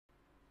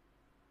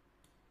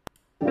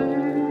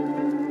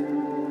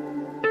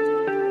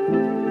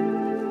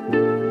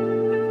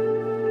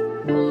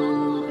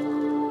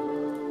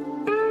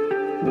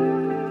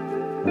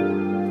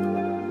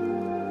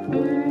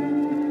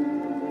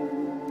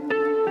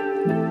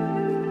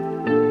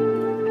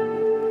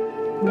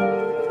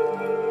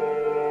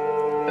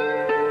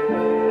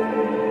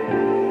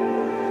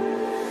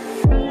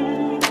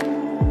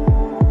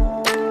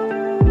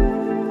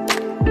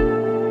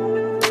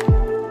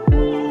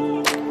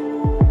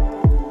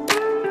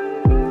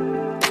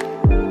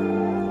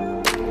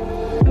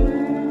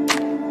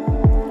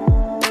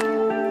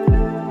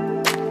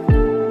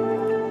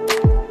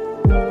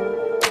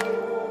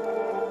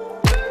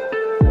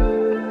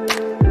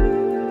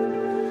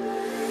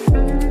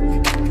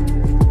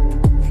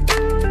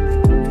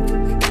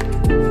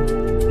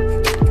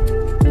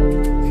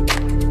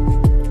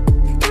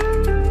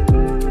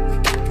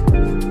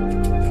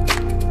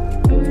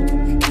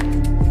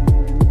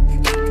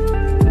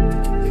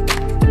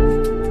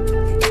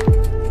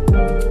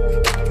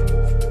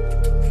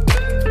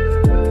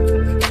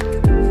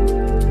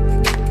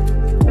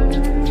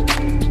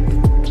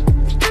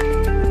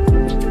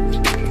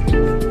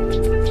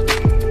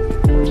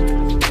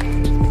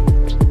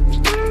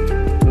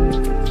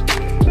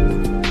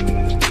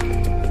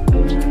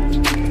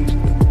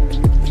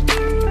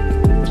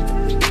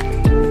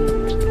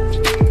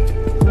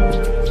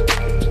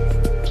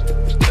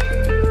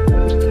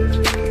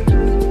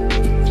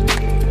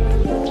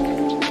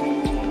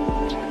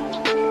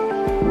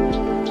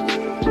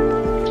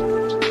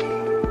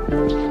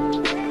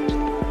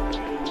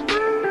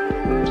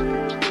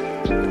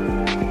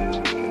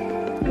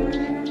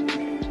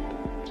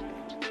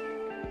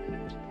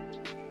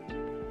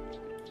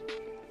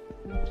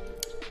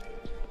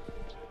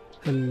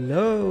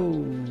Hello.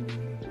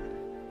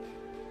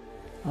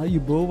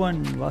 ආයුබෝවන්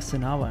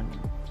වාසනාවන්.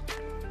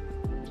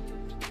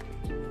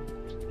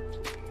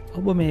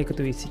 ඔබ මේ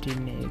එකතු වී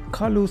සිටින්නේ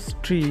කලු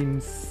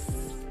ස්ට්‍රීම්ස්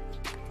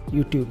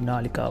YouTube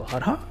නාලිකාව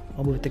හරහා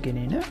ඔබ වෙත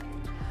ගෙනෙන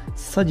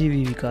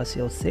සජීවී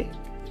විකාශය ඔස්සේ.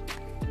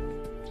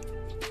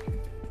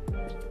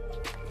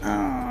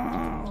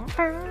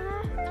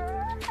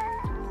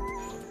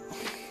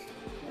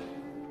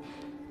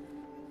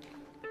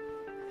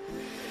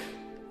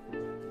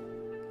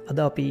 අද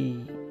අපි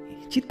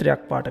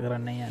චිත්‍රයක් පාට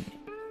කරන්න යන්නේ.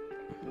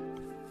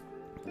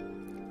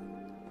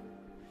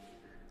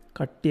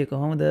 කට්ටිය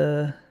කොහොමද?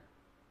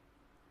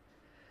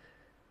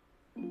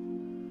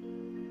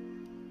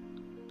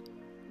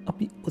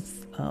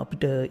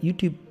 අපිට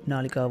YouTube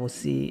නාලිකාව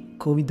ඔස්සේ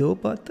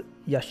කොවිදෝපත්,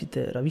 යශිත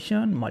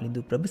රවිශාන්,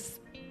 මලින්දු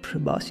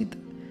ප්‍රභාෂිත,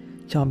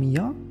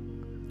 චාමියා,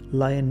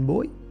 ලයන්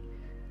බෝයි,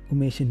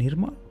 උමේෂ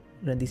නිර්මල්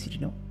රැඳී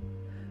සිටිනවා.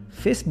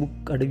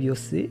 ෆේස්බුක් අඩවි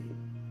ඔස්සේ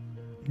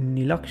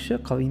නිලක්ෂ,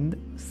 කවින්ද,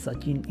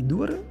 සචින්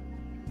ඉදුවර,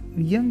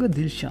 වියංග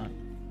දිල්ෂාන්,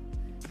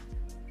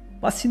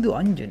 පස්සිදු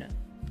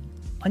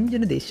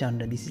අංජන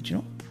දේශාන් රැඳී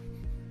සිටිනවා.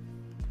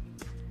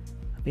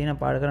 අපේ නම්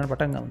පාඩ කරන්න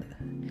පටන් ගමුද?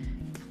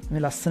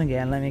 මේ ලස්සන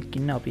ගෑන්ලමෙක්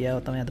ඉන්න අපි ආව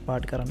තමයි අද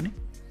පාට කරන්නේ.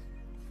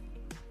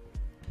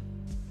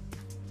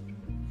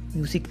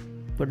 මියුසික්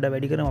පොඩ්ඩ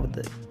වැඩි කරමු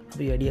අපිට.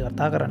 අපි වැඩි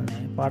කතා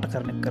කරන්නේ පාට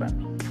කරන එක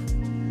කරන්නේ.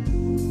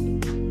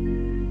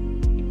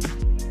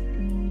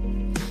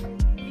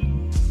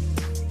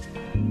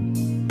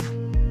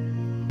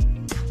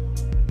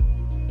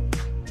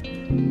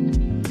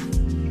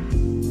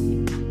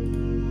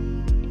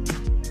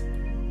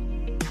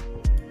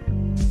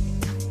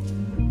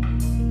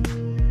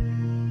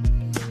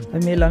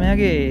 මේ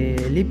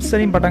ළමයාගේ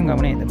ලිප්සලින් පටන්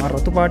ගමනේද ම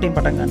රතු පාටින්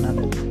පටන් ගන්නද?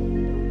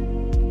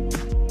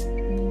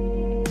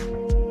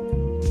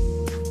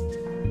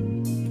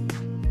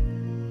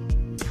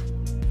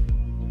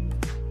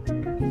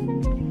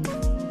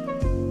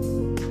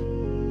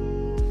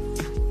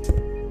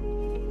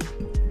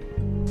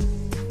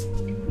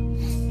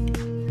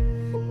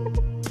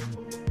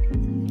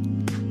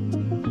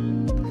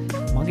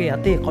 මගේ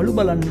අතේ කළු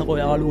බලන්නකො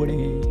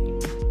යාළුවනේ.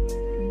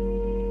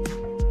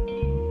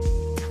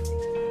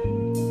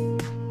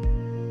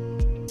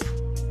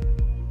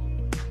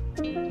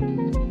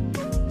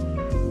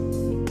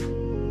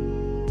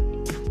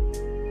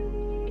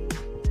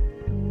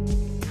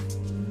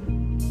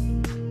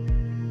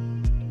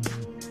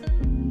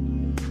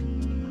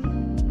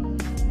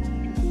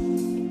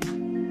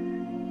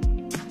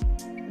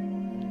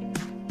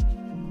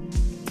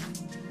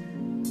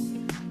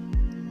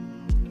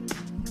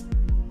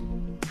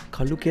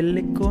 කළු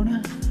කෙල්ලෙක් ඕන.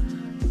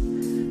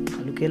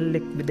 කළු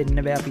කෙල්ලෙක්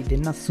දෙන්න බෑ, අපි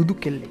දෙන්න සුදු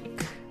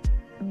කෙල්ලෙක්.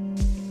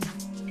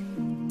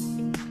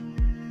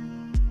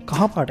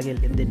 කහ පාට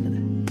කෙල්ලෙක් දෙන්නද?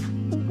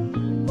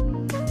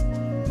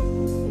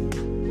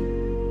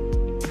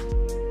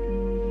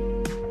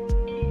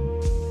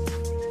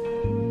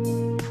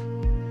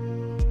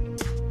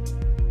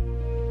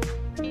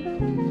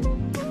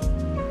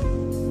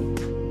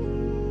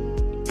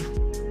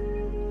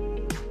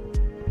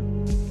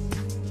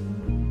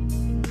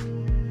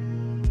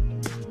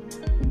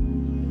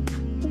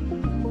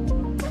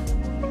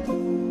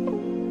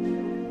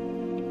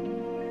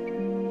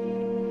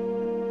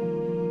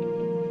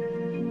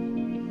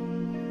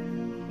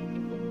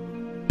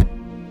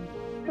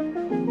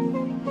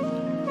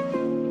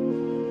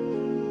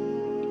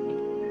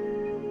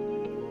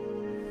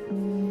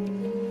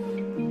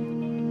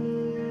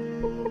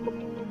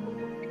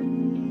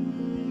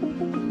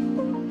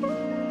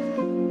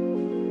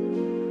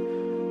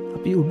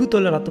 අපි උඩු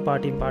තොල රතු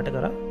පාටින් පාට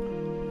කරා.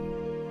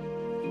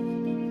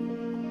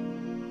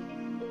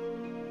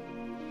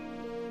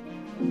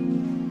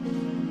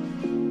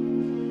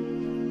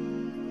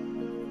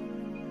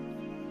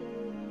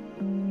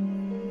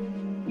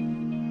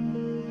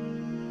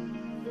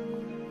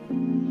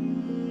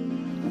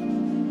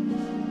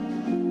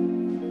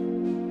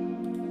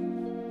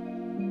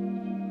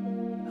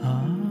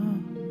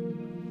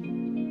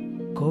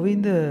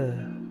 කොවින්ද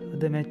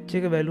අද මැච්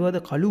එක බැලුවද?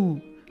 කළු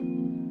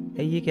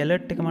ඇයි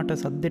කැලට් එක මට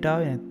සද්දෙට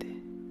ආවේ නැත්තේ?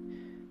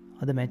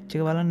 අද මැච්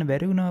එක බලන්න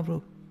බැරි වුණා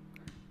බ්‍රෝ.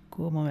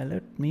 කොහොම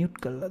ඇලර්ට් මියුට්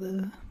කළාද?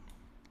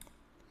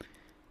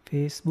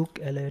 Facebook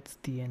ඇලර්ට්ස්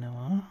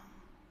තියෙනවා.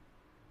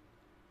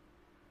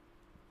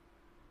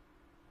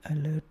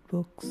 ඇලර්ට්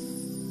බොක්ස්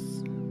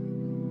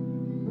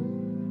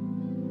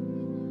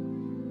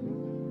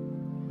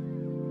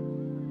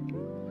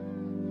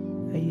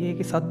ඇයි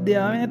ඒකේ සද්දේ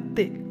ආවේ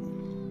නැත්තේ?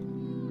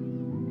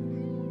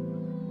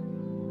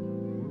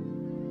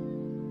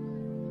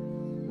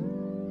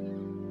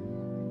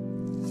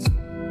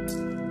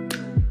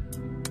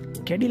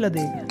 කැඩිලා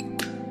දෙක.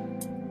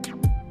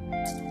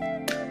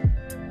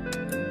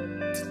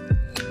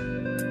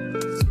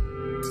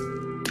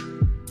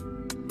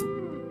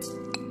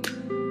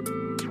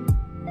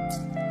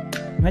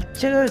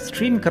 මැච් එක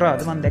ස්ට්‍රීම් කරාද?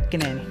 මම දැක්කේ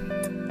නෑනේ.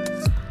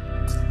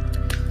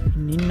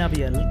 නින්න අපි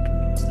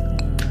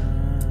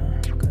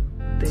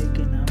මොකක්ද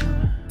ඒකේ නම?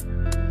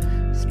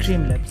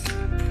 Stream labs.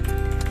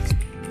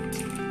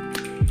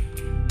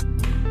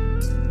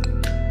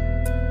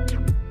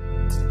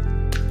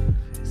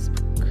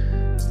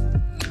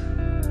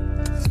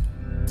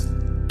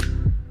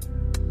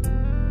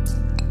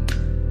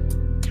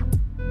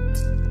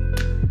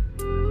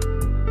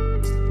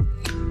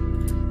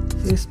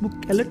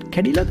 ඇලට්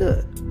කැඩිලද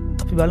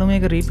අපි බලමු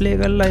මේක රීප්ලේ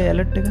කරලා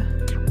ඇලට් එක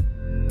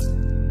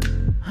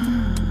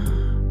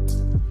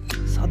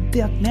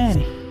සද්දයක්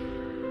නෑනේ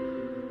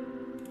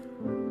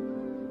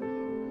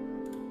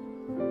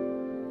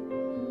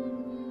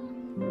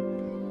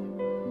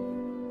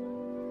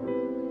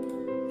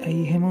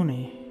ඇයි එහෙම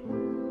උනේ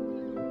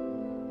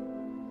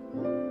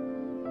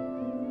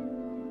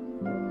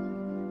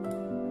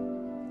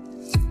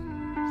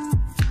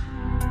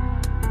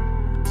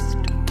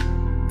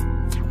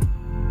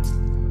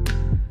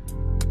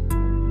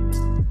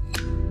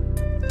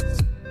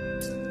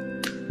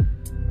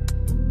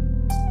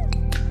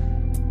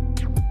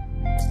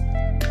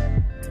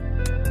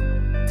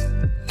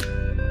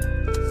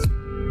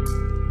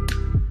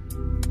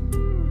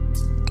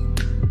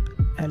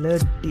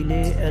alert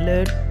delay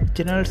alert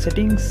general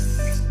settings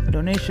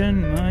donation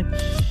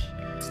merch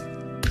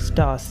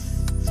stars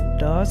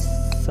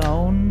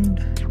sound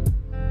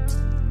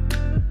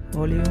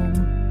volume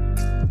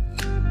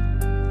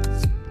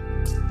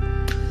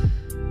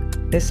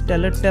test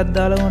alert එකක්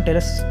දාලා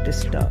test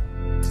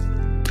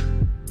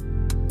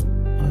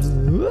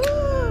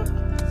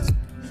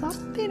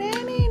සත්‍ය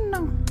නෑනේ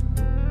ඉන්නම්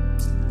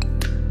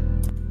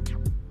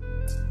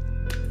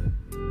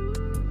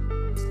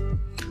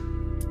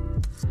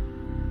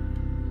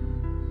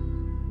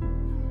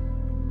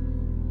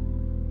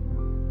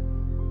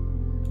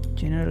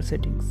general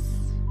settings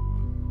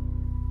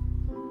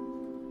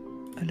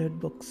alert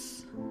box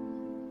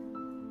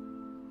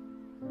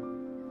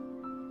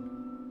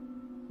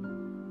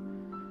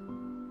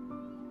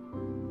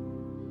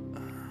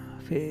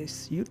face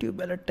YouTube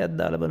alert එකක්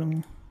දාලා බලමු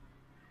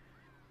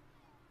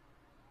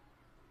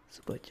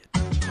super chat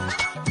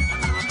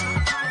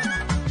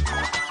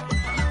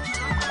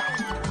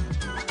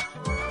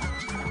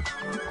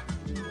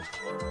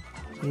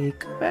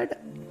ඒක වැඩ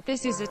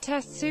This is a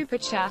test super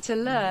chat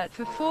alert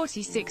for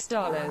 $46.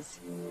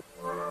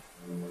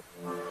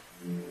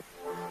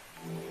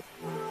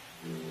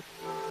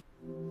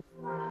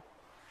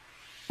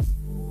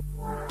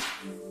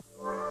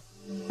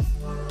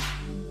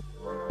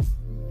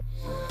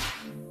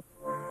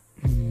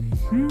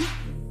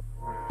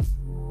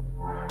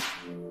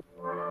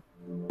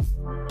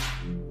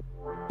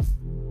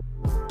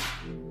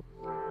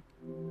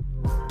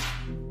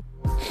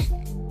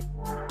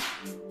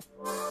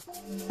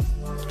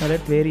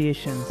 alert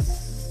variations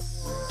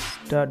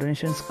star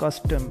donations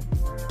custom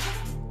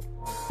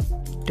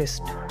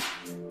test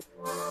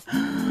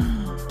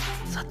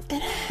සත්‍ය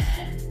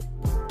නෑ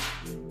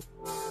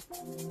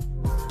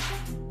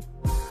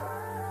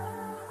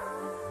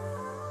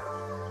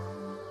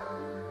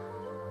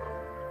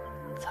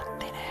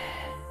සත්‍ය නෑ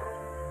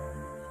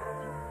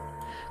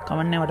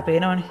කමන්නේ මට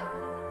පේනවනේ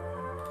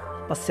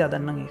පස්සේ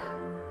අදන්නම් ඒක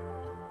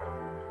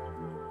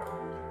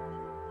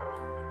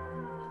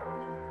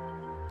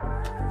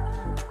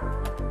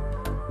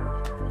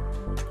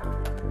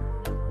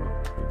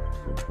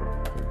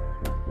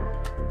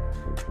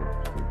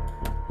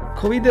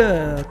කොවිද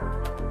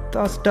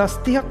ටස්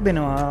 30ක්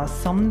දෙනවා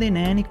සම්දේ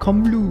නෑනි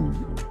කම්ලු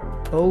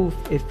ඔව්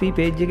FB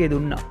පේජ් එකේ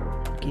දුන්නා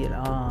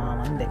කියලා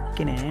මන්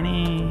දැක්කේ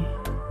නෑනේ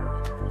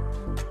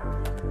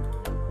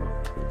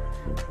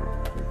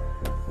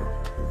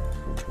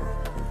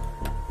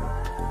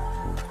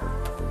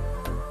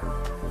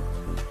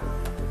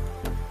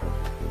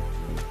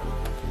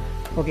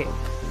ඕකේ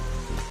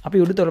අපි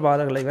උඩු තොල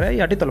පාද කරලා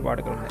ඉවරයි යටි තොල පාද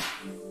කරමු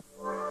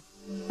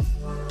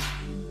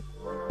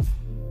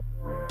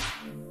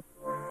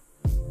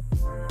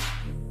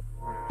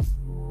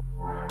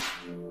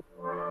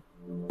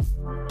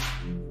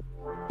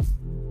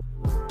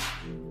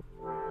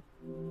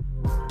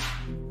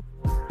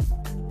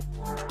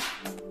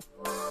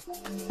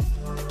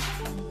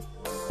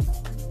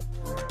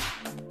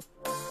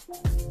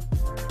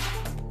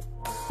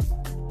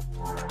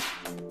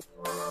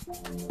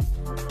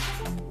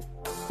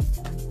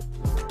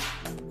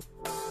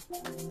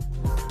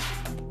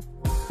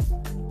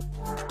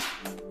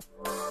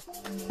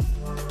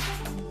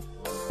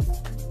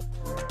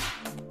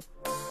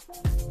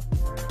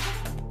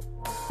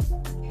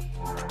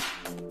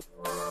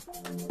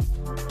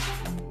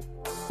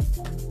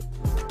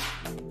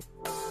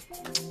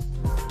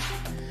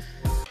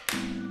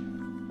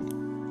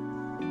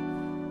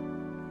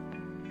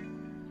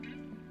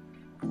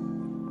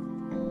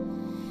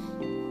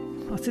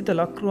අසිත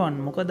ලක්රුවන්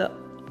මොකද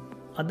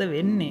අද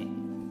වෙන්නේ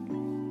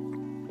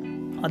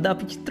අද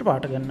අපි චිත්‍ර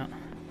පාට ගන්න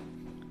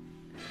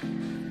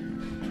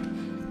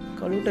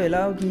කළුට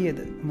වෙලාව කීයද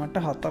මට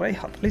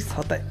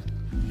 4:47යි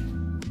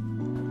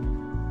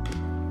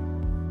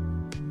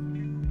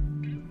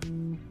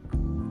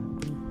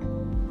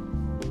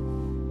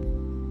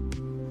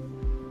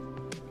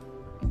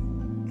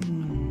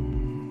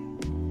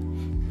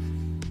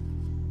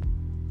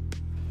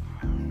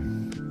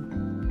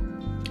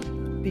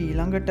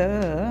ඊළඟට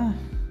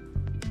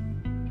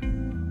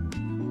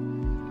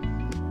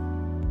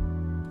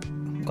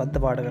මොකද්ද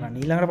පාඩ කරන්න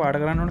ඊළඟට පාඩ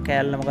කරන්න ඕන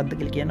කෑල්ල මොකද්ද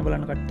කියලා කියන්න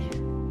බලන්න කට්ටිය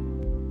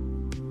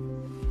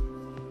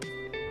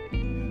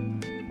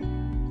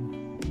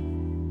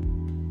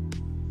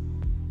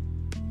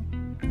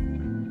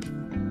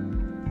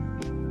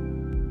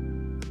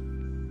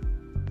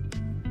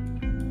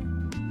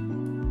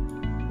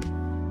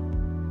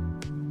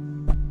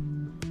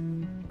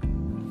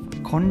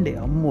කොන්්ඩේ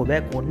අම්මෝ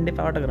බෑ කොන්්ඩ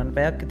පාට කරන්න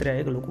පැයක් විතර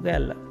ඒක ලොකු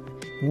කෑල්ල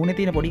මූුණ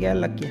තියෙන පොඩි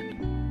කෑල්ලක් කිය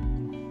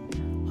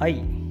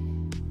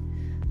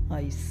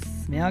අයිස්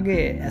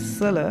මෙයාගේ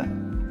ඇස්සල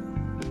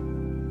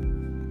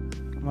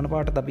මොන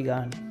පාට අපි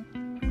ගාන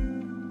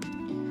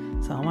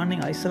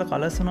සාමාන්‍යෙන් අයිස්සල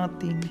කලසුනත්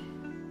තින්නේ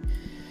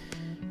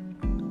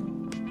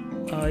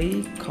අයි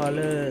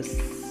කලස්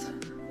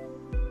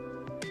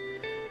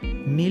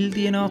නිල්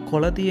තියෙනවා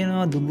කොල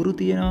තියෙනවා දුඹුරු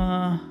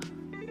තියෙනවා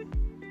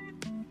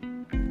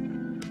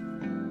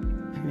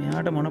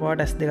මෙයාට මොන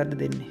පාට ඇස් දෙකක්ද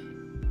දෙන්නේ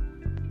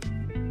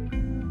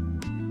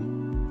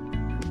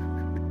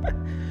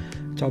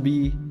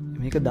චබී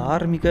මේක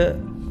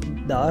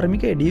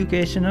ධාර්මික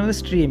එඩියුකේෂනව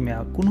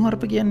ස්ට්‍රීම්යක්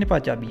කුණුහරප කියන්න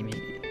එපා චබීම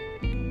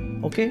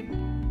ඕකේ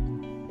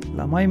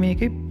ළමයි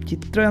මේක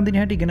චිත්‍ර අඳින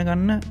හැට ඉගෙන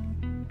ගන්න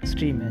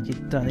ස්ට්‍රීම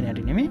චිත්‍ර අඳින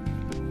හැටි නෙමේ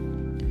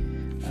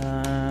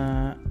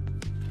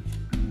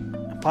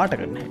පාට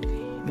කරන හැටි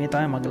මේ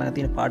තමයි මගලඟ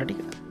තියෙන පාට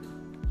ටික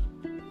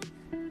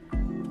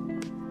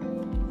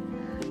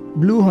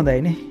බ්ලූ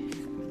හොඳයිනේ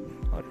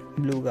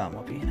බ්ලූ ගාම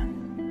අපින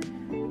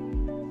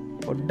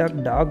පොඩ්ඩක්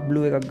ඩාක්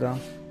බ්ලූ එකක් ගාම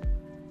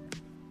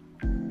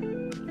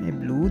මේ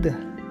බ්ලූද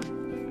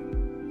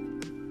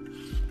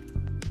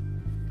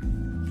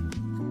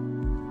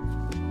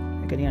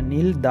එකනිය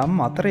නිල්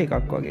දම් අතර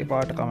එකක් වගේ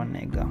පාට කමන්න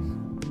එක ගාම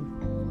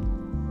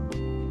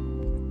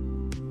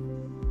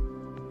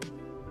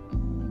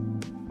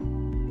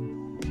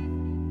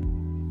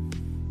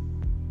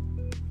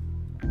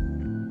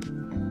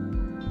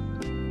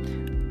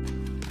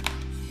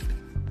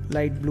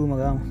ලයිට් බ්ලූ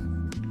මගාම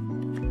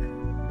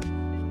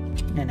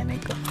නැන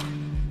එක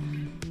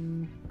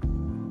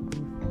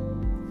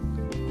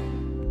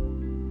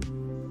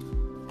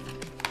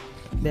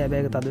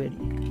බෑබෑක තද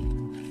වැඩි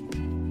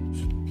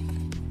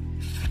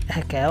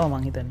කෑව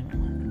මංහිතන්න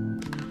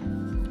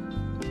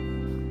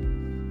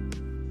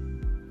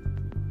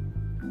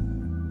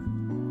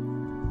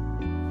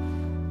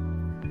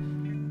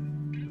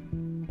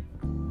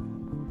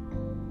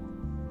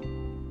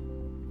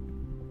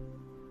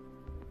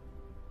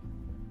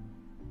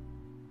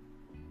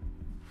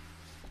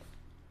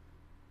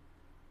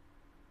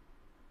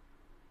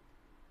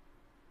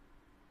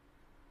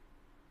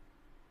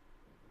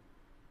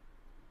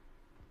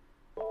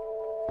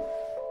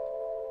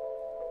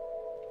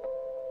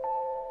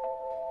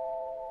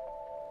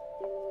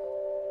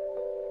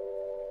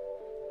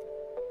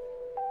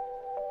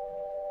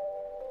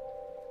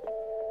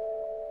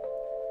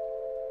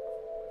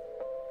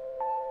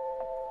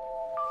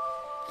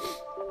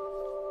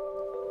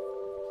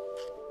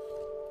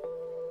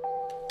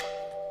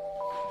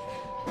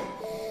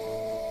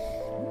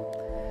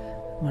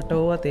මට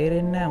ඕවා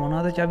තේරෙන්න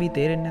මොනාද චබී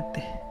තේරෙන්න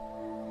ඇත්තේ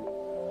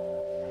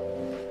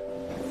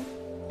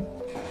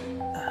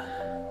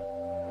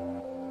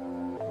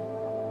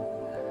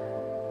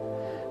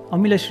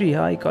අමිල ශ්‍රී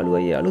හායි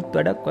කළුවයි අලුත්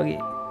වැඩක් වගේ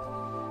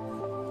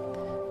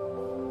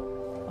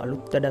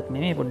අලුත් වැඩක්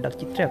නෙමේ පොඩ්ඩක්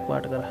චිත්‍රයක්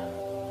පාට කර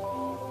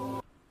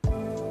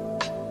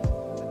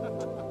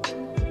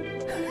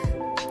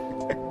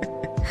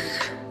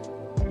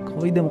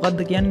කොයිද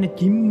මොකක්ද කියන්නේ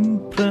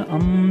චිම්ප්‍ර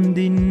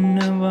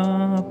අම්දින්නවා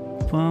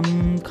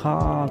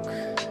කාක්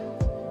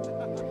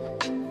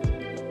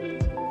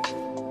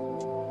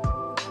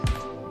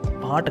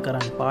පාට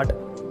කරන්න පාට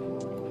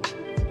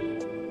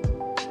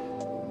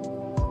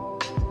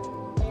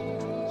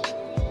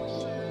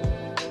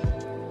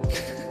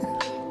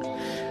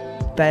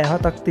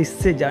පැයහතක්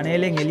තිස්සේ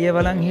ජනේලෙන් එලිය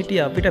බලන්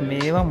හිටිය අපිට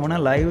මේවා මොන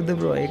ලයිව්ද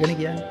බ්‍රෝ ඒකන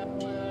කියන්න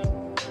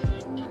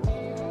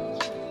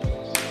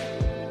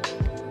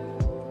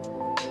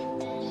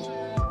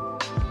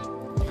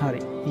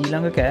හරි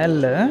ඊළඟ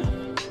කෑල්ල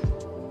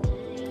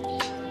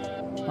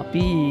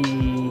අපි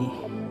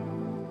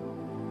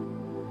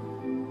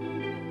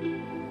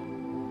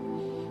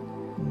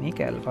මේ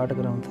කෑල් පාට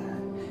කරමුද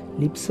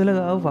ලිප්සල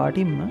ගාව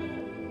පාටිම්ම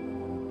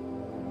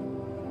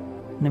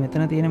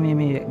මෙතන තියෙන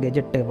මේ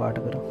ගැජෙට්ට පාට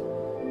කරමු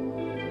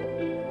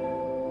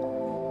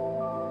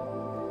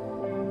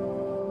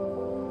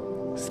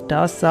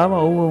ස්ටාස්සාාව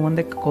ඔව්ව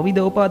හොඳ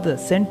කොවිද ඕපාද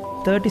සෙන්ට්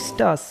 30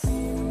 ස්ටාස්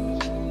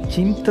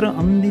චින්ත්‍ර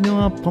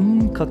අන්දිනවා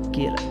පම්කක්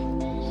කියලා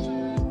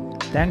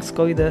තැන්ක්ස්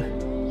කොවිද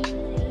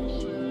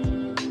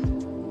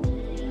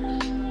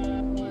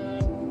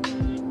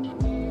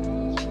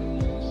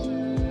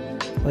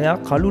ඔයා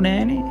කළු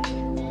නෑනේ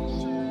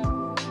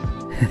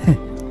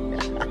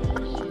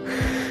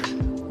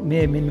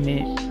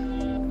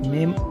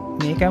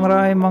මේ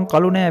කැමරායෙන් මං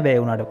කළු නෑ බෑ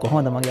වුණට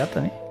කොහොමද මගේ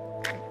අත්තනේ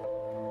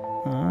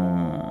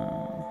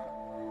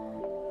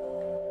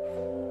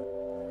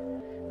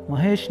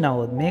මහේෂ්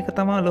නවොත් මේක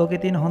තමා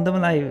ලෝකෙ තියෙන හොඳම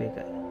ලයිව් එක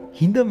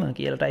හිඳම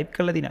කියලා ටයිප්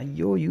කරලා දින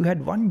අයෝ you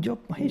had one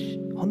job Mahesh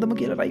හොඳම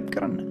කියලා ටයිප්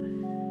කරන්න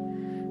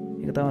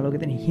ඒක තමා ලෝකෙ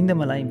තියෙන හිඳම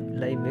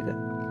ලයිව් එක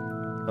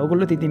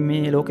ඔගොල්ලෝ ඉතින්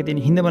මේ ලෝකෙ තියෙන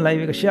හිඳම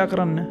ලයිව් එක ෂෙයා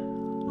කරන්න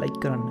ලයික්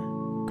කරන්න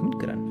කමෙන්ට්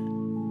කරන්න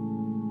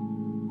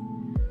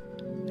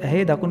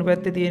ඇහේ දකුණු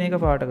පැත්තේ තියෙන එක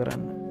පාට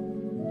කරන්න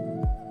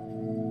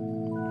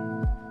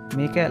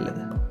මේක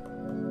ඇල්ලද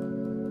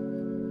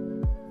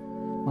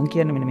මං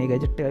කියන්නේ මෙන්න මේ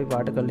ගැජට් එක අපි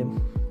පාට කරලෙමු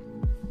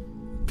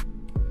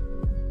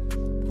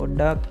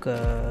පොඩ්ඩක්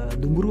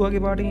දුඹුරු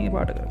වගේ පාටින්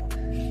පාට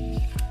කරමු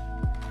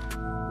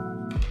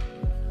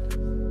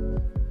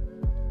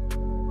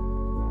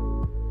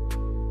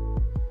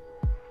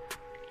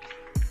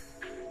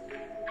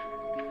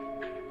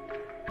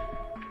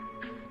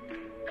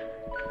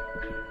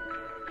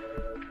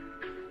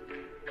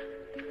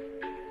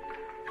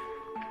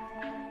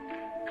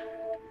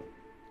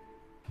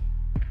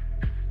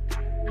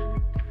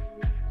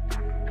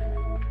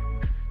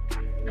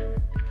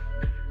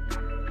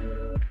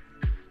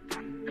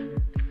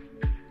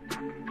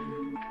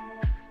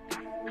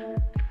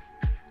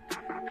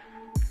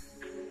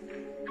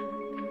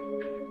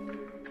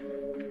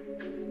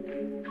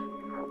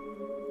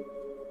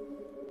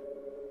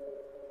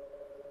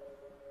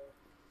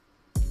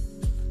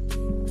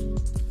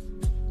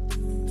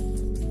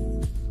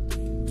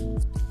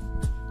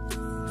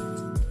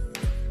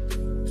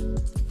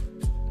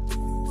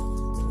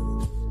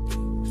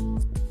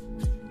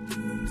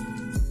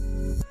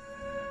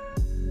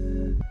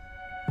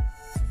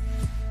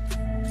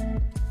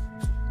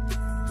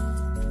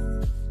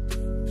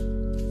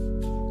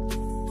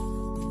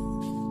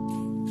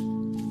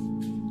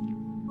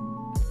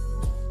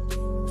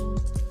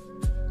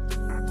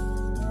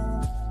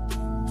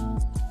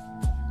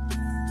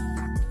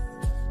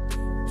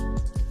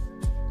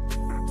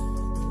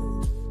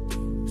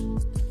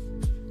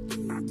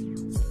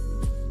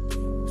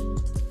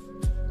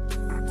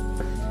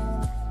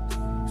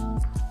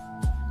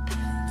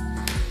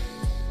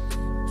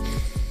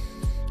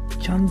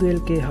චන්දු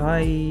එල්කේ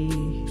හායි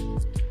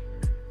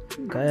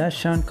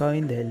ගයාශාන්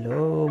කවින්ද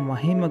හෙල්ලෝ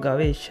මහිම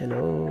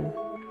ගවේශලෝ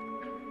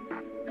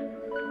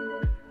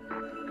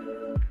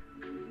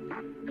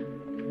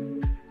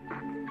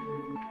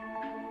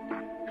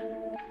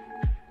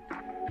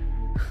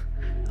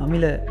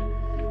අමිල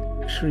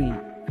ශ්‍රී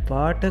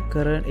පාට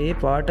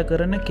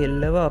කරන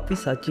කෙල්ලව අපි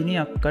සචිනි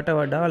අක්කට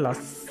වඩා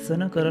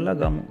ලස්සන කරලා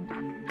ගමු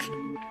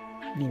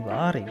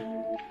නිවාරෙන්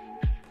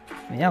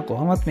මෙයා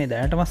කොහොමත් මේ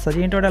දැනටමත්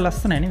සජීන්ට වඩා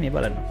ලස්සන නැනේ මේ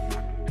බලන්න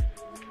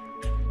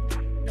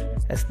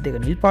ඇස් දෙක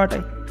නිල්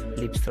පාටයි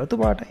ලිප්ස් රතු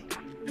පාටයි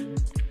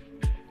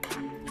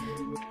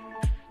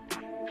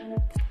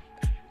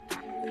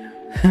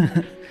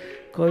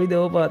කොයිද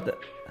ඕපාත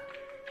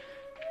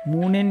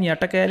මූනෙන්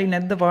යට කෑලි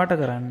නැද්ද පාට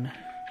කරන්න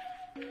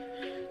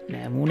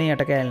නෑ මූනේ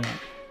යට කෑල් නෑ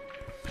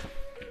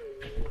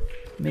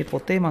මේ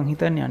පොතේ මං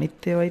හිතන්නේ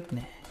අනිත් ඒවායිත්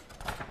නෑ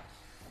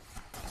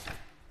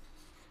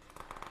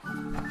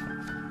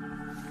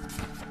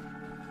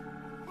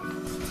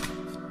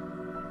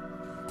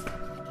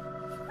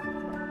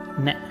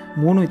නෑ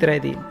මූණු විතරයි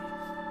තියෙන්නේ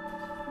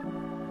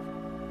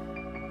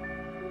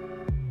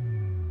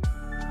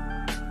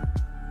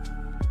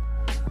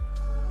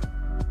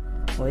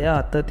ඔය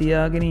අත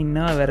තියාගෙන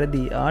ඉන්නවා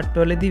වැරදි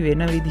ආට්වලදී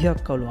වෙන විදිහක්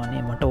කවුළු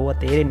අනේ මට ඕවා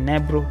තේරෙන්නේ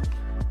නෑ බ්‍රෝ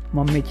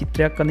මම මේ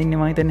චිත්‍රයක් අඳින්නේ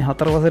මම හිතන්නේ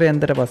 4 වසරේ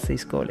ඇඳට පස්සේ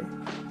ඉස්කෝලේ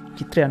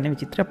චිත්‍රයක් නෙමෙයි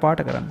චිත්‍රය පාට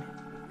කරන්නේ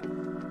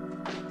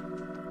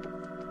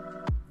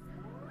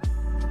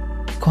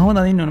කොහොමද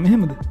අඳින්න ඕන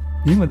මෙහෙමද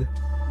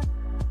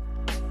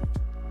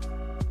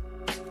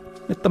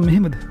නැත්තම්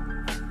මෙහෙමද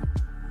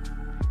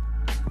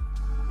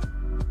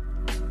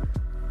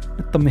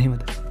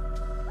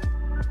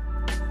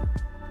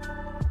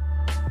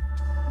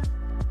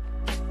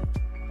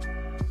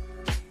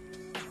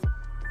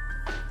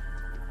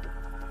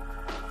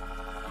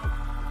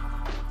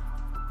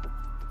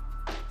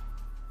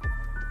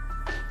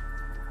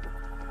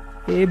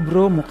ඒ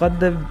බ්‍රෝ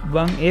මොකක්ද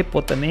බං ඒ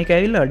පොත මේක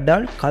ඇවිල්ලා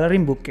අඩල්ට්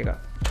කලරින් බුක් එක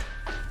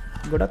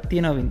ගොඩක්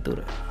තියෙනවා වින්තුර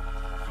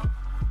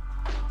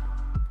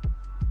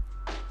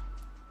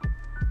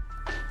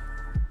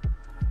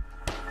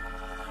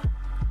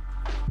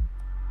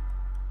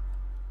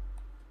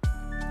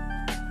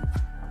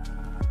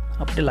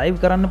අපිට ලයිව්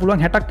කරන්න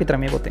පුළුවන් 60ක් විතර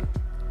මේ පොතෙන්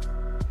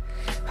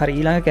හරි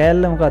ඊළඟ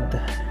කෑල්ල මොකද්ද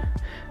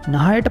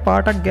නහයට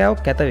පාටක්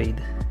ගෑවක් කැත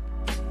වෙයිද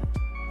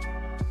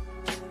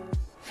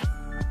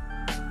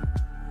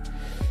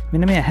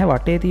මෙන්න මේ ඇහැ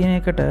වටේ තියෙන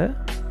එකට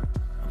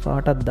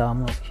පාටක්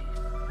දාමු අපි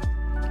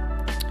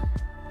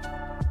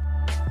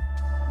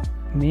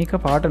මේක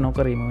පාට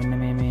නොකරීමු මෙන්න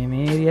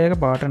මේ ඒරියා එක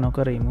පාට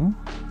නොකරීමු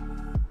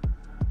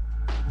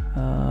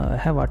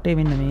ඇහැ වටේ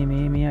මෙන්න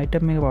මේ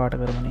අයිටම් එක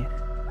පාට කරමු නේද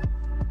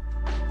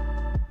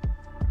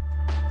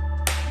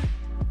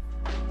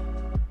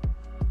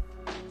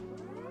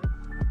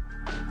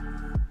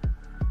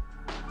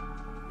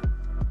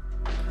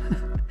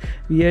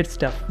weird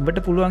stuff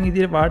බට පුළුවන්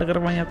ඉදිරියට පාට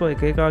කරපන් යකෝ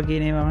එක එකා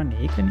කියනවා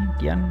නේ ඒකනේ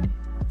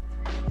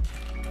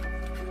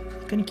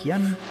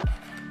කියන්නේ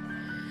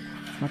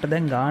මට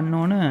දැන් ගන්න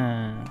ඕන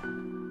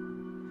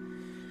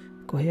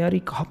කොහේ හරි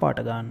කහ පාට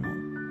ගන්න ඕන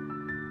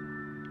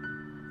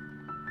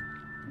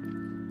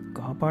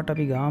කහ පාට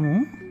අපි ගාමු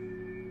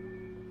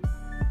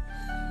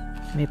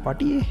මේ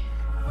පටියේ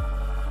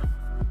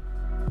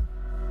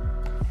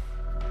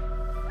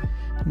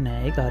නෑ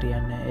ඒක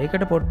හරියන්නේ නෑ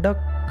ඒකට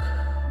පොඩ්ඩක්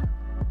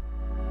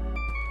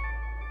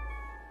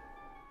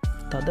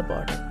තද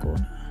පාටක්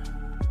ඕන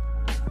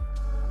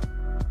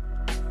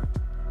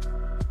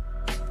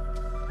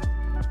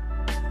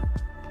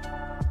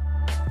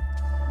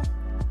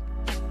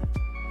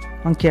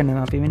මං කියන්නේ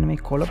අපි මෙන්න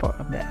මේ කොළ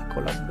පාට බෑ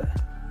කොළක්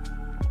බෑ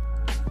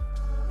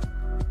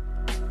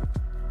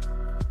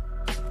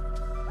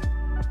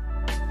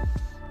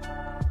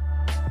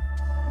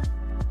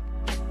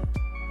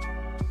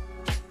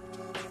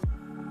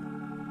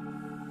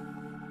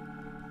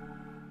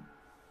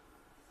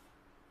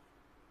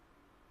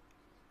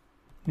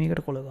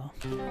මේකට කොළගා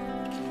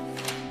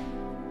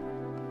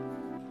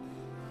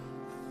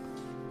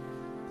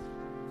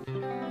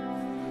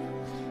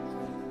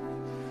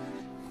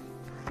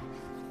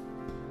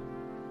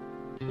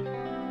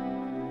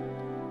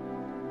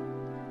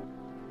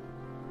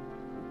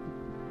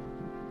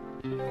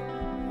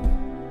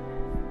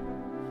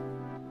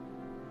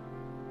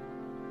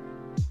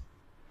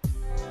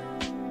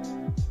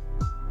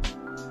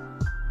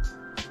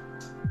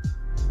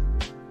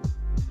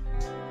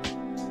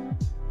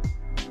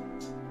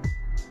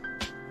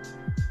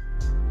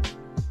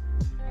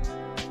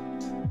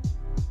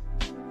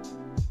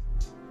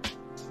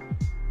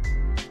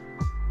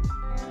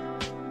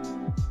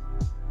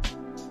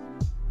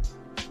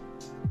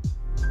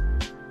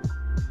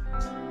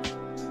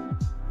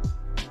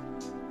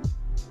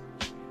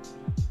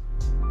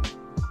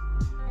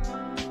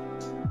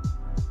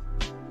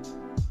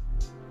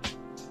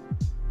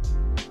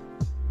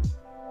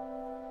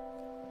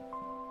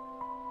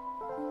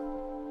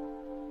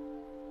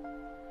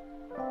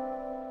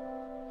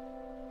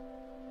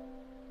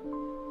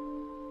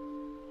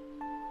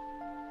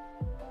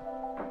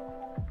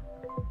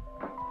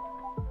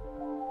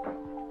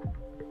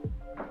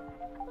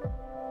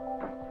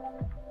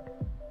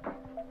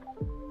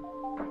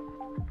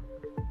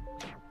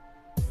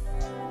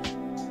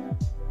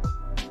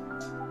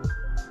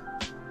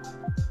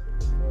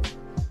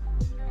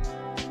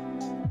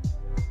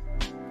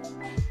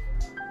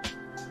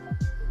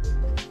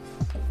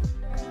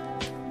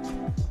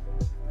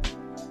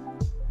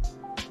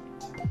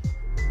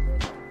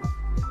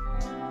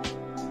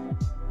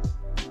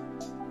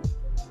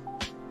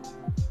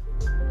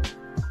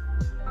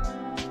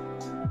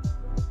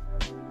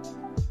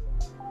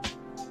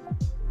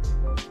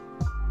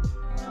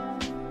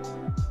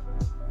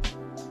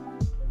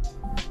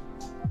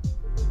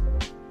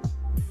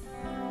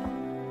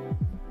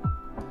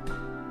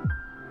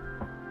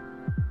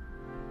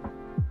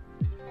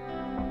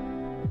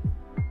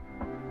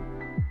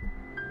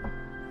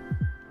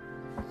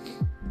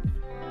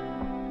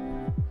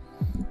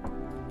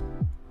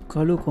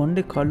කළු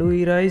කොණ්ඩේ කළු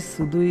ඉරයි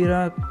සුදු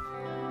ඉරා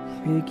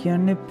ඒ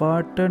කියන්නේ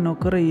පාට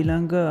නොකර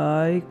ඊළඟ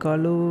ආයි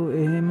කළු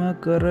එහෙම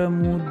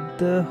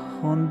කරමුද්ද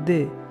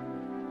හොන්දේ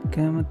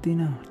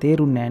කැමතින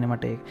තේරුන්නේ නැහැ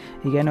මට ඒක.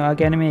 ඒ කියන්නේ ඔයා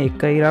කියන්නේ මේ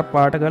එක ඉරා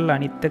පාට කරලා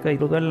අනිත් එක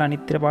ඉරු කරලා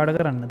අනිත් ඉර පාට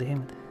කරන්නද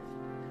එහෙමද?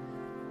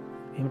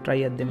 එහෙම try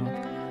එකක් දෙමු.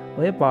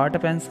 ඔය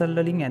පාට පැන්සල්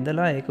වලින්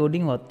ඇඳලා ඒක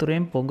උඩින්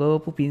වතුරෙන්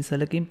පොඟවපු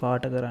පින්සලකින්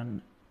පාට කරන්න.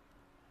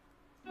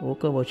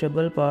 ඕක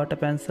වොෂබල්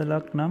පාට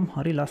පැන්සලක් නම්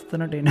හරි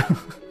ලස්සනට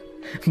එනවා.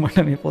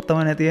 මට මේ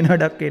පොතම නැති වෙන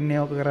වැඩක්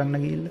එන්නේ ඕක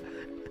කරන්න ගිහිල්ලා.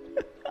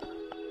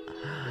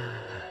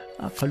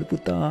 කළු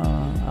පුතා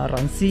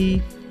රන්සි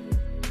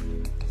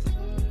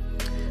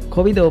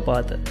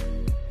කොවිදෝපාත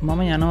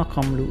මම යනවා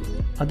කම්ලු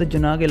අද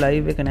ජුනාගේ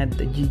ලයිව් එක නැද්ද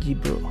ජීජී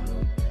බ්‍රෝ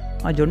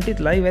ජොන්ටිත්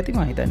ලයිව් ඇති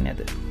මම හිතන්නේ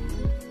නැද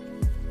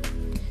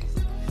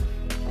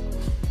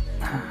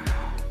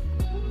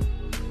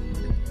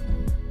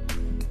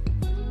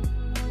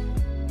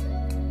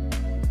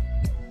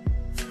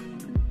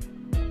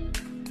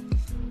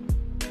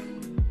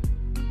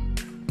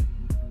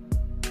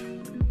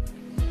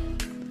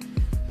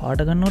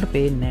පාට ගන්නවට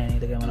පේන්නේ නැහැ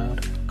නේද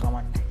කැමරාවට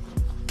කමන්නේ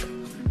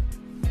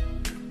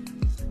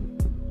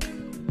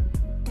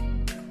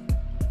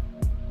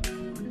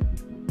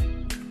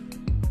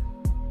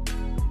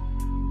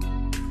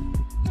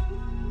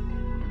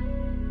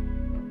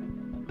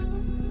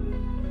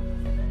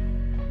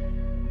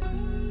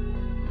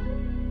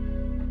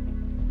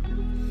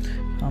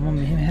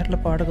මෙහෙම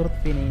හැරලා පාට කරොත්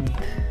පේන්නේ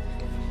නේද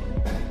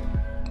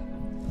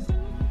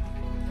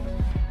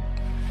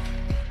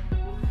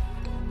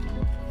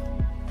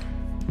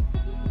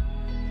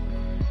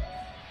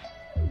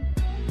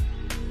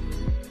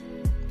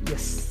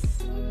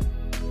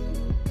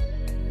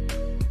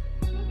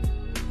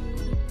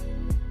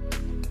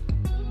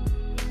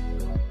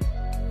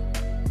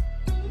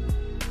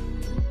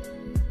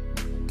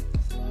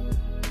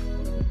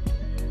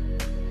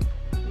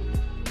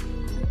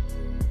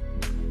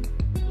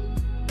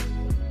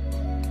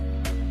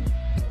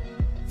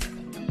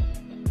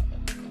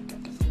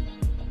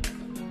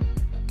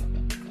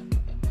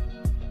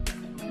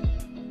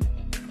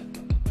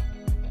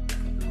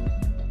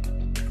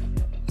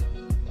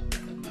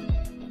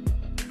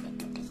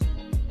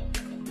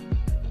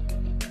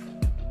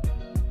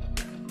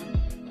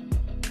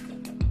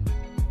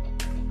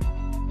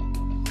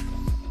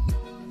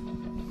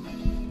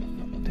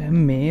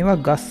මේවා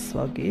ගස්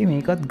වගේ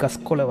මේකත් ගස්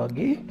කොළ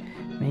වගේ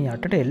මේ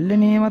යටට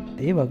එල්ලනේවත්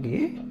ඒ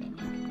වගේ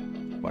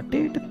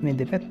වටේට මේ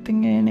දෙපැත්තෙන්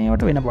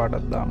ඒනේවට වෙන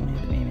පාටක් දාන්න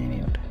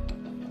මේවට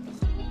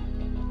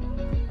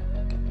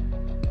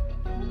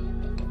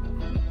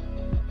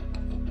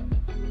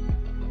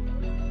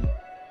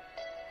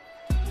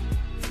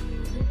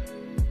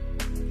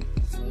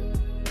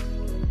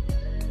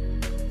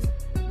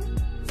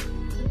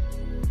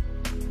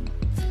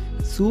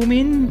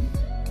සූමින්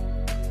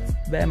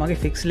බෑ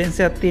මගේ ෆික්ස් ලෙන්ස්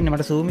එකක් තියෙන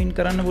මට zoom in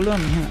කරන්න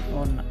පුළුවන් මෙහෙම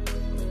ඕන්න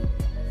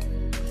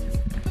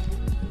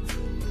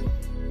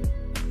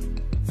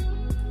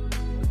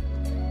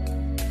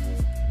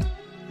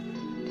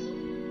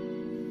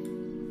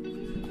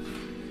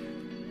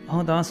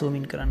තමයි zoom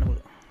in කරන්න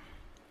පුළුවන්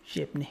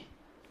shape නේ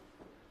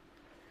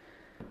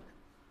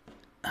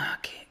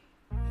okay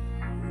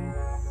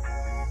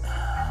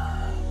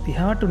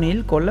පිහාටු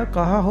නිල් කොළ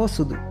කහ හෝ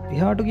සුදු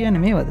පිහාටු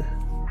කියන්නේ මේවද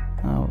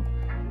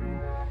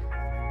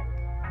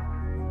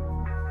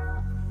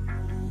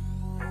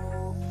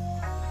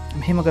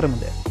මෙහෙම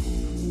කරමුද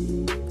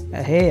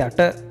ඇහේ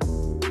යට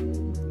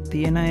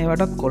තියෙන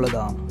ඒවටත් කොළ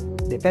දාමු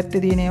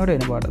දෙපැත්තේ තියෙන ඒවට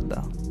වෙන පාටක්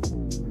දාමු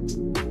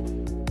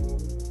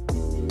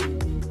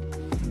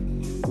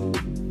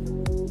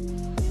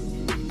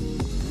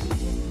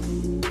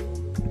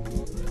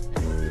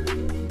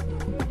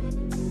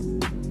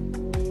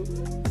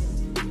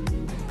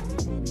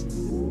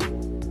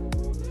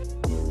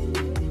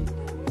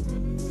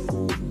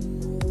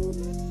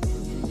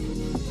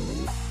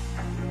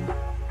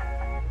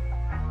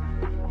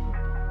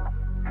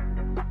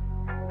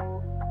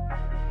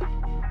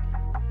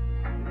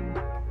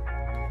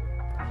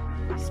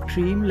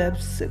ස්ට්‍රීම්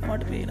ලැබ්ස් එක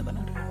මට පේන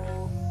තැනට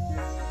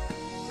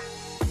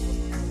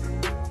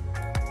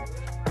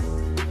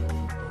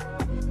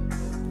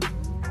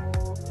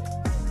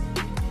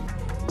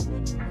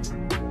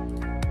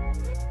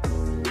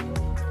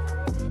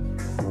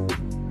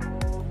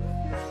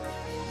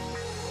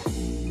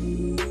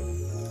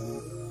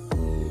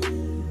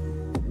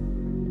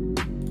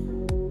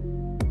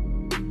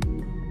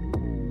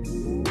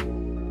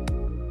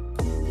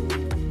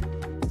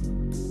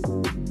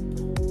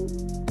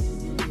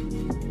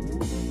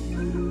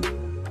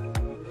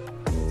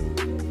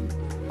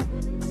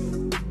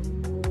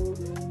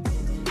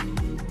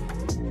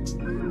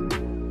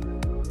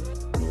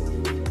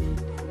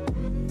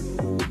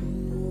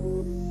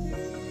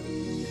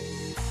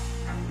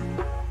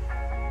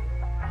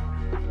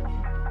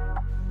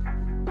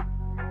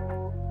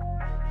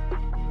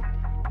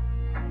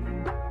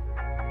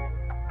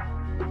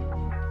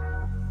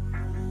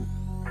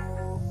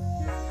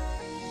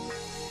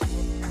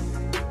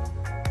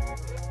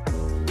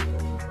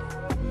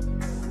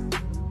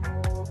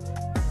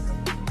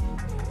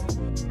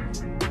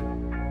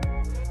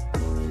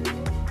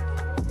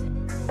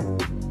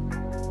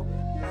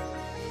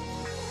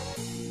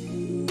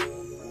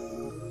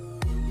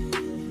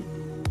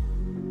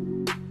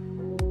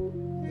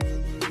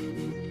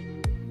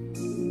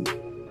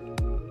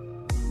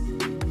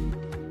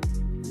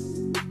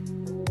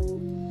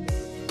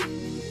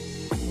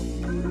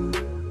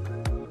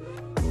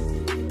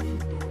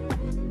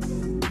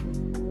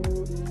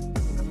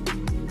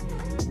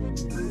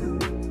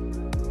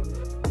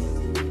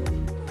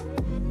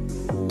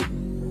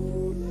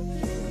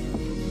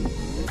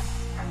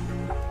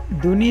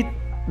දුනිත්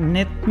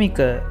නෙත්මික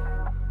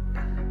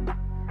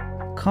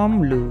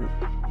කම්ලු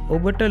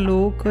ඔබට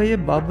ලෝකය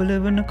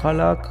බබලවන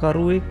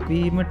කලාකරුවෙක්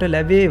වීමට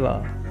ලැබේවා.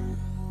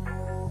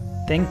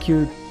 thank you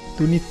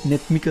දුනිත්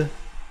නෙත්මික.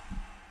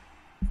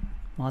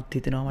 මාත්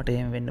හිතනවා මට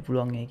එහෙම වෙන්න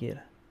පුළුවන් ඒ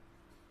කියලා.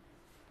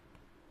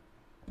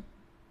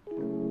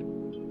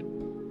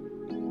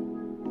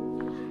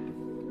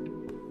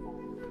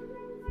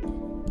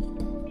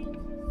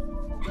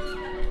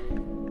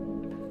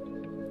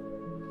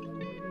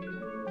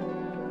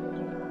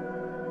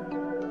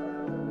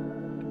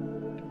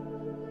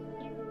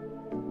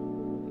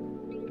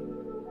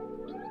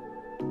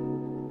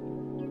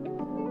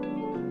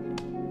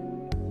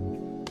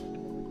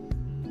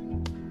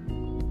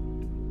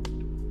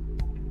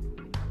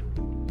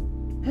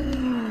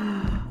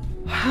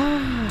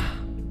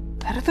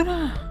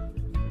 ඇරතුනා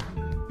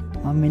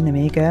මම මෙන්න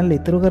මේ කෑල්ල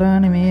ඉතුරු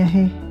කරාන මේ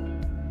ඇහේ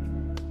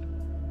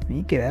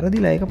මේක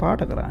වැරදිලා එක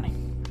පාට කරානේ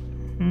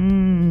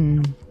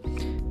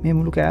මේ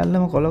මුළු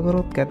කෑල්ලම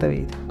කොලකොරොත්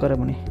කැතවී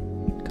කරමුණේ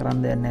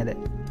කරන්න දෙයක් නෑ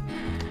දැන්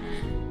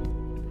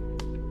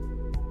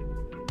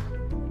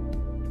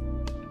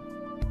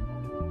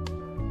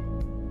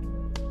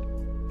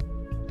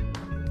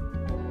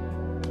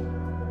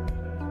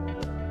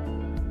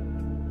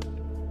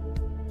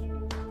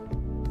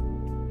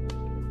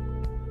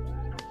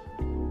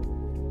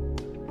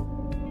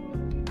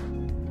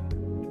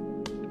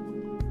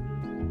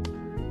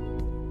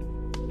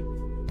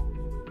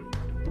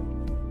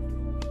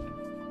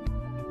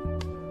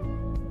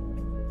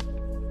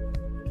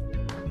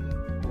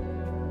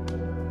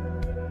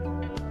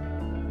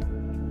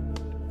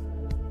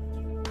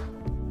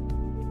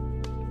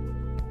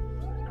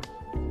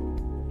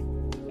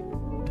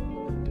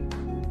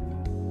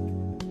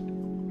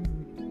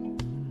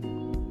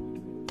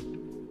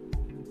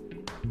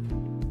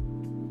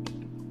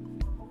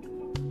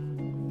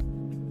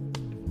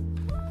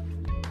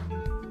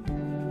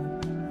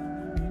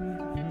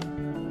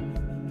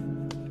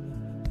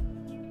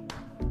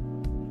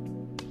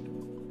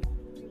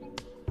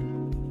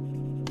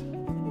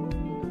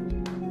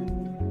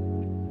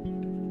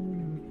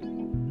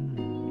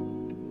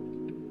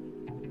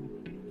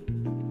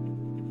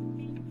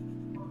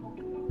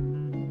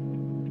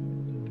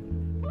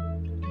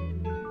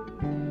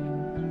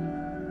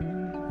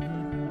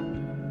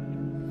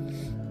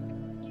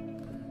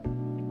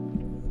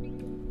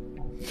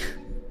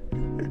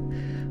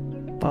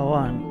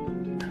පවන්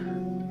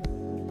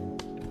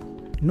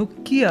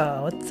නුක්කියා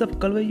වත්සප්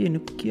කල්වයේ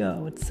නුක්කියා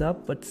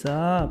වත්සප්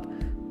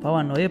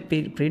පවන් ඔය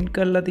ප්‍රින්ට්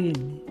කරලා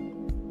තියෙන්නේ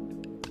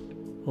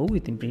ඔව්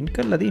ඉතින් ප්‍රින්ට්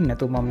කරලා තියෙන්නේ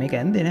නැතු මම මේක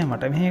ඇන්දේ නෑ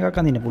මට මෙහෙ එකක්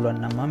අඳින්න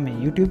පුළුවන් නම් මම මේ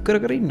YouTube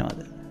කර ඉන්නවද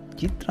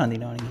චිත්‍ර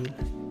අඳිනවනේ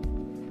කියලා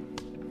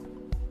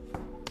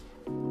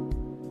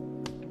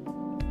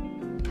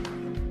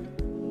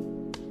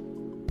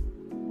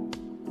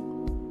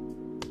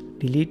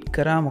ඩිලීට්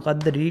කරා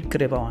මොකද්ද ඩිලීට්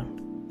කරේ පවන්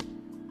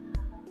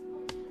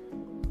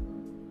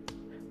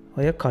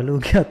ඔය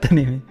කලුගේ අත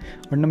නෙමෙයි.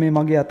 ඔන්න මේ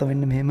මගේ අත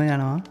මෙන්න මෙහෙම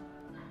යනවා.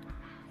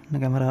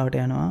 ඔන්න කැමරාවට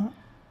යනවා.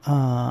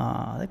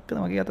 දැක්කද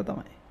මගේ අත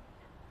තමයි.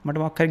 මට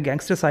මොකක් හරි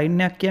ගෑන්ග්ස්ටර්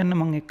සයින් එකක් කියන්න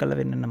මම එක්කලා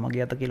වෙන්න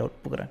මගේ අත කියලා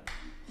ඔප්පු කරන්න.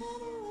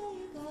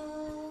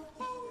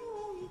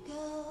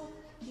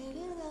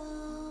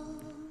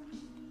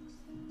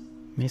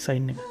 මේ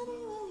සයින් එක.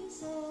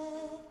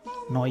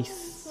 noise.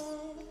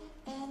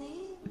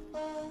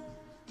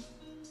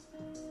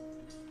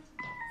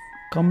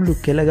 කම්ලු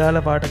කෙල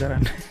ගාලා පාට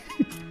කරන්න.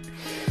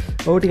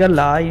 ඔව් ටිකක්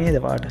ලායි නේද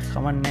පාට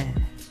කමන්නේ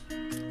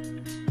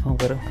ඔව්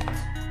කර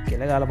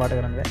කෙල ගාලා පාට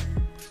කරන්න බෑ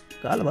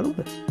ගාලා බලුක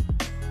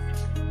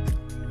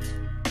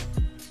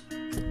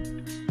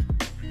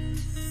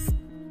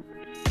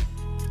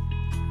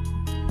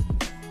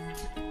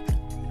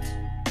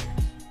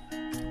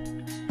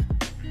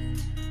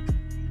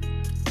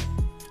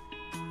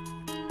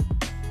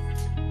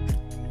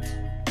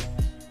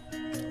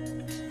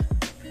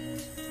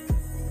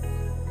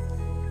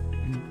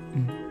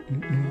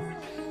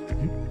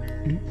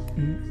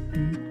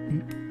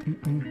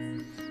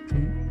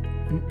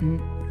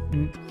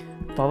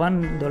පවන්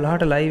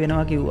 12ට ලයි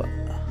වෙනවා කිව්වා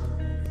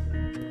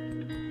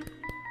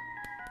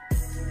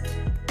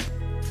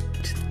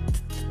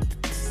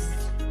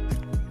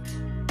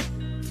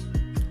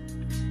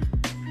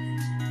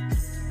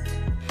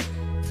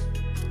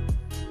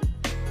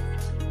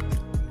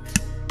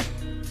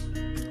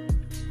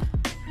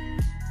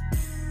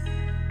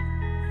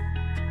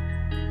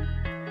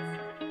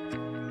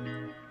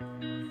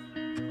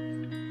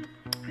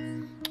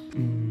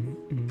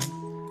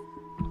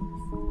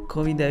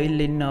කොවිද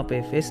ඇවිල්ලා ඉන්න අපේ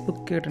Facebook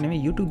එකට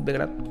නෙමෙයි YouTube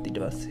එකටත් ඊට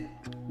පස්සේ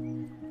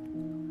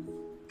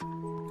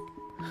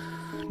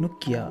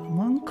නොකියා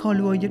මං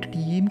කළු අයියට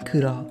DM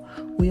කරා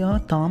ඔයා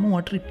තාම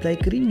මට රිප්ලයි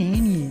කරේ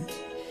නෑනේ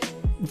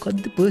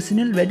මොකද්ද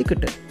පර්සනල්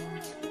වැඩකට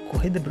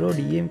කොහෙද බ්‍රෝ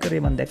DM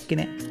කරේ මං දැක්කේ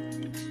නෑ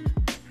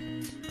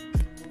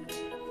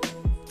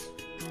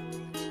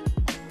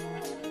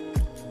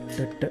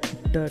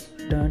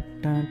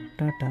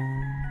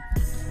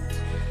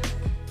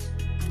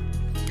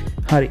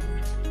හරි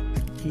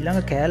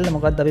ඊළඟ කෑල්ල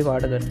මොකක්ද අපි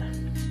පාට කරන්න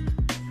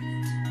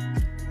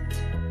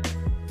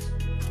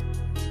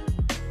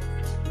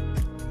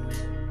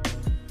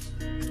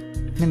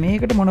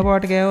මේකට මොන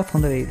පාට කෑවත්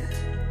හොඳ වෙයිද?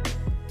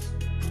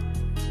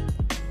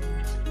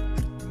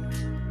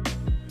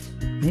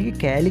 මේක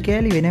කෑලි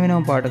කෑලි වෙන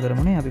වෙනම පාට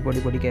කරමුනේ අපි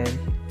පොඩි පොඩි කෑලි.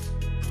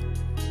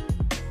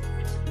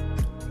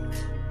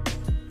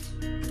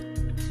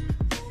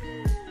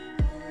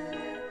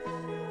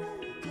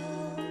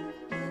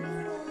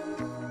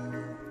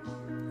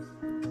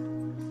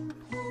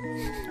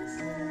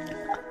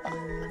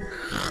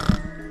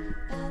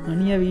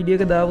 අනියා වීඩියෝ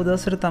එක දාපු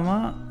දවසට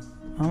තමා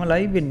මම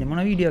ලයිව් වෙන්නේ.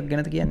 මොන වීඩියෝ එකක්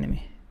ගැනද කියන්නේ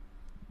මේ?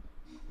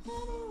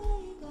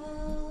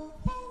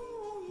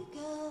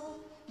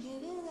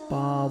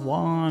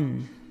 පාවන්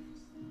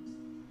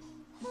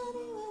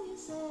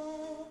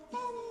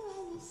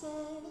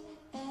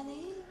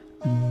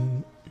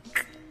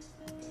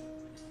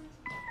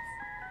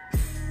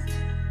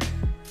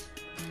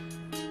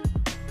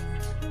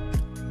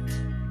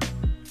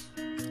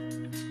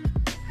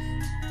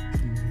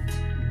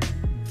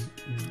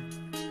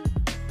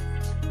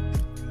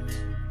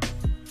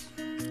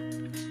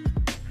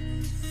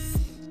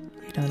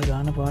ඊට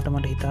ගාන පාට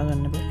මට හිතා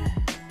ගන්න බෑ.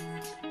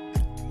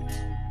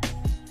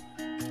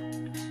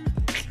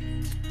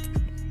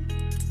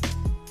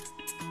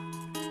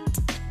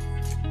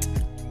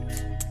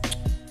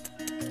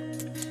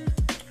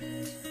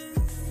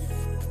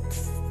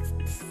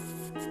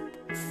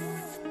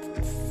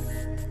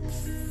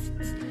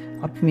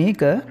 අපි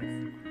මේක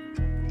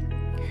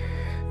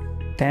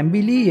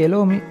තැම්බිලි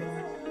යෙලෝ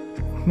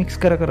මික්ස්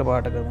කර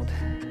පාට කරමුද?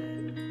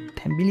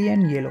 තැම්බිලි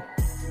and yellow.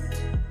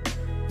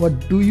 What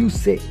do you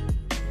say?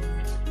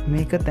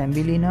 මේක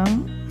තැම්බිලි නම්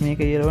මේක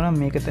යෙලෝ නම්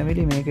මේක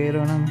තැම්බිලි මේක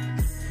යෙලෝ නම්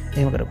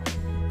එහෙම කරමු.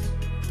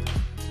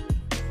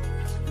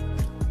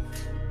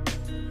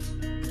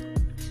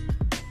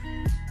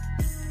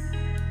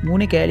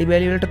 මූණේ කෑලි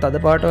බෑලි වලට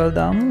තද පාටවල්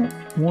දාමු,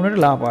 මූණට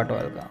ලා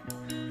පාටවල් දාමු.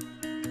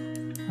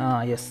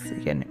 yes, ඒ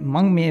කියන්නේ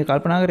මම මේ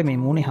කල්පනා කරේ මේ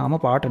මූණේ හැම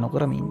පාට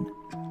නොකරම ඉන්න.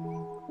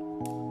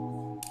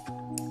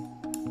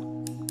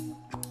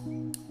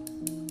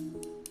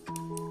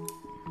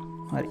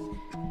 හරි.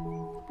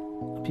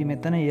 අපි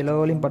මෙතන yellow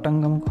වලින්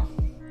පටන් ගමුකෝ.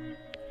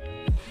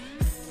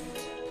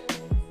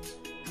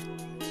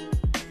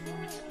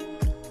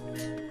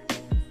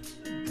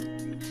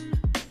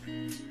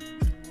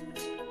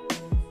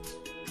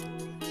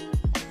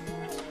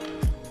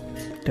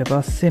 ඊට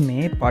පස්සේ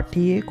මේ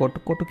පටියේ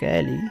කොටු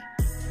කෑලි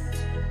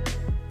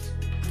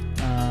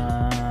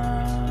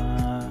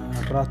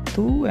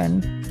රතු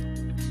and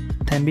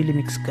තැඹිලි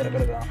මික්ස් කර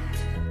ගන්න.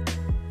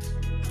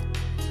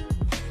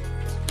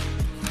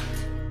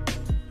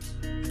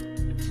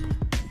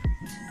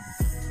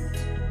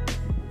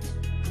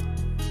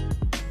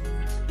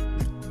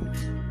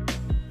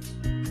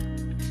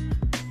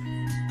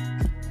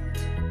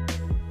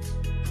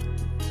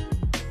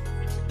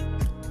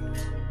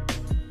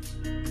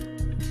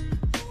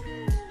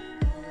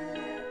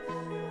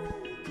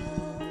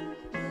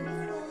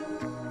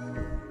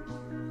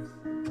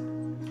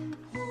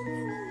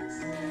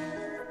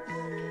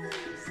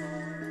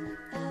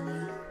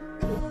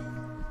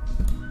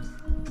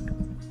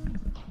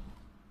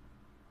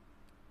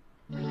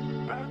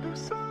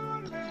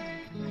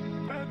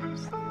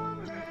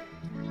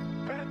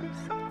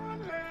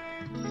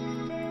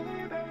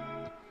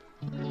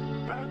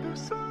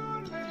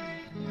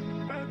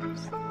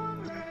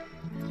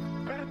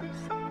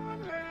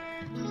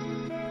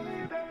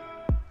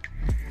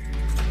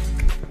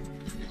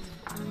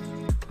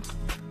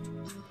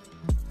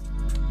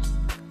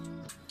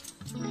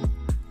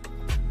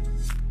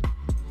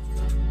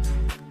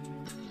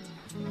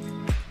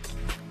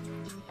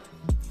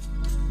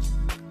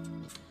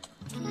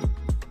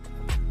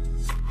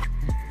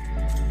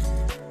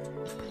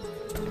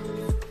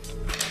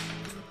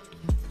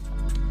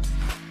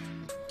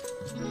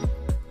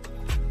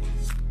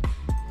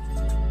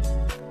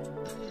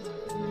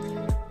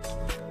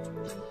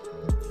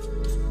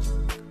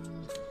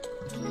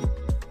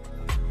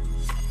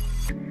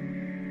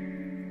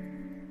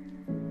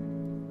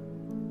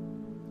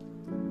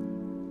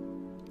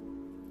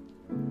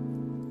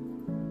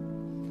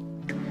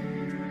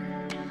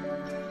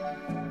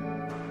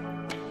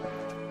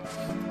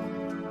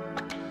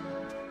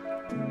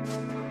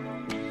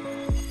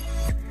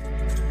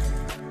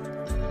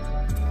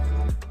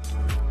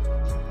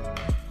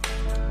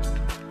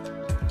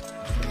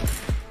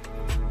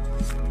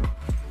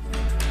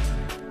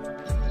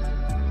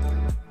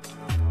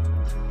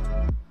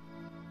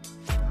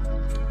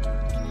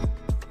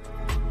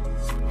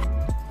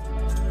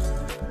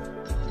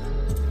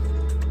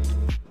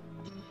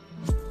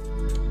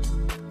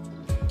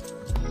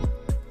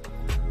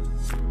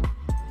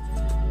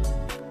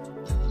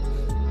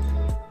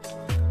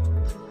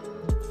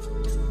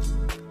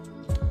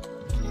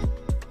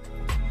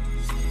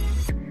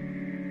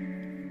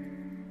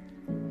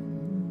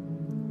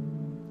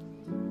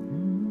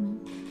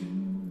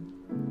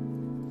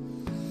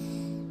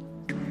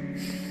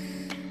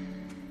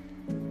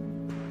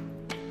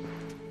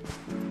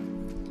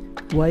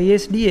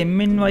 YSD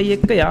MNY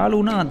එක්ක යාළු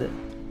වුණාද?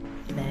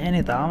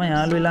 නෑනේ තාම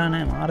යාළු වෙලා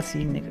නෑ. මාර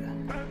සීන් එක.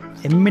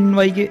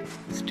 MNY ගේ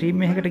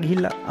ස්ට්‍රීම් එකකට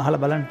ගිහිල්ලා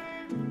අහලා බලන්න.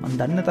 මම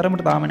දන්න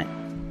තරමට තාම නෑ.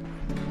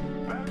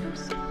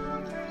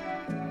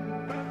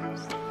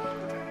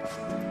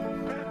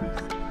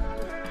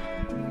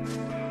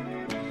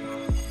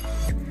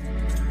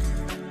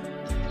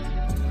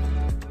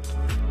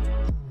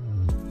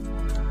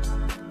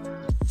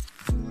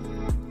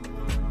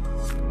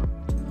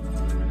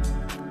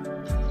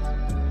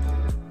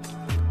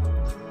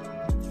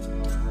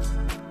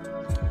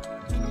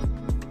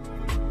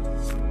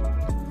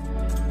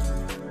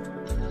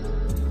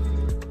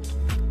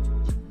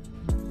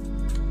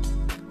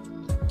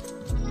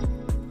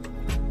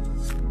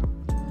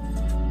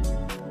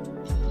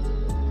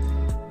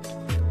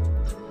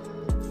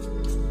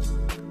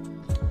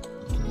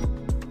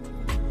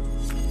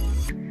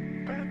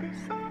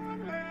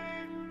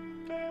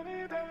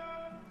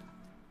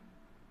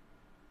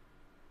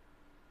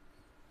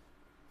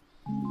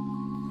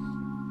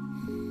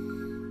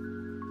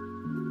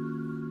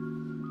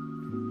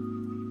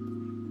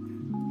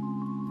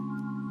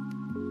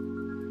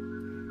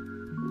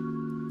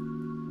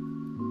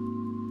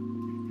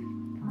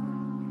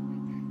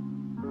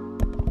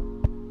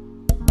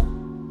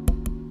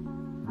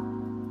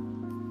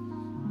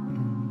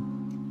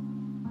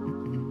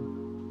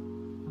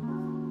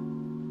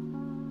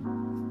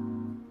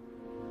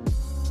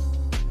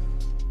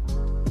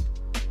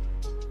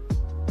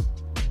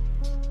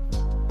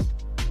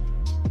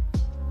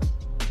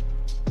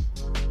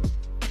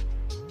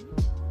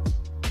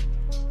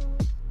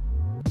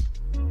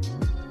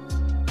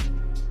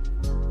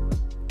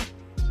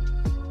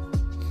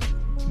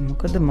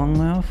 මොකද මං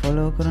ඔයා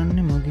ෆොලෝ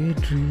කරන්නේ මගේ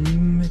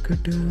ඩ්‍රීම්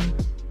එකට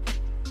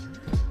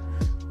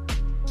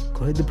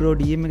කොහෙද බ්‍රෝ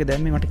ඩීම් එක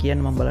දැම්මේ මට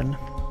කියන්න මම බලන්න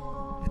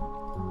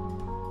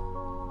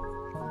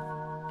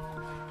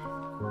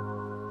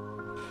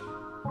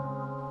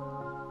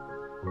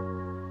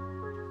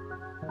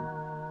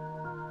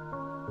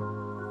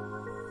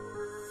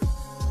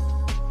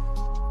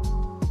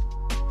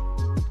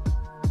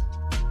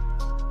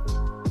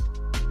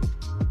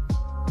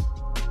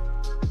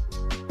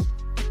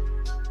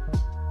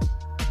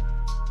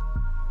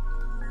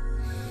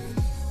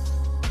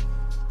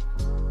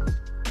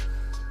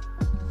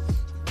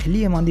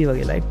එලිය මන්දී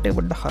වගේ ලයිට් එක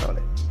පොඩ්ඩක්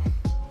හරවලා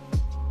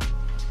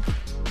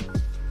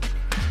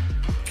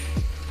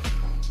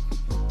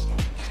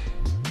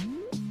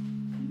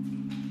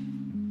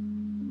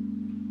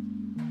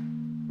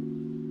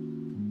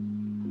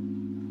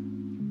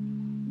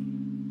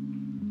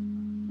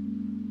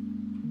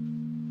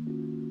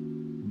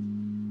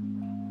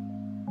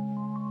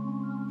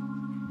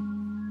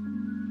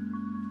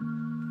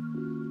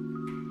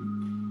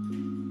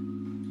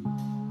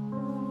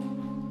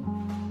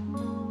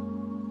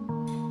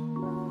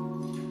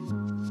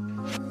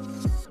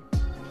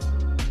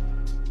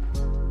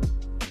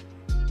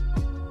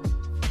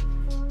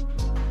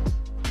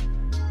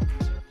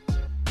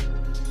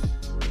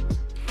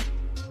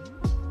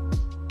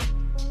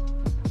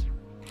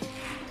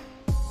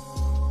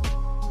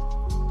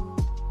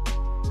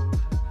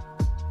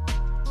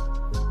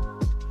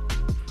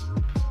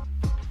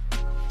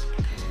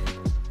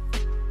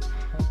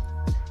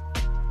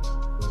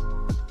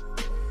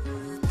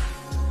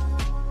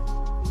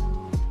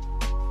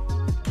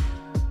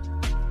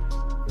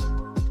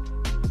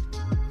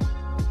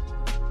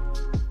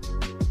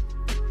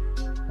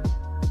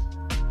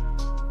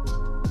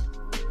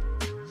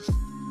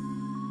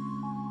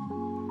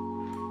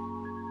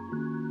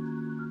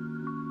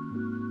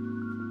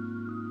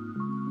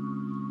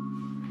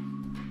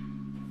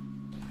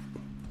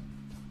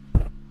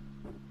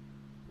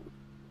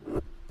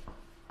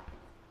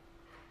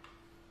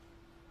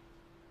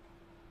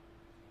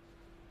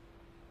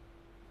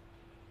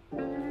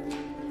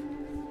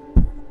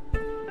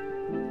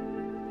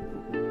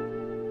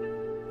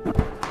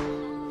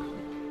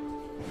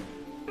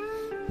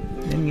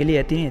දැන් එළිය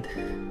ඇති නේද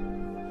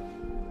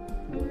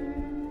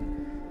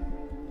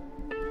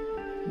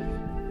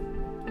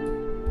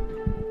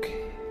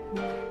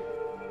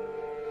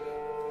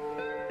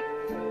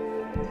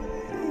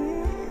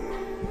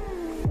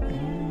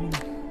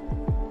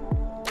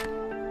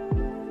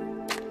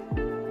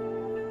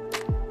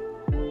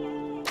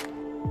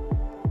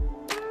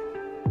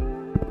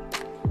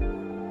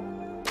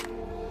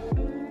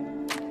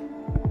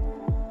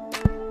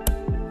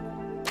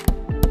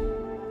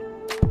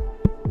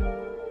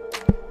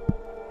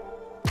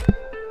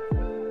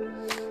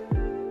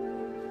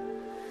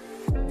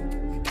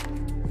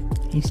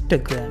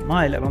Instagram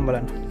ආයෙල මම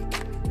බලන්න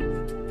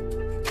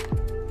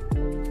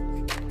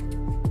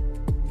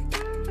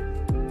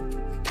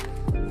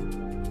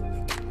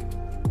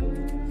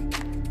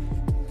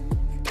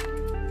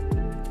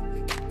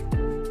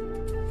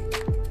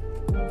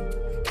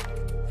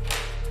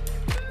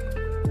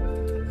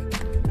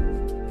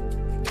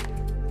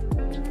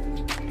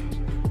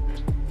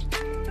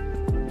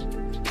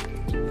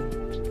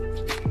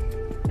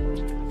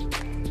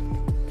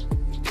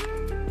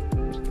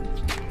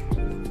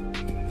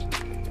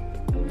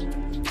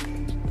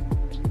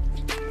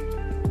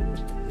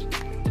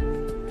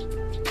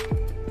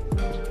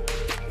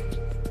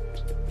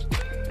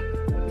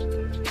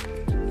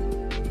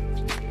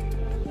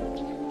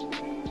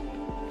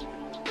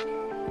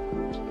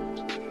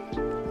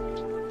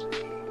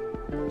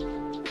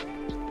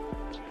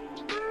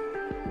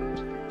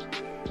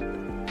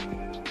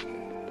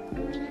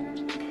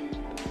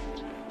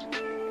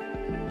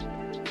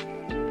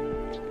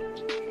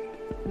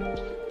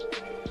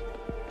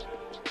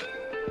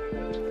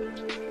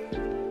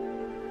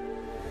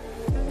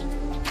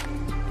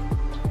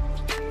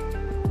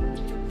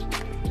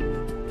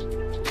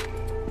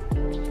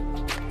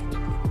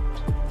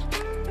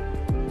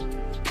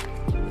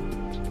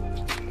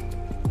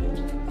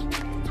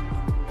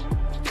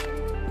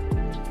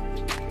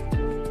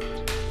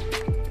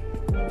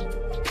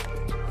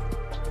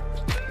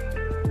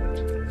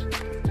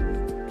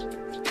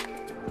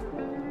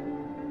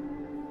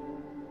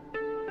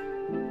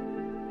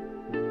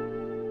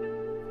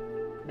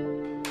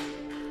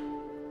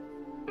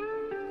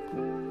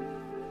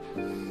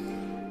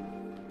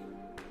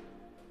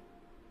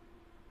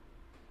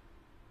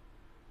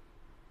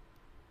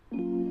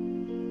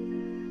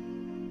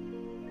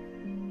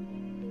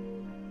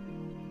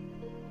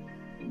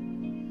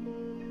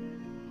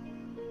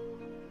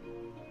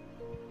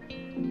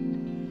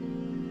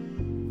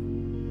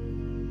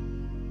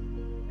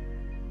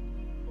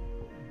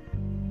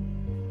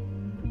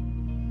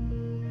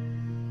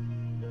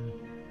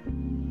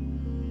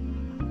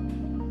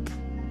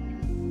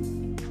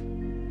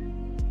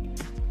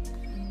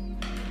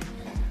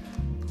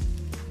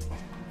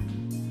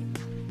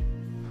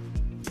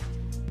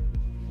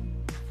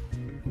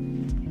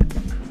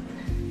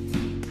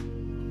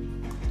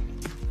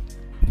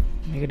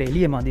මේකට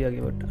එළිය මදි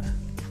වගේ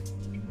වට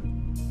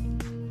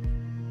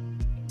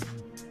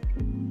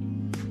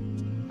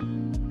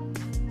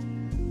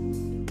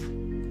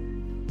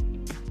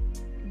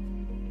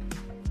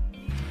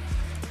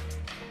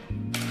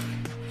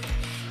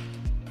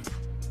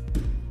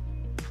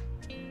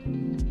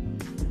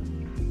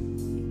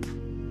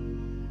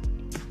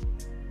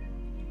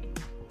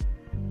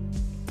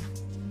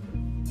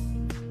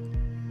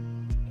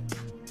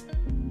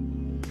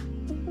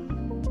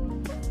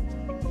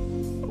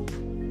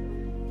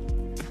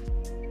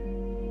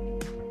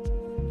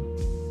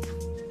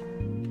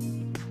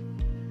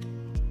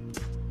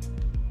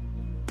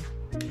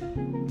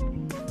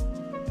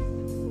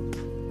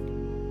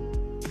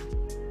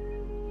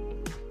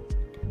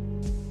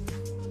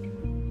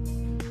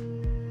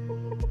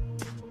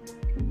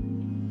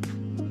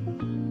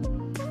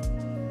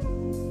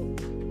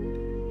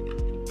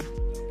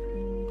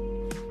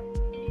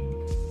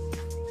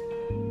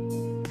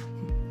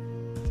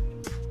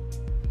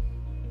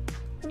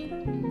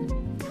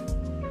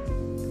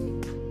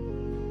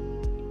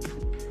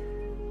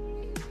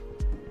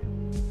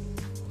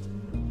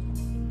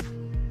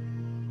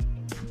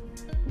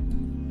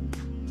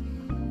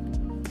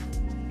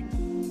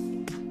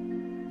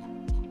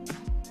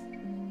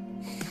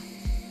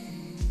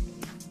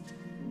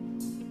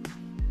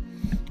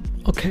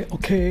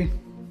ඕකේ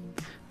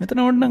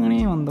මෙතන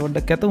ඔඩ්ඩගනේ වන්ද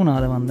ඔඩ්ඩක් ඇත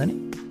වුණාද වන්දන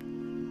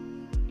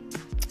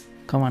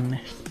කමන්න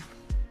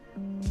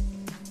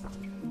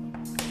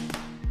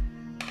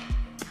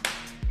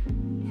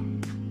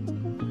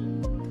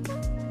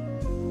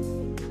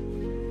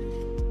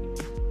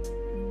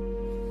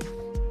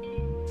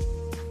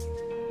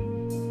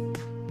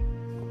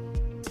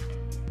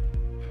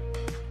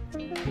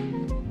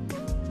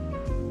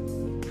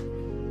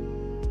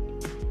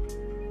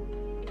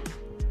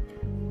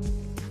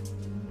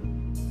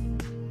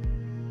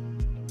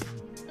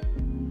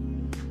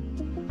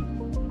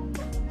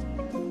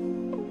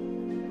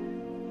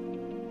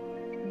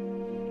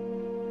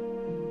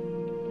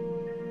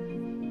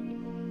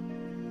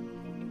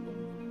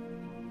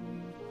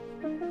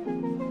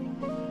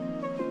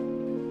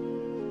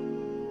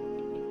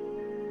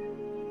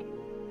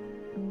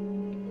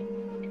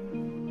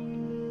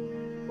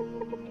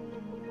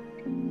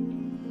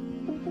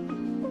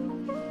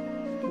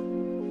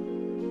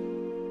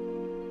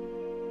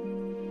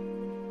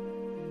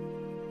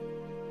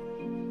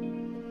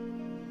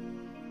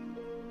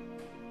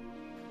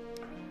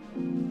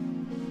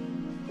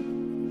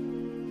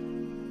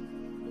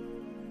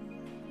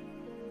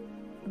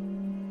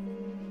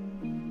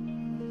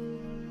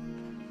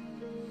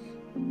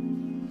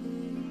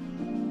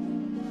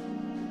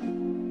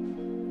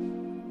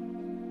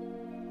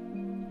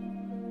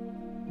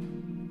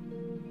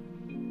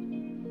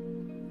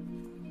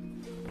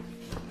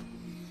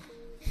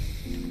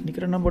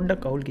නිකරන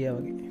බොඩ්ඩක් කවුල් කියා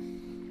වගේ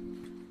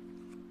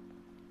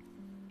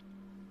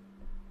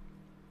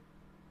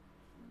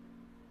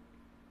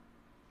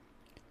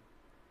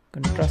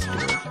contrast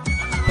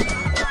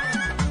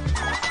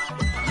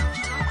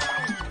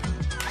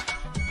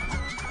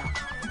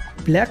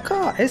Blacka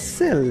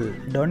SL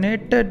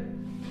donated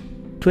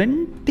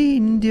 20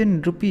 Indian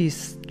rupees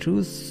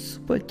through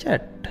super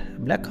chat.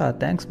 Blacka,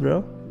 thanks bro.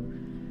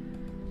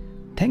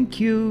 Thank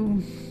you.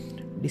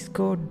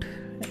 Discord.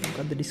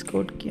 Got the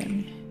Discord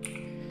කියන්නේ.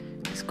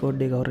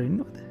 Discord එක කවුරු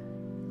ඉන්නවද?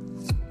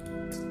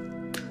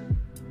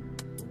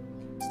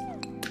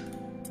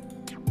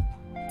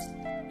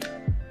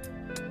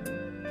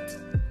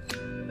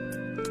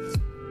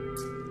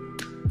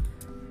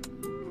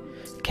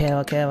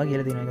 කෑවා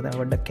කියලා තියෙන එක තමයි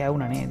පොඩ්ඩක්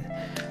කෑවුණා නේද?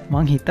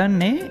 මං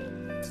හිතන්නේ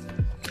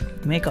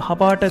මේ කහ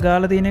පාට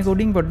ගාලා තියෙන එක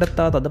උඩින් පොඩ්ඩක්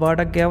තාම තද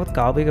පාටක් ගෑවොත්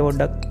කාප එක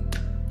පොඩ්ඩක්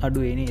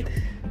අඩු වෙයි නේද?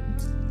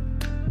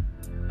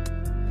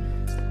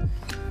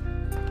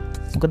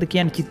 මොකද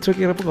කියන්නේ චිත්‍ර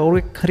කරපු කවුරු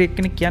හරි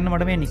එක්කෙනෙක් කියන්න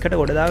මට මේ නිකට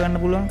ගොඩ දා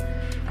ගන්න පුළුවන්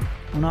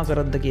මොනවා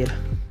කරද්ද කියලා.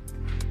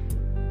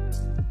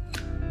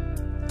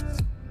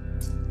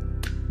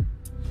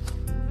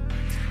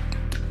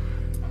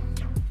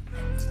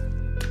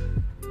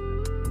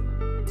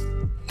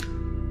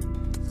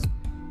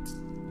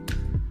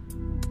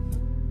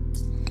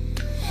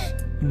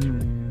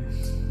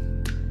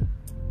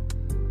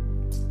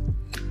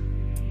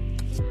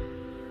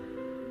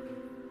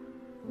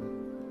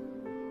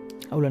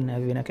 අවුලන්න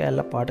වෙන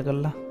කෑල්ල පාට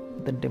කරලා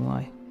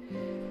තටෙමයි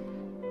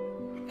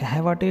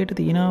ඇහැ වටේට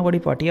තියෙන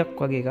පොඩි පටියක්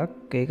වගේ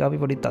එකක් ඒක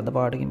අපි පොඩි තද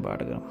පාටකින්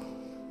පාට කරමු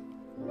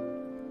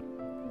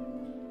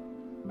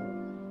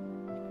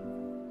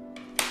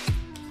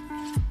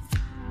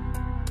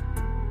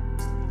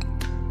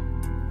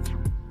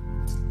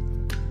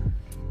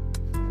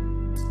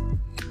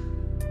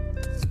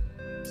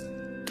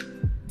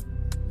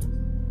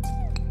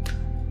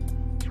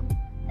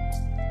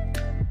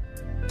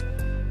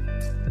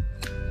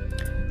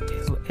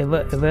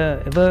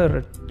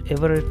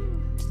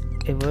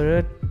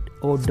Everett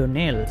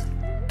O'Donnell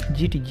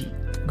GTG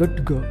good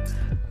to go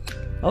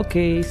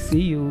okay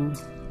see you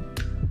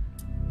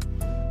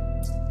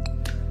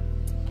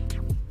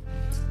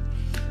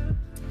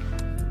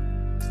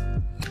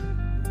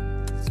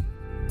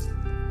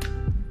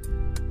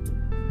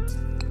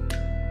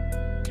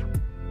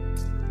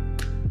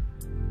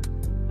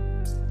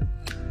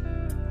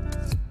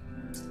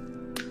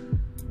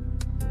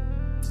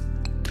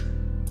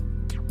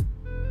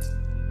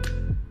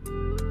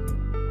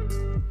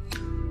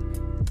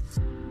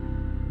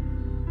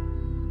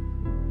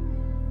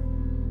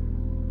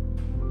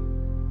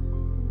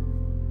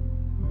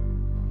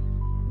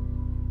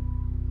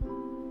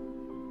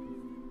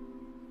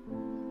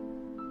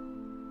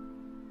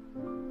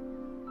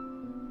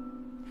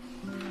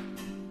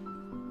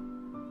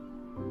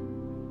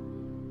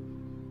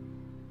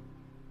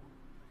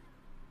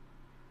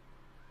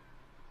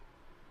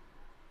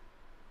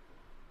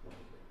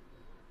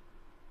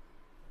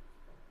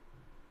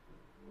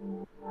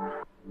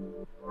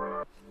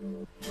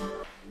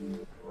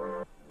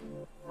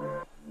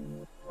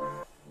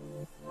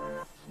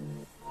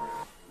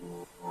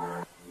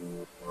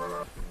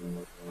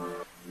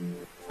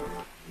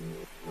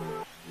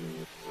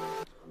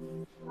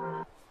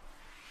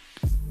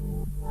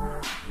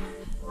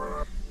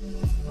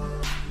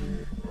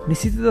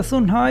නිසිත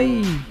දසුන්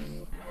හයි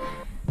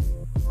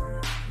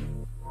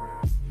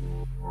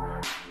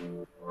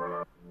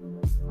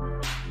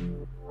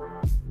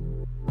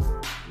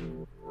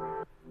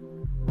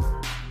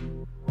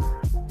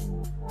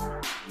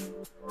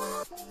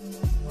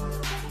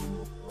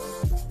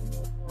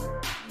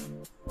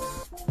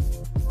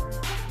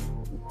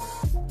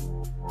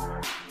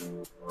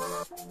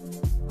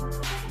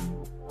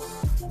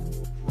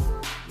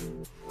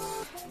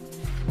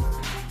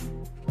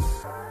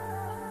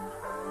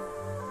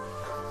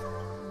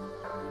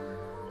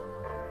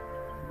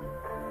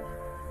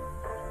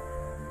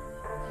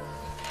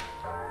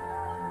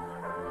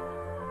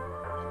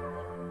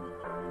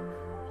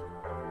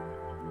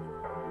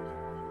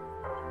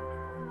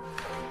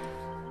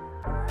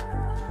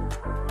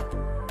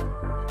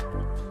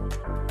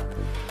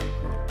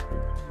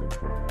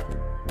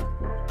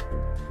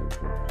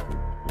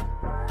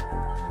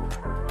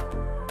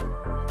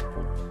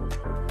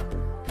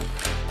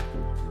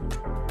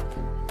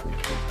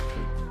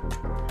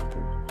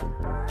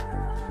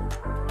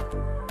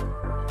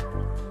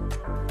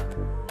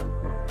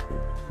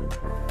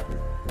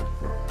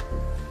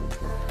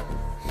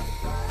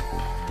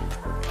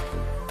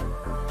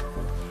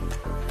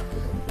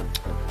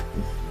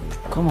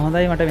කොහොම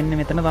හොඳයි මට වෙන්නේ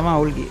මෙතන තමයි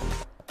අවුල් ගියේ.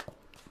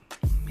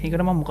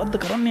 මේකට මම මොකද්ද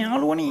කරන්න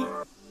යාළුවනේ?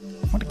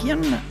 මට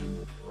කියන්න.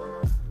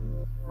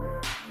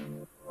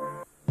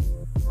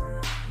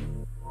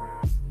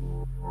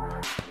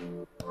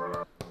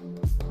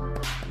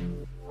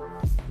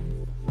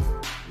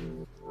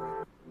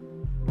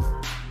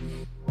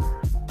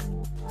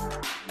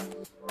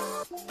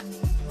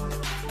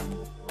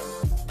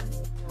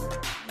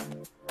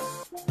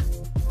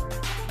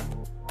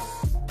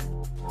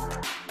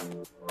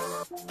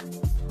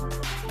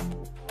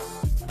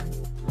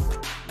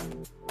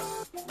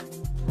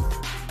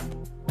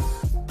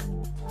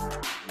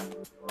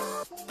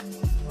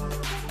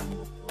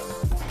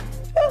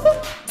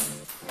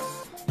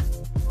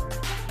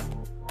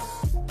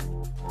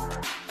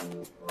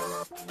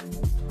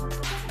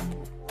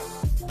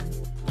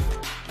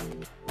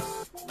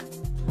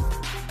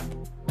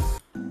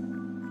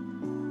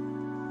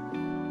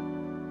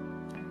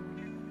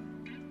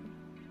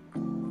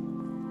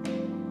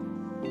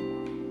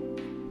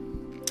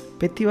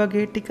 පෙති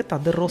වගේ ටික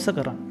තද රොස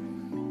කරන්න.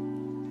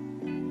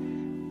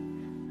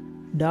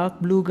 ඩාර්ක්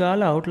බ්ලූ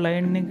ගාලා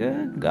අවුට්ලයින් එක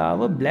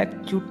ගාව බ්ලැක්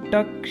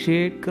චුට්ටක්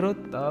ෂේඩ්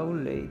කරොත්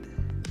අවුල් වෙයිද?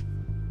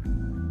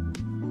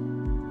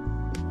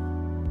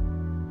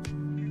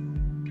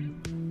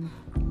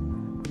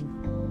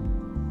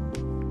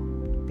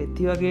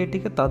 පෙති වගේ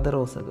ටික තද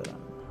රොස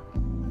කරන්න.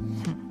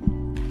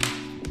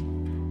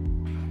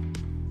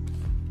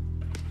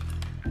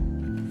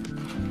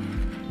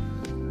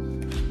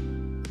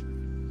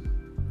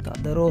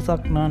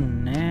 දරෝසක්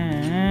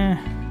නන්නේ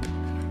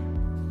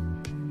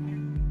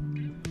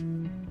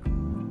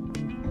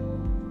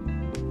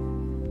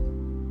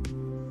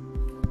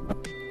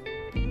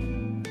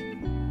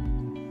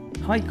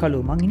හයි කලු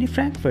මං ඉන්නේ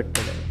ෆ්‍රැන්ක්ෆර්ට්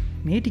වල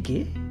මේ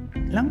ටිකේ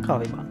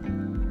ලංකාවේ බං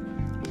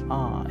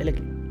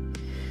එලකි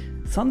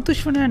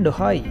සන්තුෂ් ෆර්නෑන්ඩෝ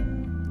හයි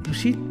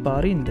රුෂිත්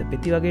පාරින්ද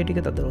පෙති වගේ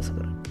ටික තදරෝස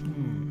කර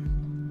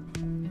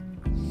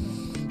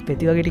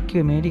පෙති වගේ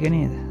ටික්කේ මේ ටික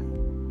නේද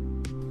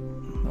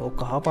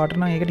කහ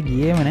පාටන එකට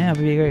ගියම නෑ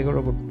අපි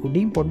ඒකට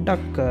උඩින්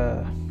පොඩ්ඩක්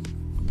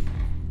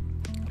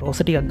රෝස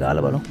ටිකක්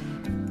ගාල බලු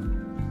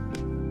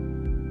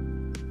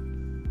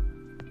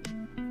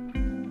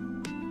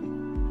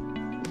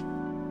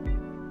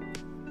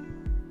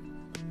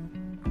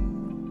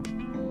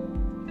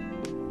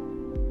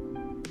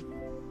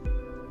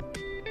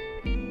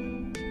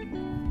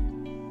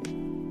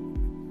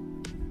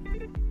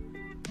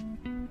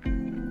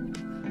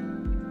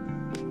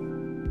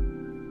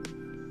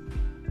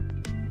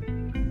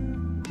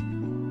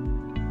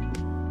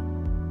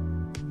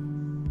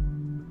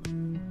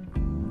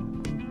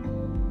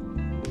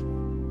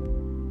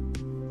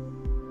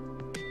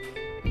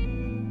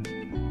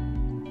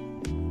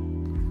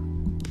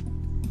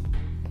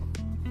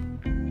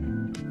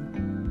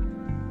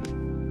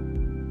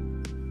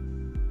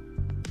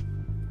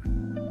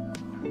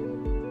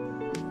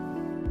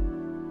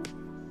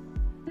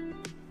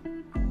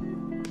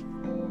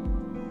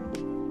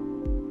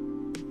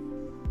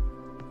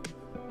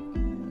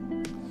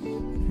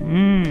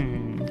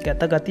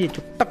කැත ගතිය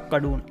චුට්ටක්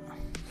අඩුවන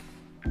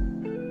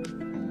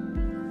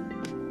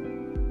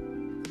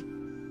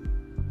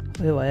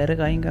ඔය වයර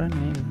කයින් කරන්න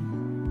මේ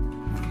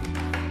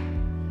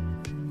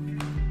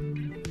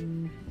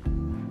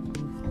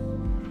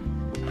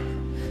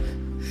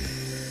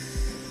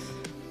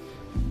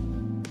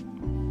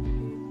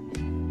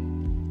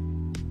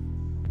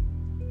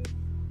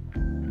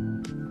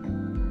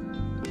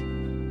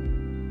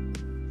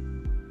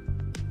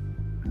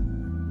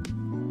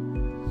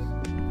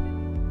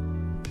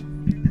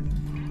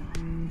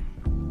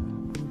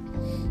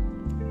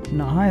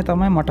නහය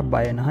තමයි මට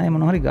බය නහය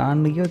මොනහරි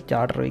ගාන්න ගියොත්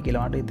චාටර් වෙයි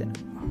කියලා මට හිතෙනවා.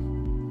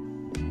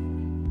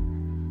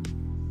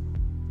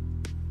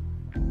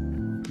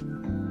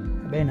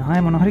 හැබැයි නහය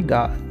මොනහරි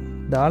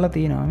දාලා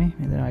තියෙනවා මේ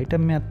මෙතන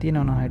අයිටම් එකක්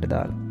තියෙනවා නහයට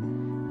දාලා.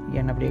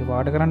 කියන්න අපිට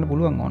පාට කරන්න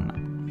පුළුවන් ඕන්න.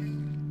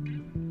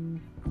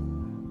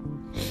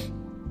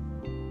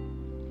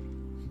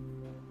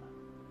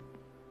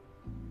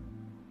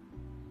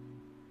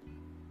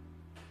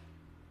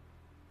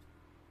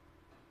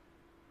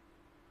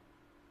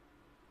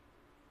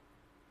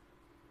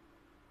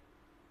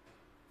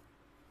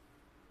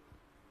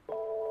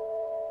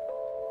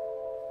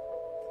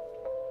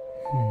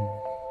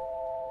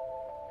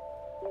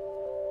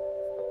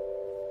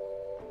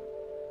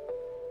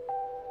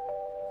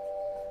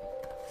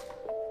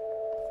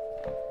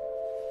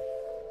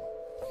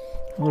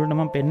 ඔයාලට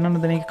මම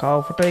පෙන්වන්න දෙන එක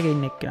කව ෆොටෝ එකේ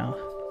ඉන්න එක්කෙනා.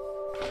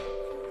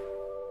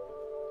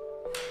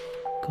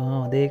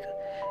 කොහොමද ඒක?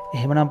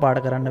 එහෙමනම් පාට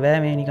කරන්න බෑ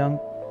මේ නිකන්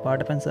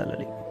පාට පැන්සල්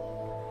වලින්.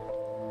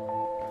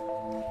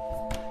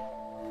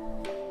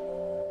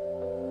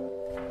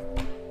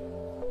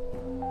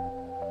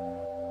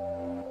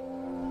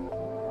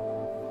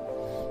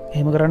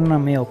 එහෙම කරන්න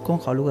නම් මේ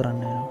ඔක්කොම කළු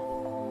කරන්න වෙනවා.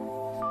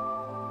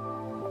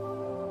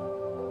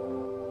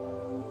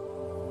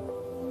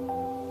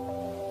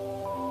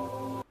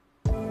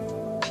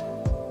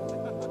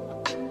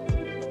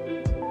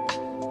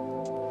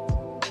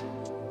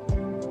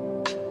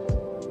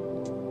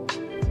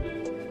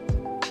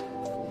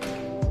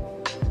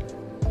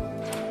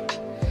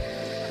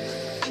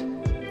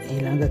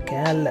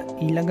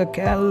 ඊළඟ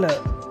කෑල්ල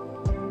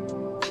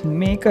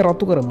මේක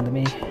රතු කරමුද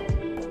මේ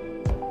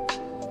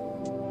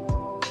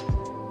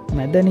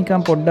මැද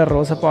නිකම් පොඩ්ඩක්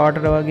රෝස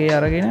පාටට වගේ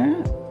අරගෙන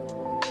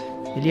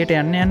එළියට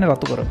යන්න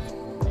රතු කරමු.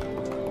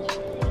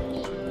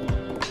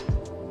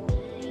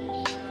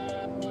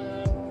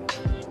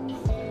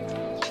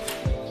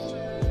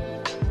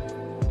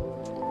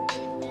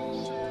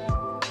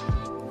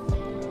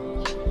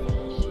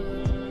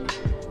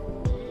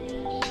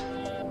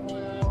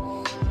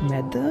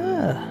 මැද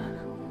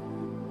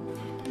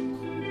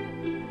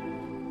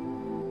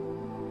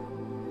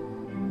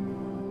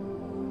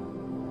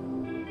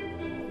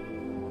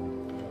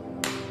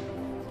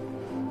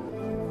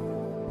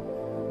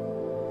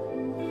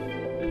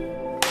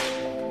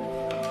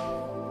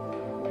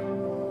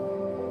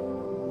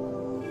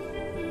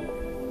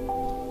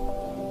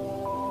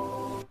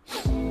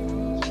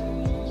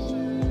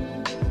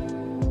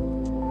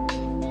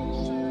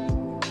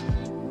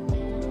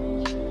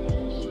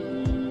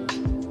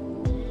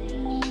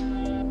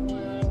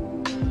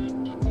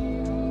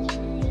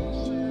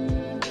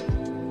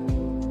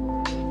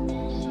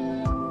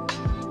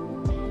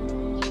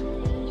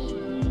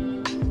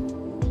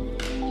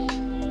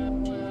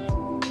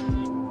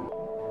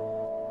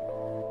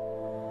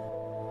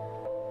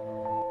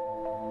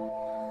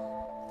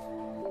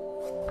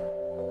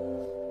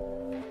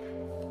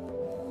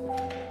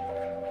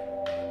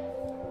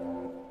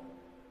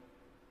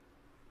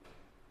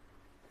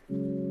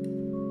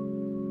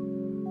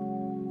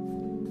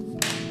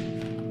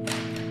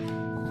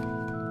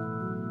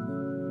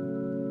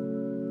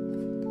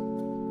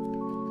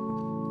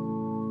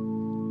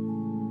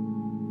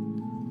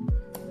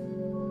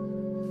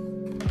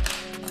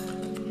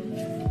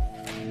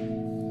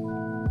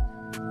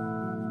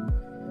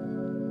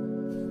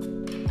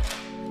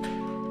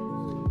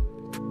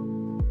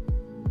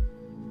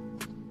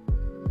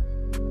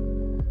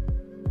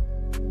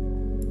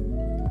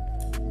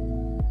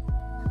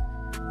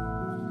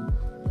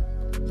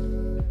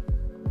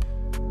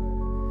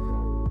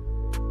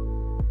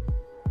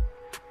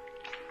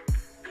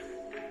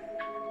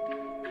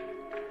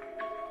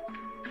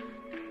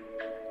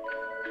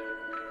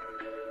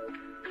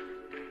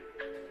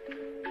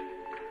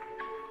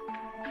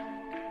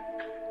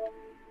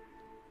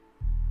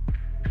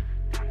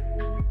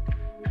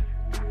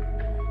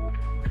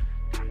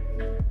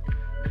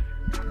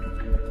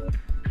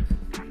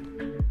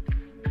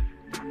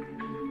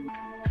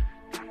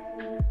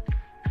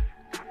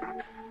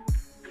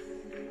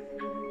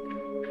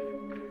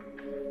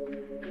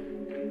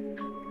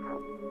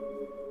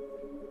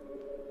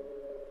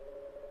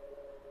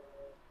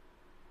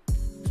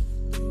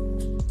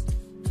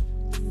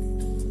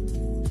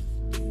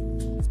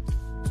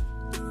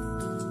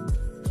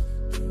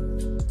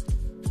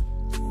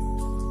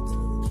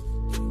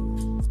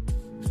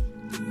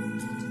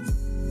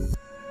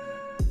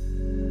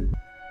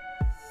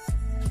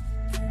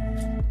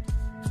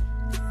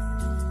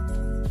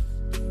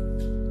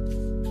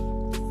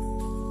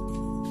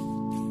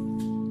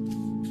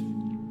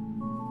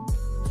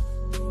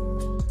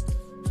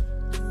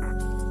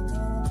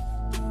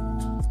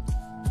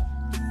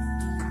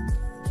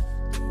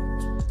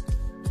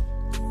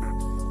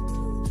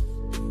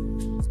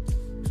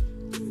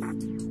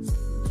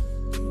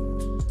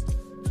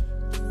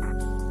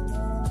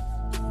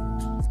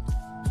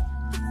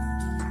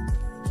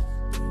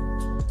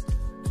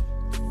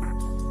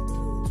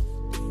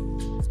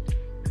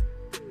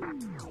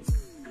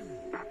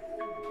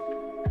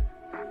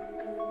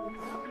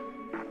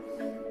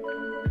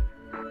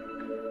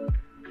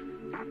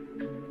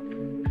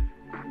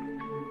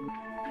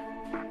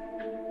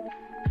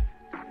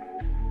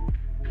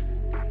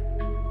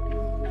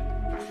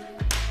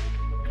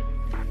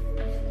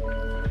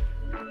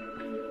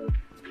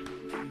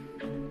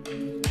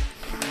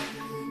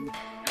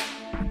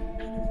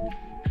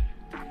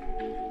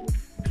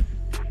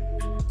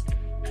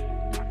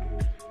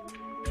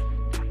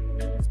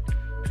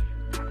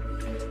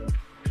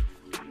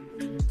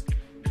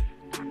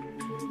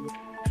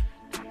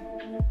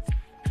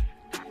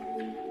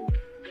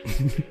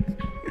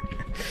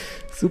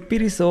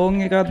සුපිරි සෝන්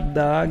එකක්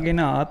දාගෙන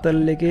ආතල්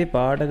එකේ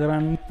පාට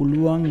කරන්න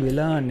පුළුවන්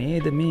වෙලා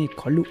නේද මේ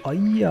කළු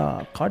අයියා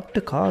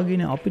කට්ට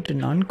කාගෙන අපිට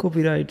නන්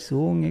කොපිරයිට්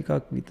සෝන්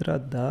එකක්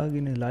විතරක්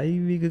දාගෙන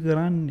ලයිව් එක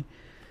කරන්නේ.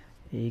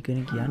 ඒකන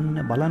කියන්න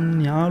බලන්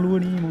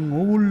යාළුවනේ මං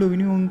ඕගොල්ලෝ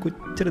වෙනුවෙන්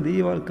කොච්චර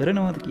දේවල්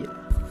කරනවද කියලා.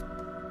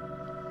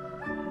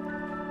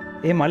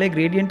 ඒ මලේ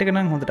ග්‍රේඩියන්ට් එක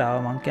නම් හොඳට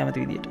ආවා මං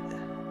කැමති විදියට.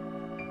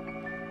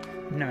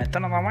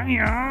 මෙතන තමයි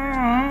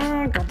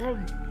කපල්.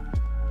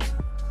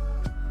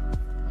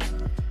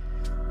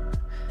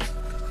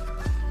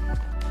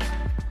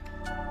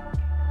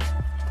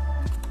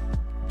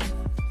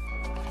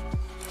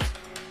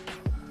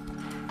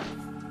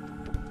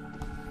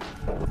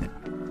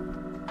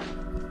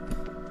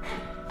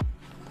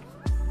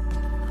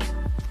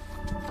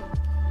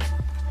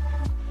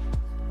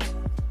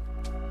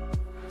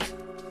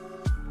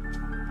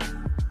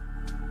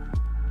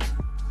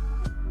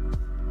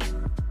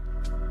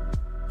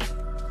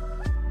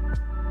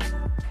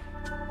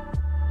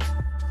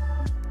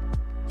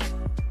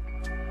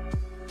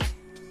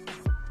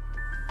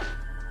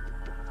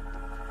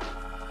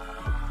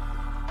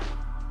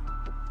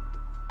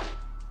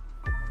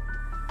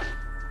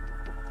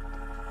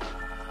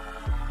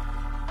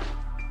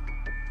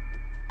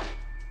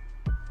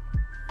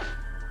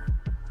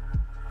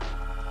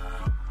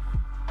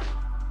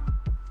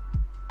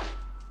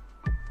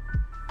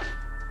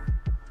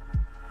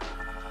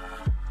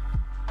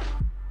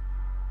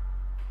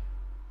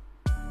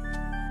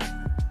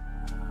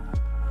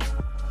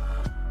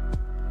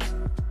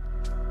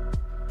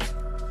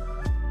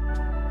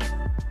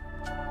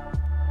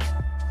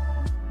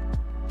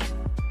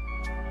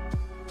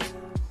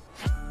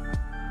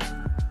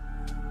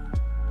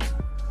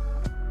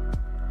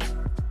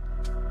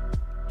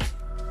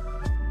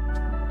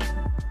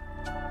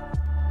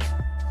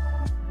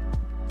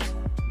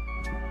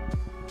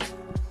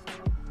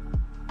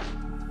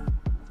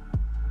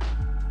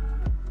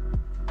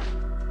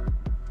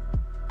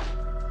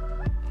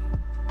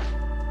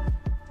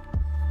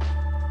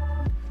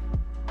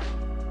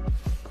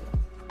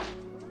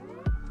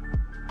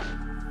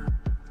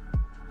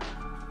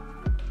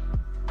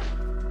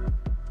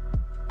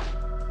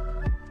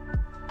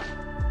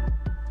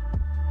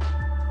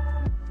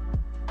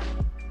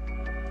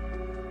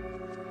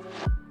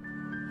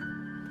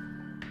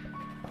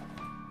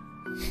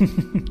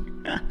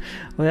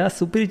 ඔයා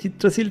සුපිරි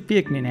චිත්‍ර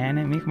ශිල්පියෙක්නේ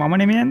නෑනේ මේක මම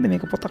නෙමෙයි යන්නේ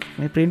මේක පොතක්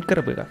මේ ප්‍රින්ට්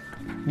කරපු එකක්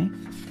මේ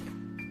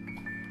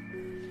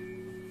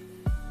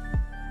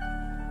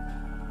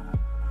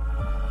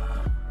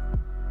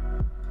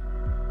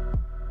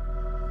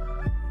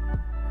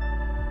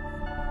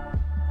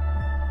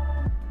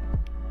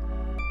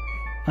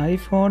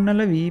iPhone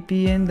වල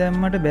VPN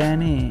දැම්මට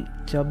බෑනේ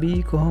චබී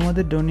කොහොමද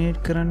ඩොනේට්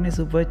කරන්නේ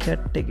සුපර්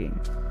චැට් එකෙන්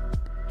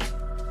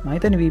මම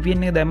හිතන්නේ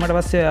VPN එක දැම්මට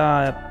පස්සේ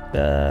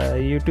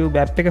YouTube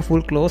app එක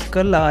full close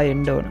කරලා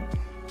එන්න ඕන.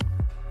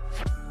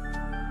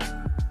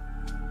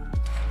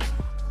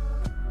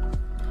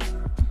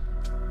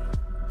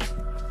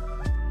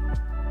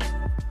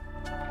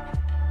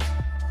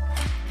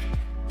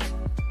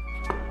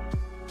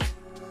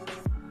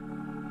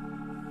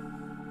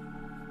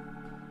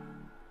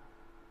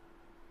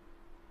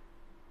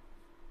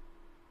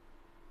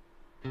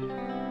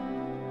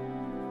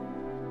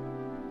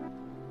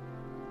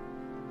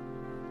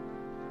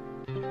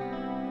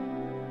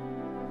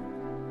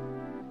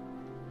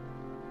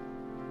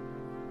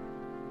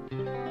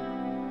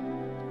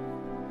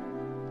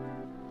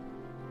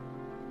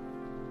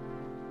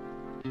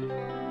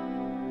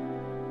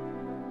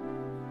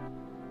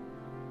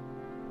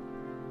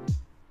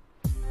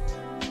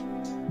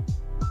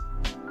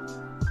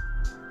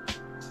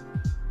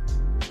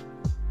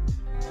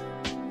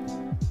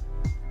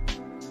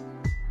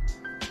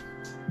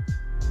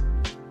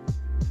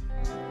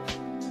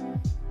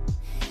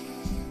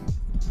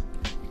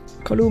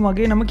 කළු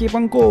මගේ නම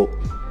කියපංකෝ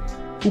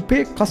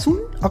උපේ කසුන්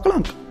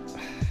අකලංක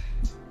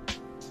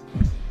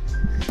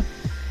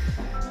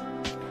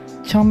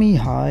චමි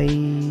හයි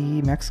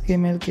මැක්ස්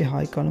කේමල්ගේ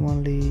හයි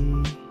කළුමල්ලේ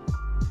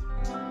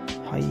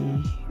හයි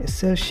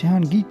එසල්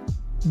ෂාන් ගී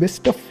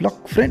best of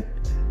luck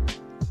friend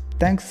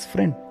thanks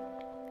friend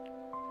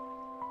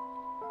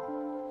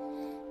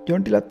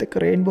ජොන්ටිලත් එක්ක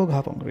රේන්බෝ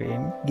ගහපන්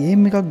රේන්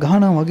ගේම් එකක්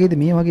ගහනවා වගේද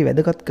මේ වගේ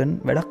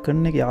වැඩක්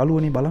කරන එක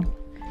යාළුවනේ බලන්න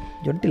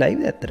ජොන්ටි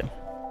ලයිව් ඇත්තටම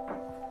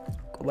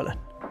බලන්න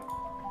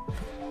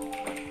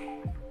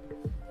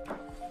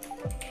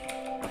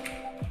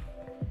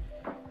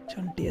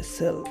චොන්ටි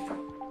එසල්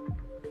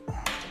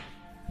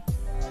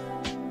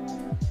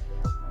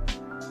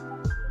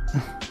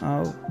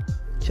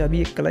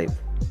චබී එක්ක ලයිව්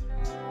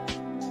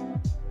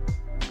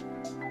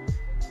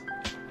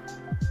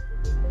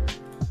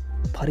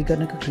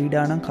පරිගණක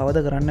ක්‍රීඩානම් කවද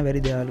කරන්න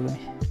වැරි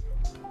දයාලුවනේ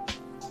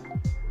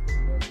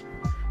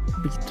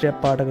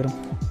විචිත්‍රයක් පාට කරමු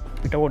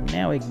පිට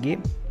ඔන්නෑ ඔයගේ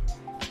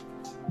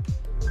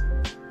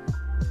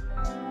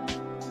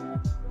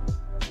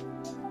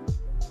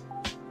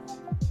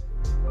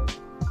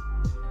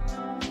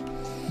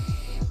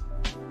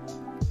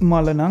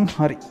මලනං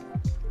හරි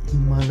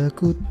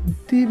මලකුත්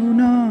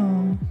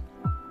තිබුණා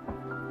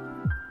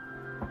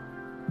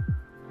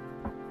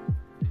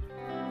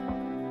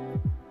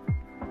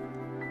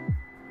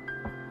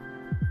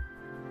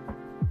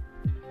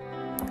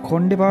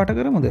කොන්්ඩෙ පාට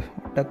කරමුද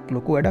ටක්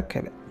ලොකු වැඩක්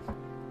හැබ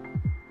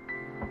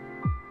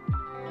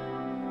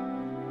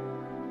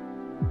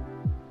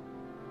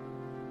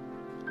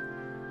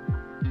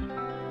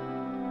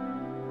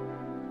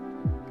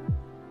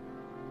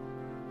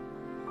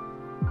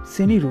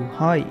සෙනිරු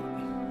හායි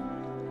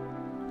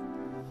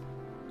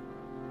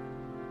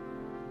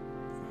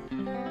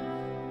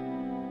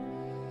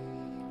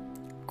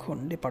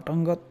කොන්්ඩෙ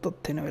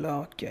පටන්ගත්තොත් එෙන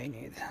වෙලාවක් යයි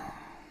නේද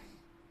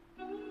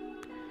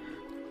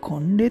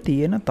කොන්්ඩෙ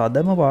තියෙන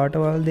තදම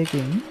පාටවල්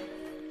දෙකින්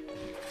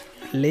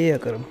ලේය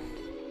කරමු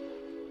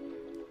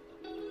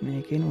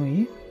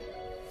මේකෙනුයි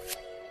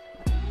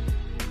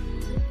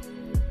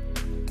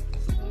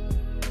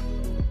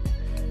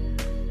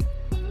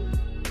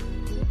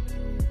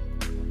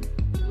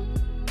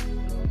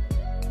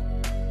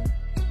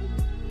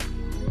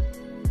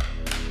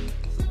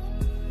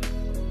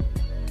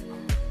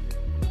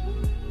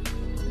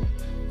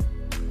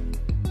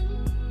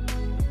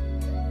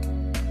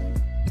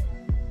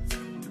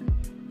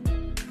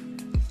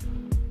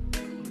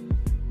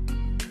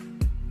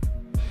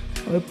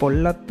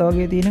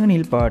පොල්ලත්තාගේ තියෙන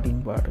නිල් පාටින්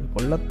පාට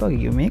පොල්ලත්වා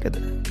කිය මේකද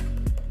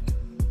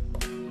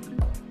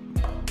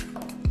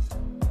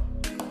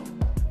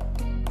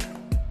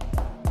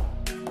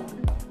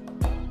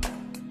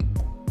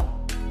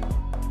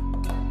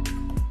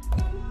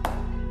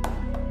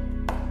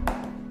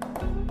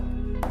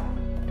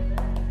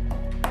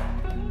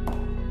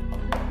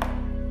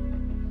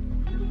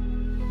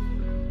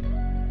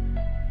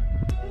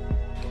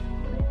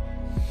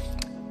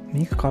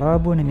මේක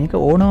කරාබුවන මේක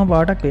ඕනම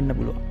පාටක් වෙන්න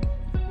පුළුවන්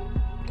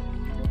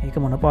ඒක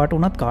මොන පාට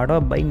වනත්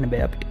කාටවත් බයින්න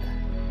බෑ අපිට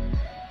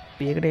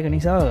පියකට එක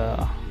නිසා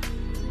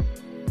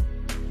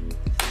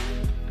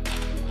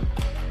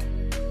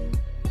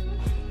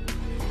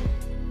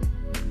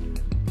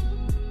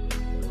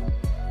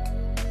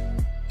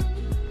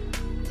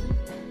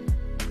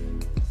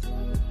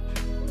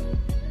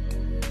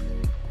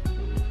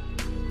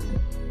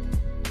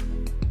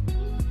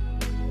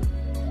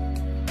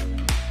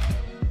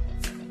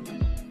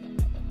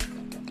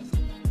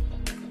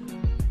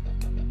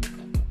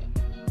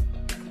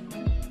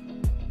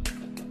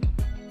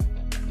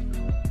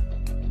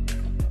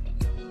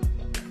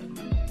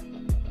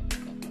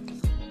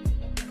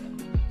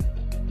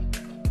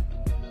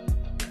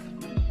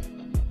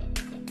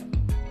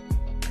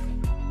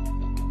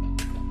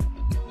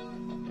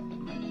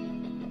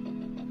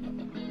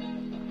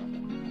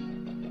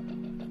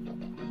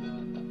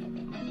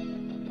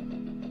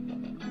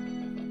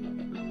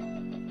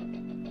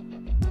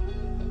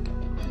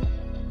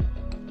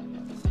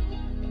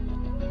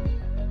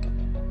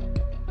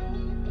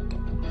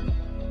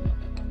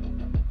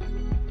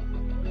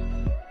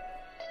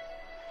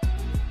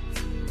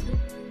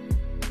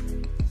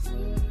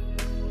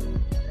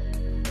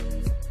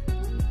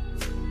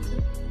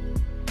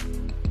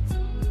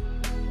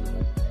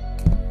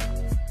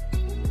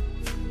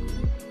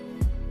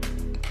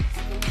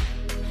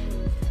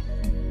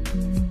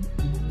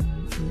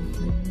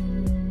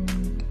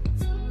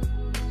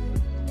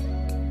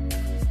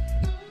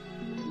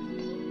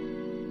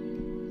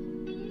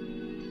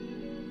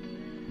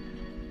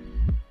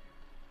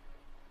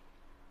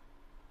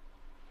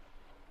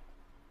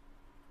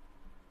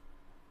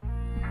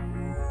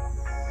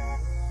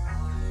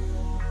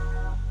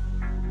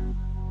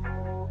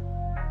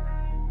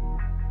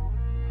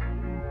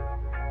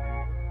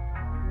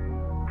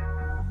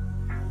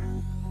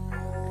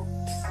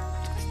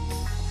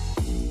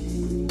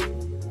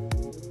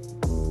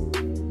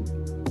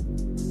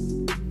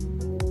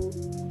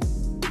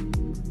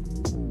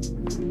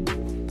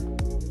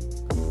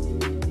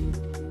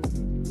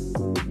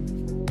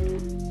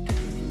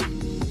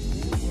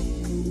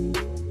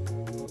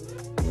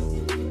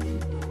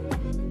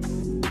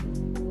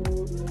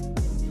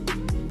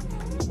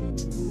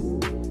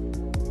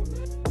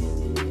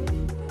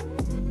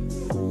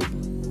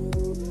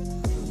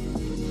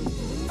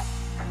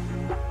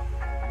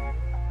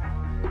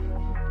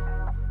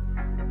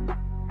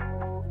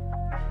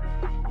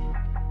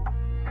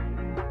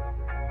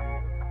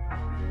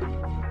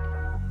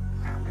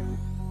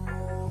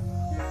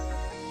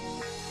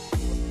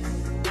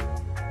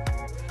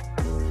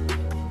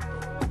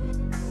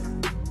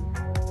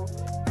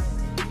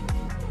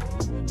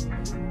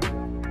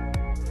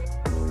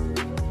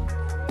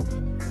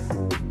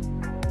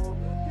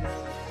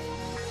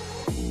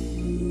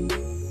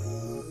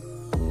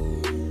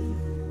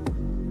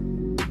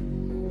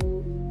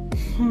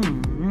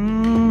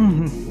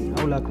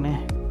අවුලක් නෑ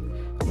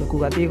ලොකු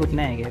ගතියකුත්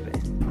නෑ ගැබ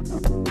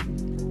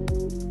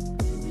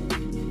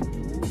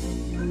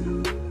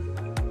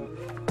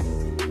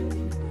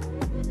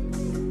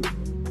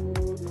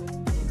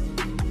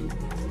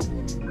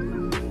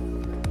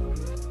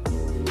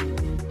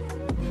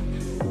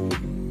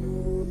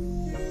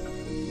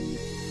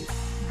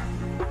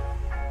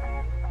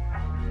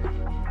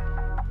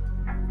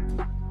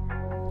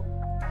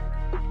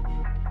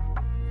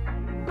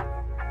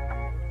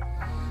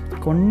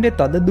කොන්්ඩෙ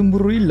තද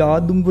දුම්බුරුයි ලා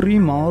දුම්බුරී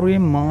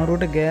මාරුවෙන්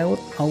මාරුවට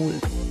ගෑවොත් අවුල්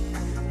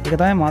එක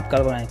තයි මාත්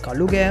කල්පනයි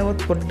කළු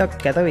ගෑවොත් පොඩ්ඩක්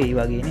කැතවෙයි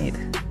වගේ නේද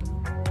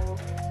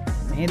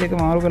මේ දෙක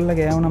මාරු කරලා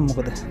ගෑවනම්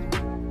මොකද?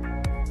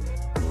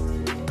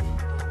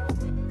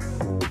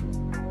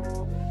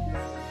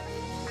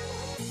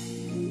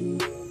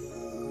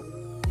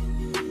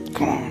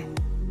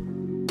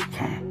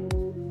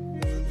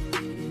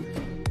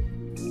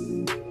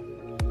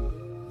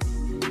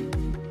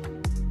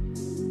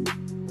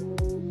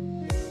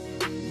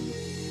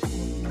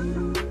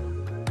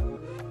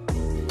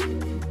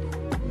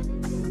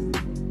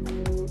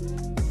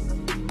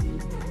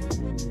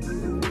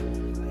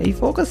 ඒ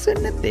ෆෝකස්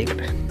වෙන්නේ නැත්තේ ඒකට.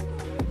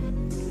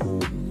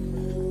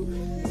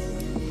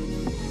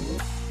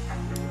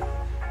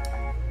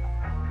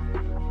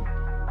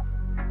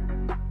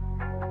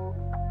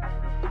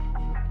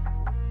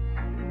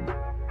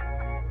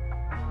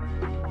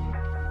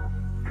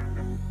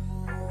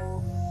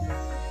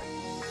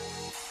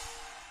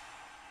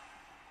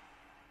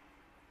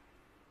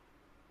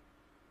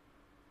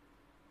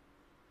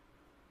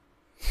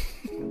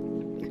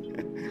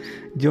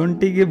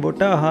 ජොන්ටිගේ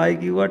බොටා හායි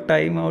කිව්වා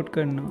ටයිම් අවුට්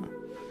කරනවා.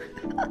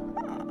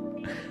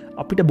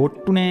 අපිට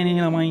බොට්ටු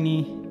නෑනේ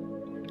ළමයිනේ.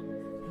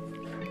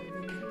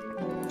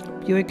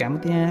 අපි ඔය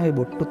කැමති නෑ ඔය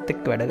බොට්ටුත්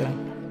එක්ක වැඩ කරන්න.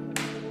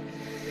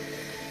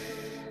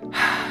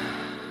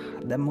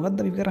 දැන් මොකද්ද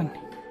අපි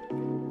කරන්නේ?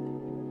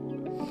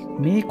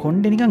 මේ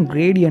කොණ්ඩේ නිකන්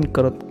ග්‍රේඩියන්ට්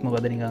කරොත්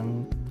මොකද නිකන්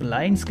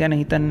ලයින්ස් ගැන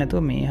හිතන්නේ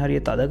නැතුව මේ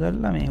හරිය තද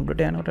කරලා මේ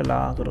උඩට යනකොට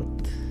ලා කරොත්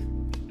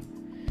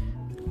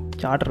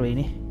චාටර්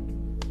වෙයිනේ.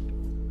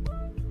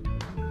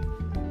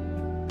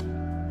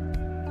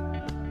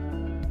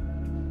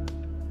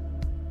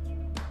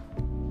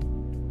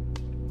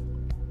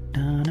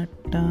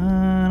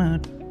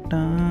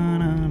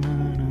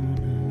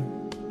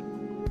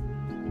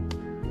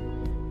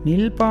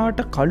 නිල් පාට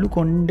කළු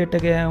කොණ්ඩෙට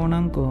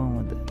ගෑවනම්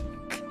කොහොමද?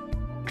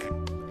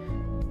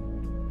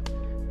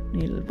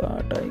 නිල්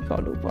පාටයි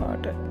කළු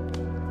පාට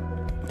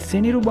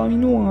සෙනිරු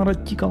බවිනු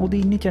ආරච්චි කවුද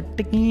ඉන්නේ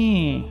chat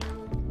එකේ?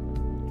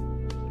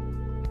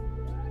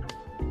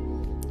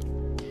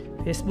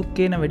 Facebook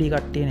එකේ වැඩි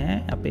කට්ටිය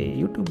නෑ. අපේ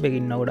YouTube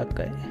එකේ ඉන්න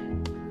ගොඩක් අය.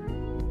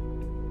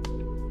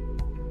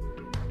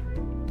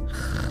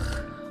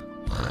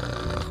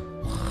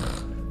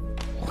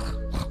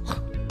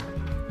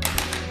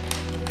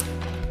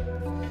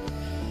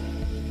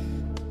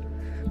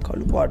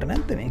 කළු පාට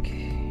නැත්ත මේක.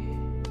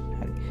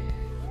 හරි.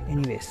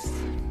 anyways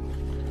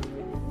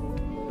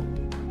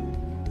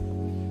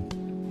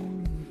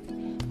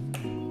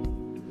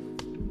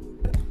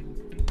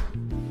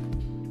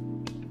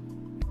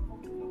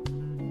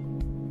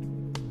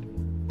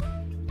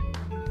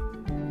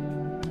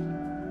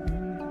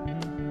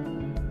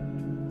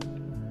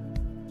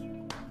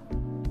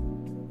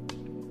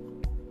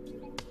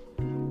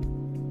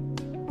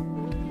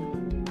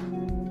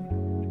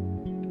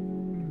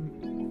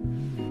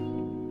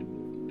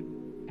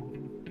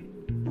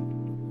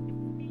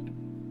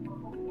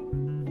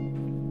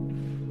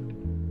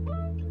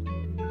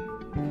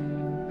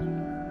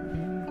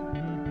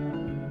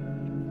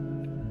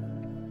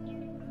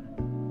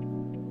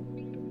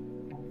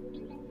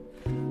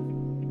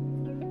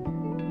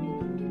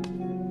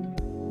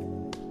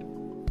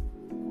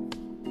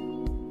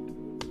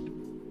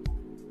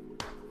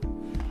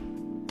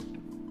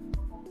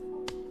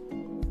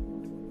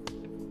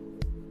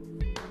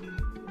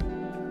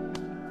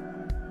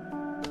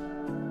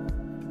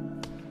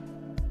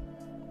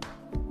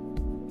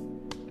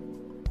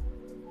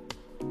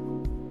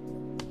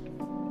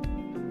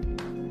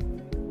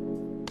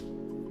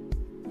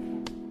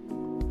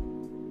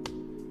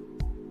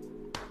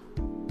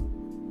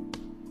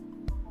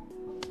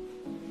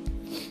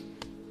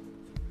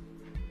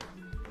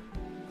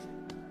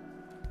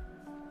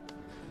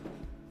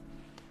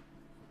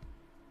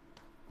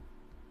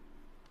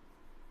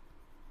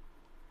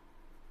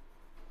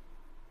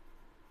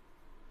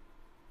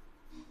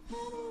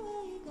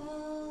Anywhere you go,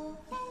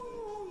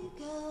 anywhere you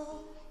go,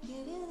 you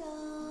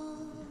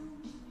belong.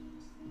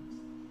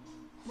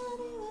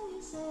 Anywhere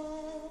you say,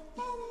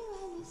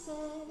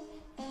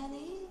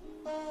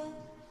 anywhere.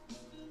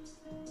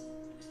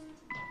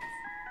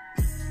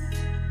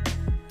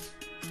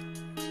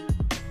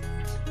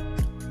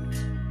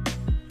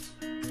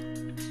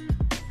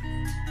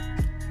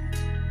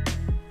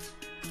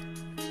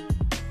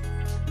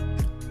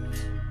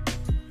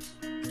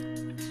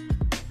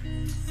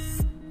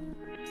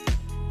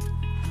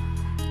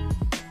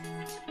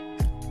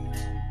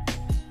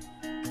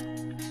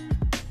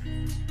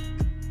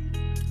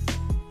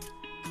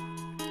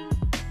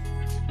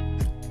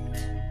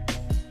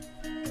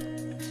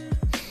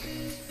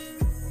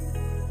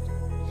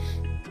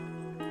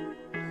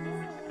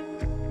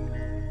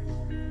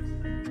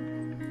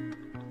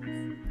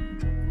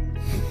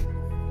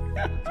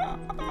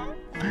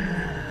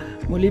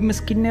 මුලින්ම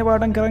ස්කින් එක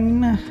පාටම් කරන්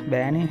ඉන්න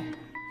බෑනේ.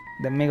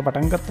 දැන් මේක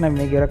පටන් ගත්ත නම්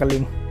මේක ඉවර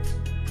කලින්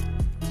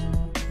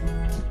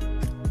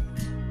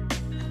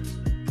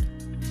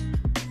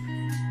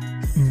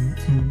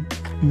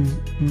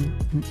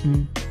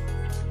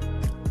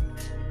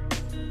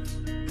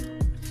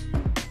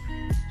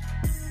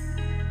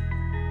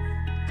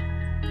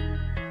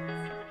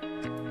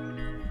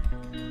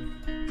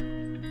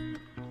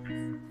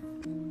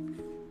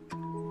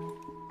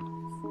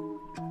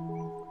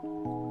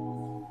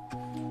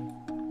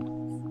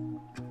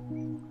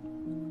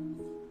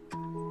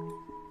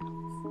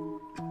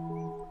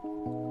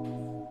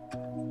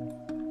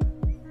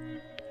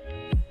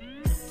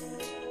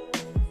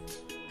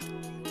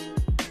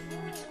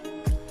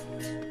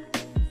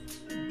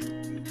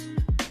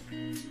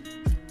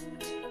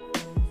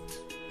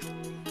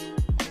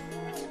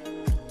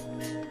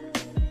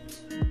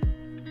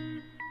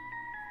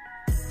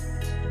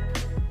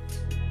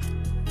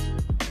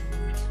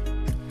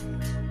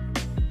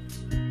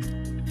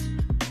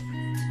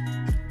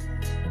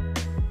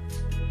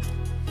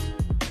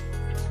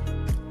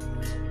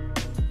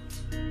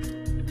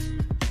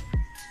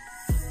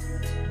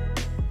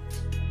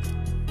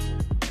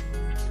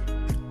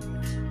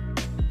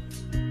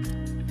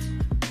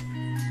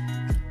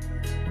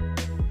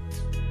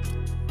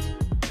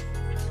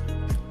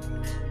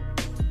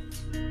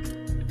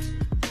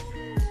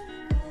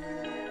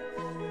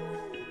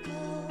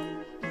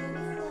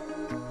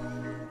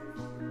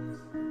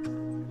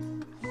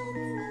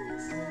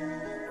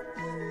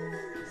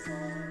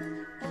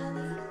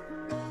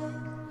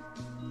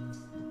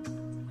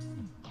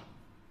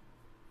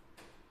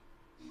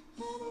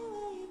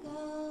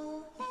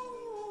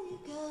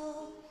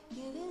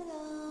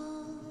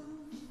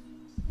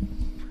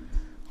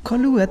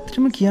කලු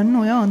ඇත්තටම කියන්න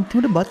ඔයා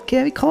අන්තිමට බත්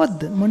කෑවි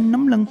කවද්ද? මම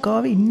නම්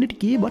ලංකාවේ ඉන්නට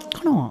ගියේ බත්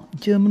කනවා.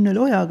 ජර්මන් වල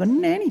හොයාගන්න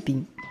නෑ නේ ඉතින්.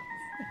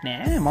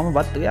 නෑ මම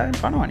බත් හොයාගෙන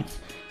කනවනේ.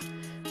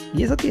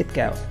 ගිය සතියේත්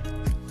කෑවා.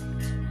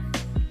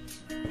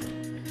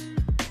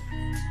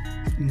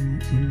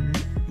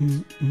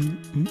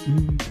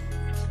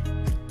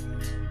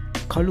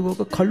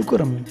 කළුවක කළු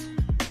කරමු.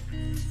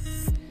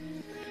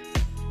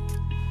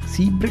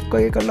 සීබ්‍රෙක්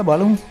වගේ කරලා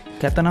බලමු.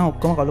 කැතනා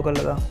ඔක්කොම කළු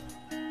කරලා දාමු.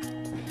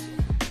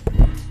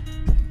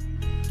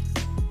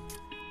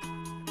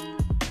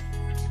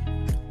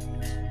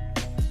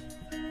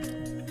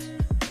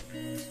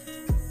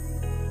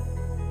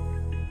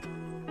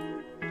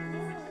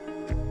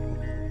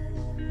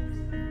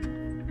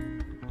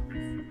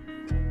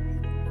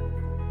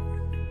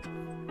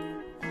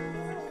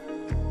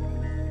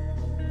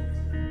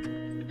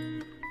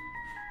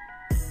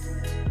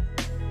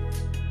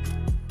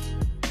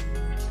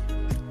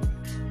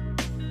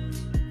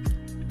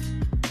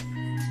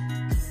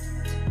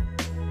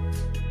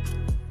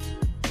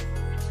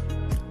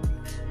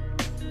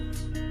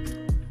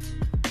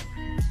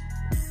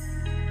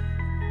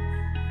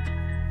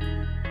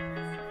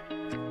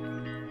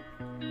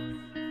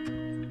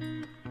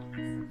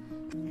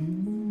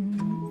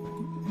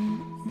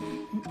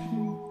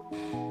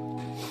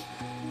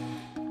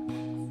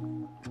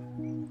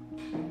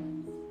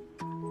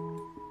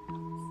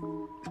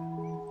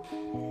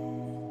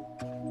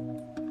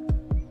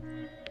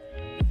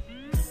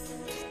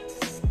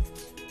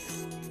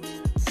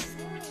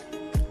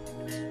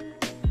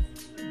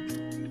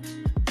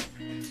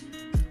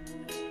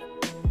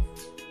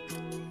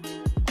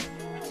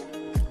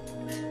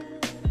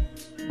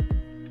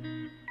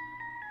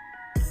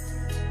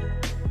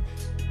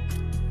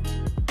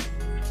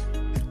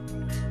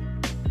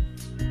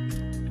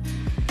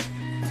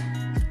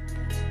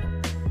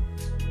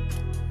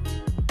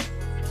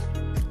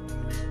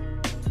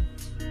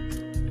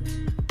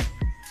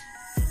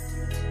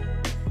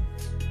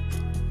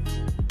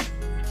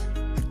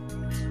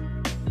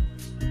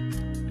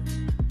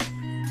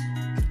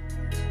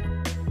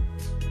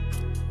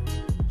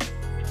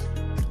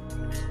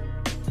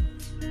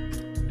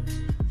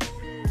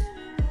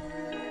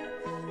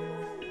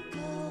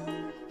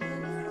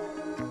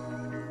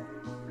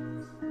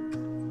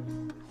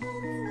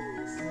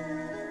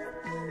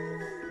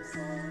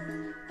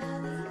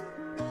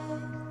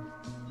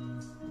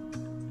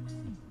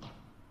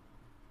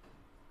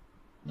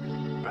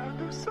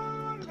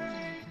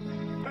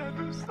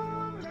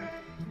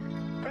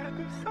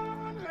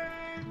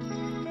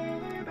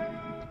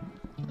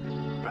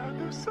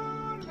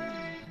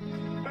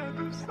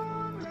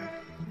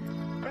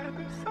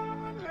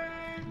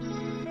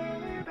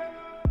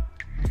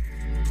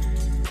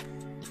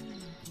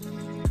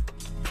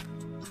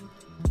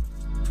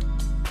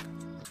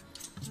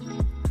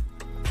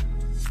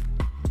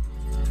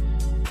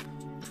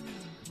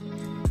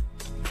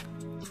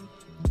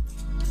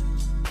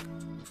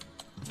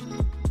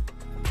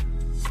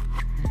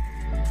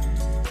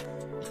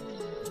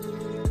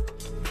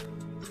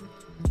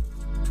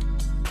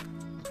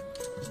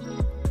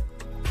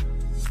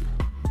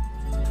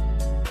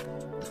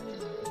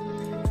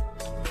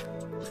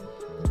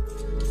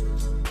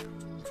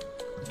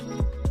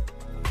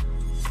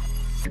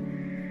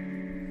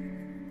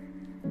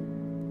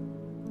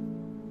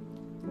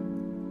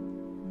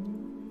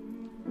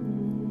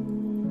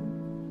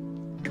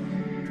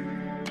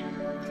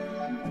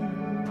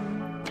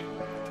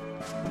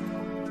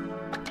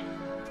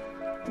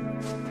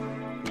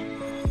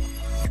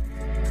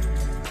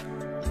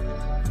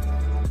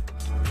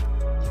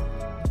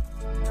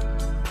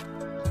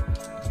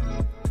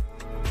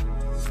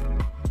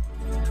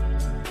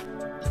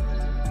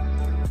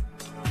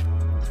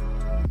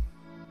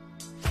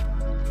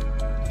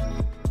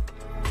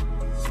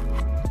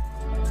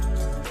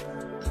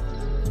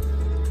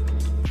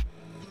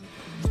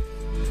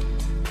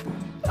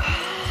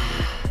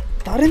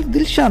 Tarindhu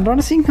Dilshan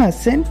Ranasinghe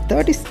sent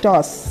 30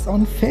 stars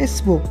on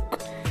Facebook.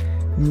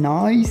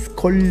 Nice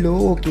kollo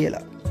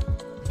කියලා.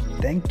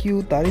 Thank you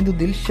Tarindhu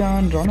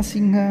Dilshan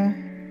Ranasinghe.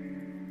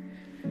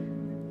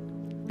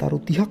 තරු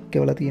 30ක්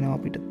එවලා තියෙනවා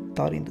අපිට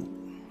Tarindhu.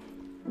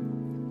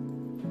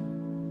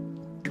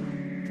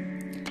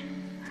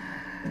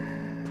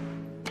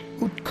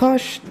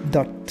 Utkarsh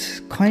Dutt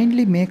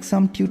kindly make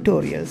some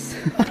tutorials.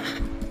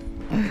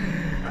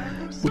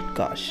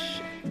 Utkarsh,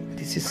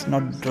 this is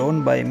not drawn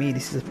by me,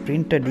 this is a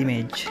printed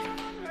image.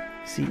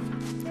 See,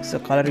 it's a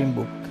coloring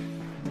book.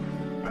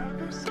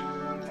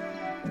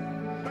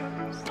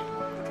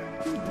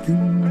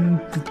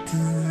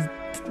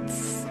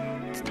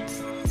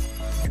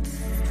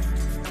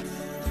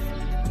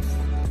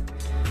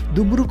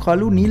 දුබුරු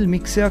කළු නිල්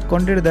මික්සයක්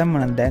කොන්ඩේට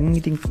දැම්මනම් දැන්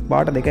ඉතින්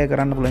පාට දෙකයි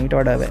කරන්න පුළුවන් ඊට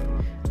වඩා බෑ.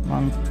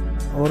 මං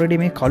already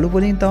මේ කළු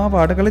පොලින් තමයි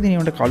පාට කරලා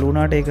තියෙන්නේ. උන්ට කළු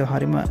උනාට ඒක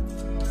හරිම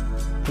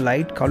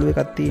ලයිට් කළු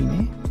එකක්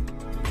තියෙන්නේ.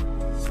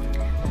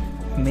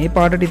 මේ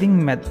පාටට ඉතින්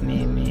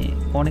මේ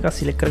ඕන එකක්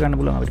සිලෙක්ට් කරගන්න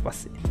පුළුවන් අපිට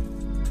පස්සේ.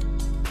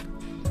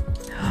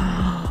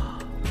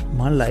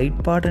 මම ලයිට්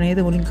පාට නේද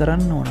මුලින්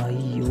කරන්න ඕන.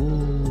 අයියෝ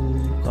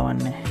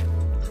කවන්නේ.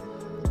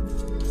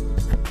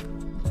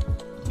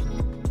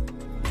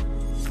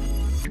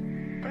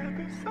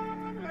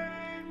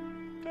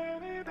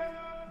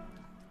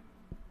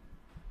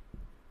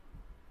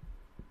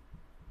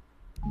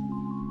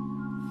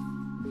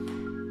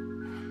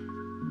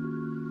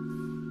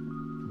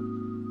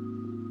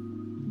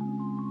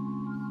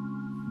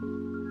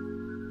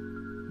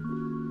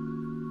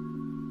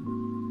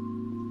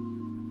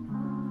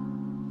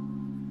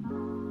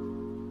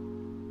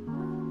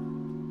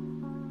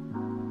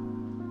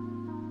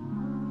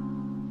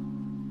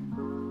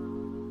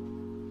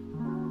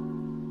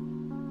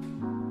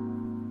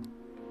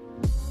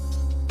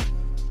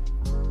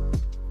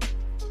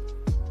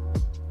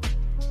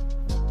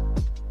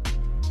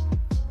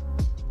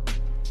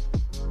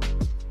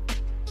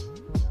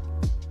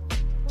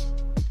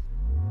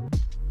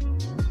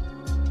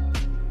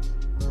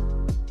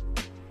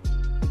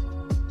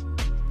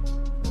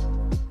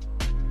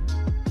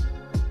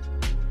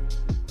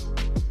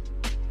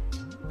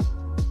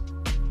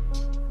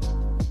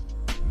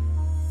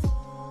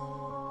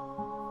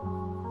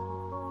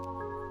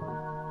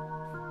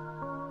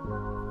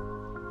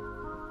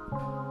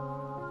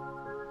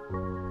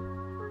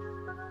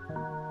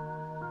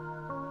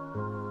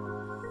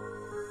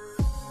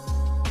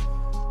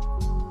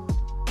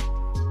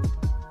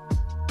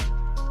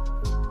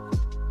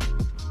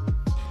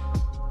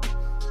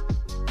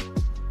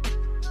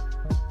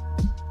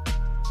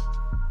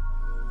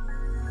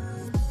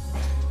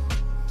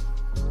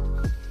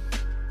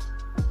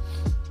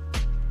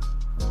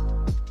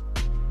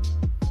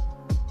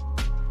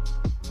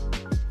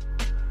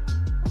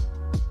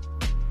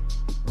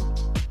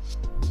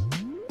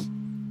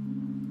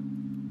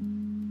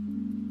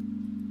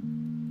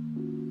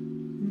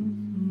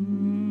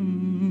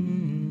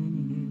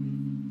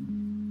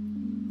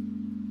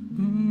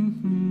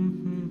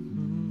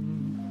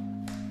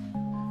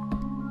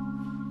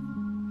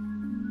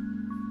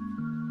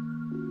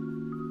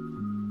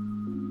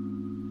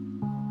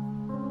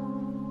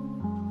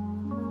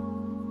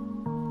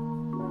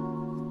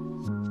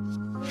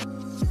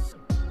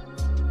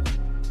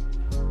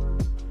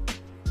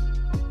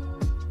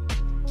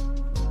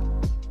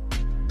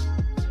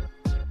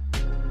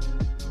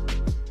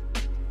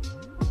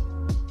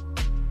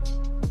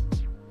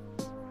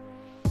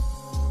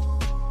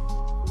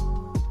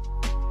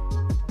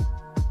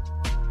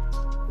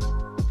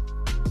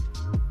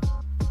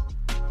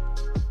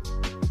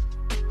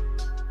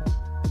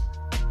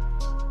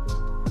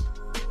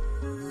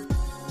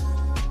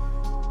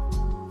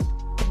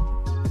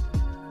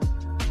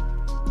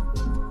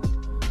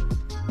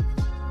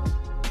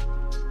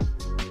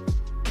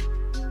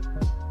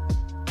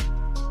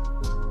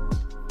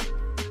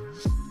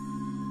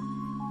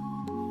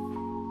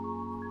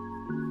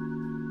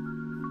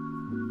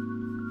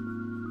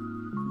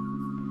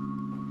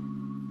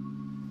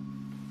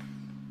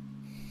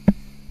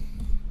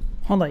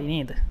 හොඳයි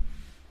නේද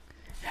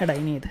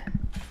හැඩයි නේද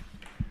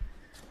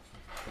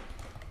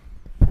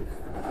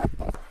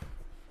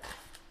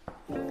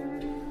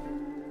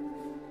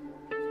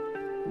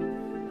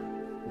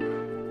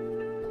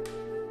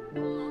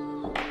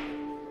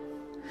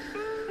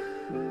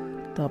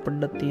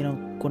පොඩ්ඩක් තියෙන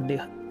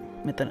කොණ්ඩේ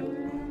මෙතන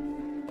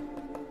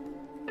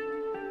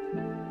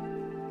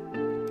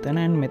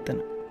තැනන් මෙතන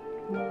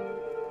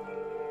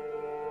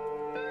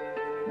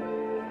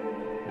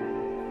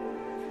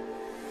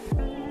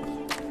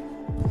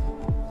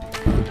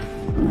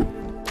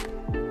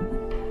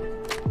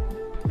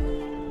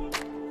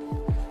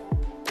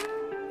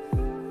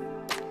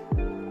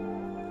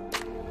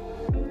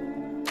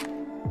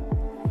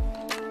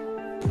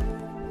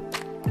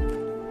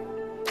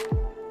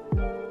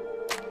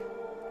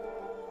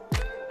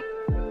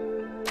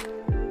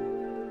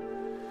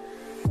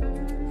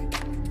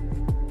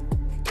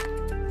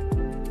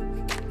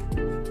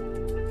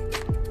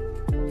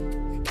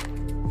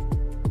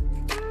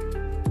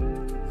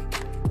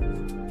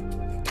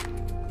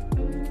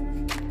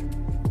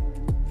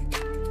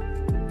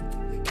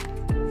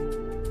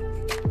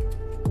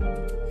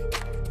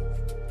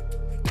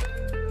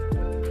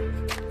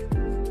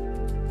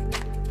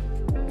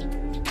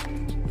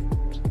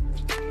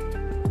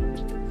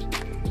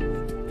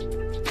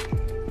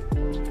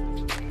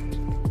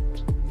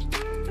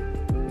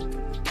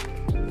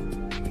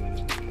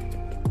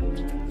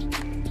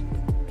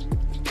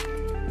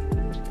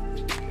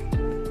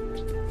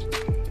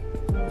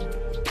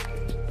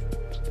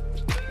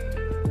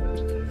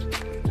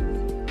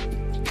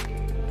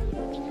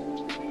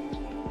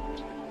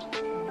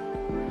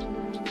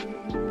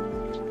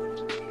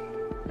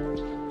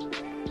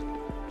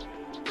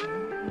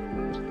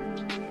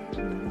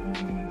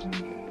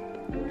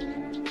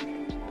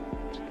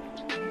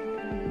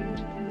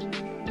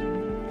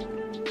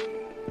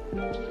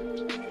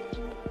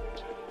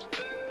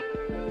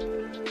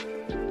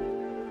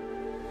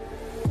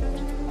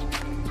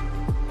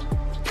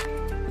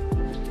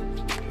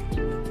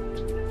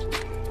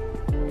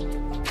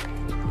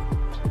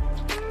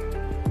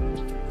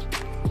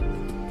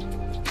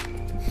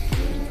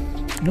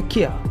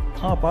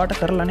නොකියා පාට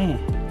කරලනේ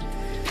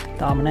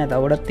තාම නෑ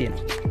තවඩත් තියෙන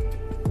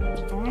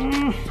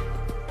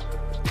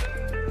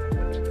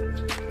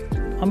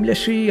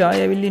අම්ලශ්‍රී ආය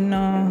ඇවිල්ලින්න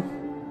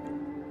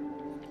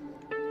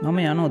මම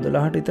යනෝ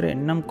 12ට විතර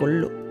එන්නම්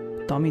කොල්ලු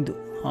තමිදු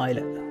ආයල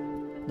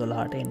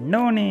 12ට එන්න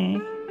ඕනේ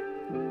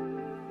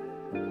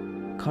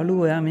කළු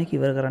ඔයා මේක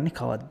ඉවර කරන්නේ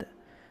කවද්ද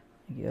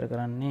ඉවර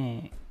කරන්නේ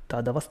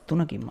තා දවස්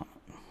 3කින් මම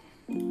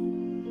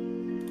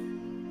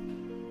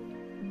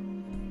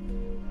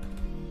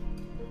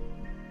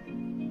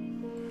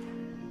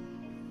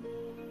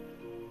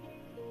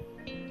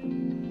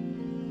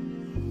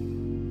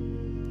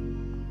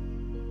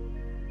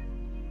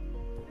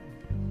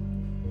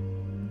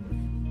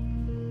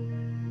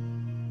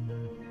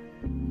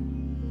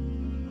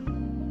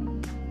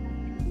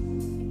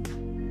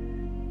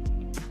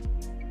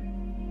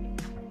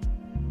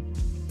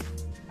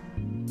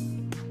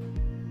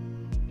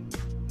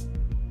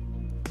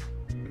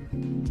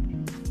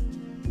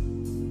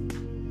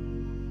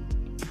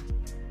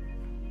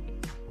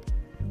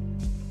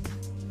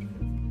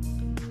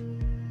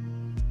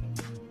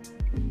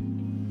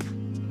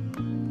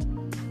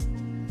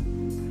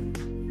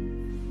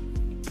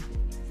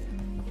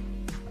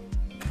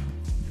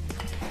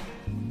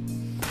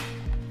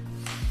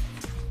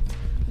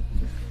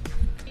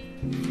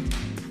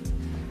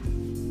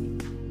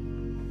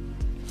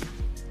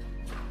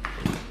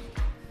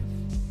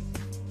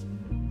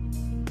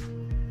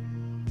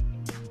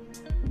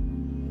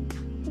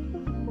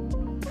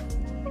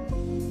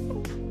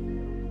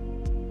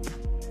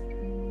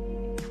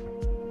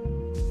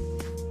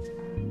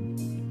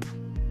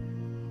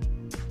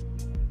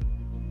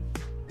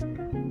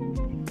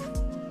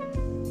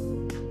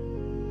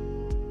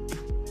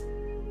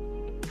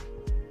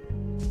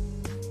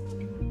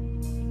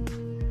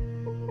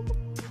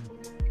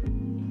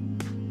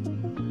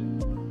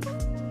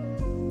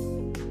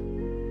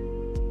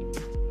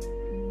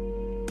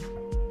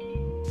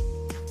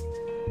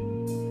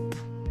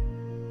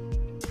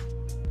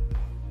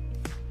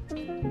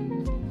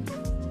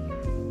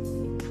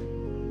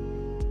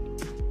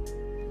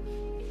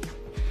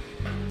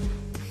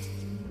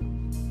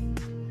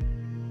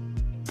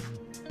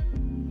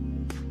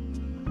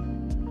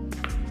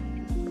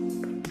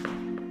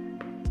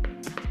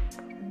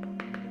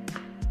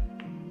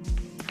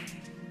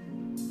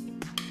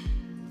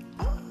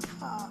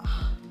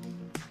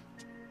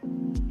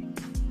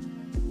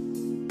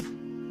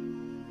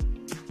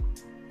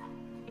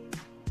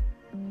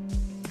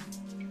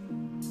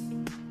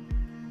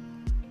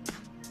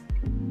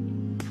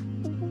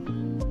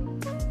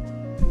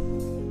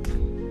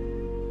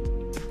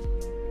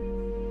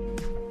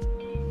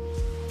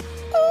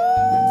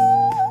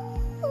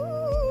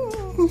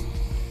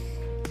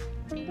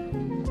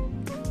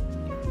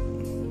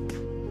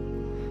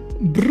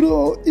Bro,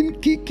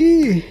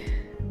 Inkiki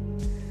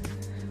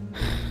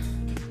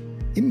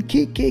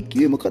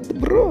කිව්වේ මොකද්ද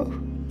bro?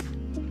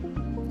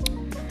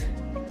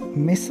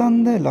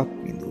 මෙසන්ද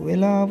ලක්විඳු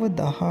වෙලාව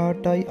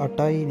 18යි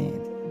 8යි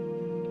නේද?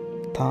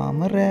 තාම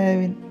රෑ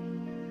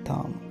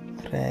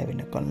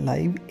වෙනකන්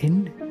ලයිව්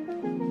එන්න.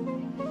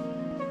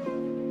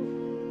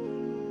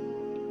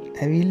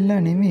 ඇවිල්ලා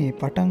නෙමේ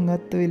පටන්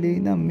ගත්ත වෙලේ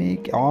ඉඳන්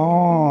මේක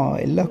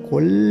එල්ල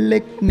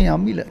කොල්ලෙක්නේ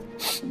අමිල.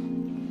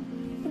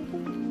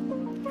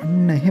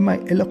 අන්න එහෙමයි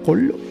එල්ල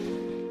කොල්ලෝ.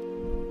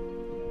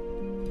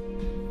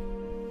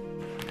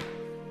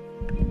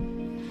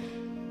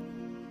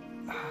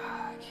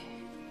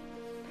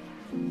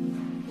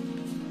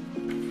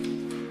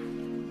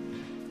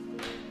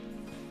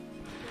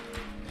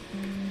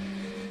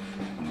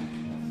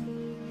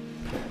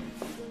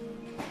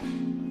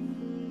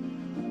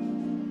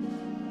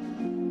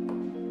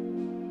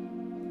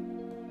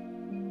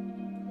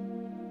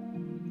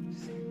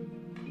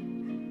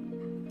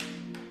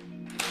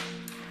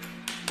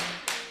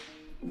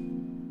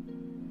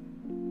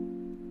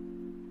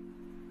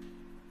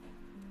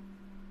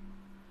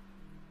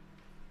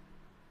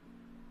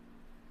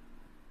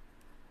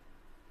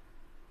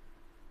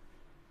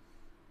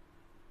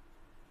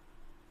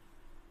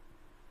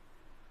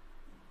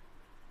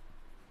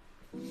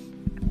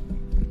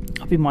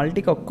 අපි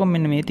මල්ටික ඔක්කොම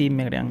මෙන්න මේ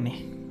තීම් එකට යන්නේ.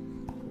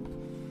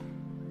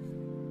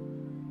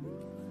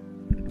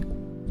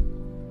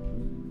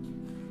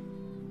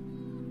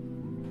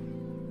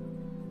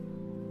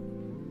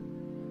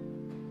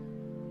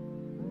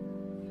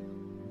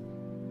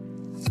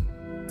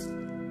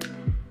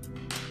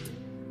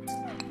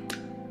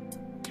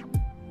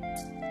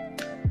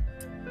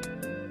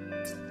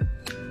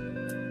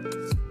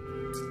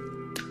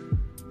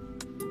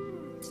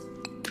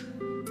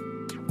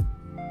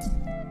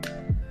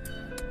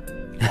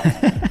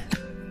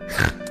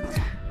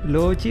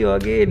 ලෝචි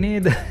වගේ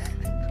නේද?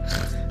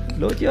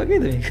 ලෝචි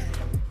වගේද මේක?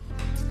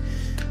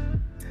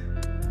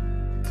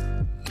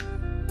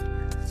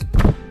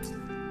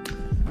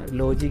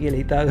 ලෝචි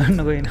කියලා හිතා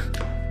ගන්නකො එන.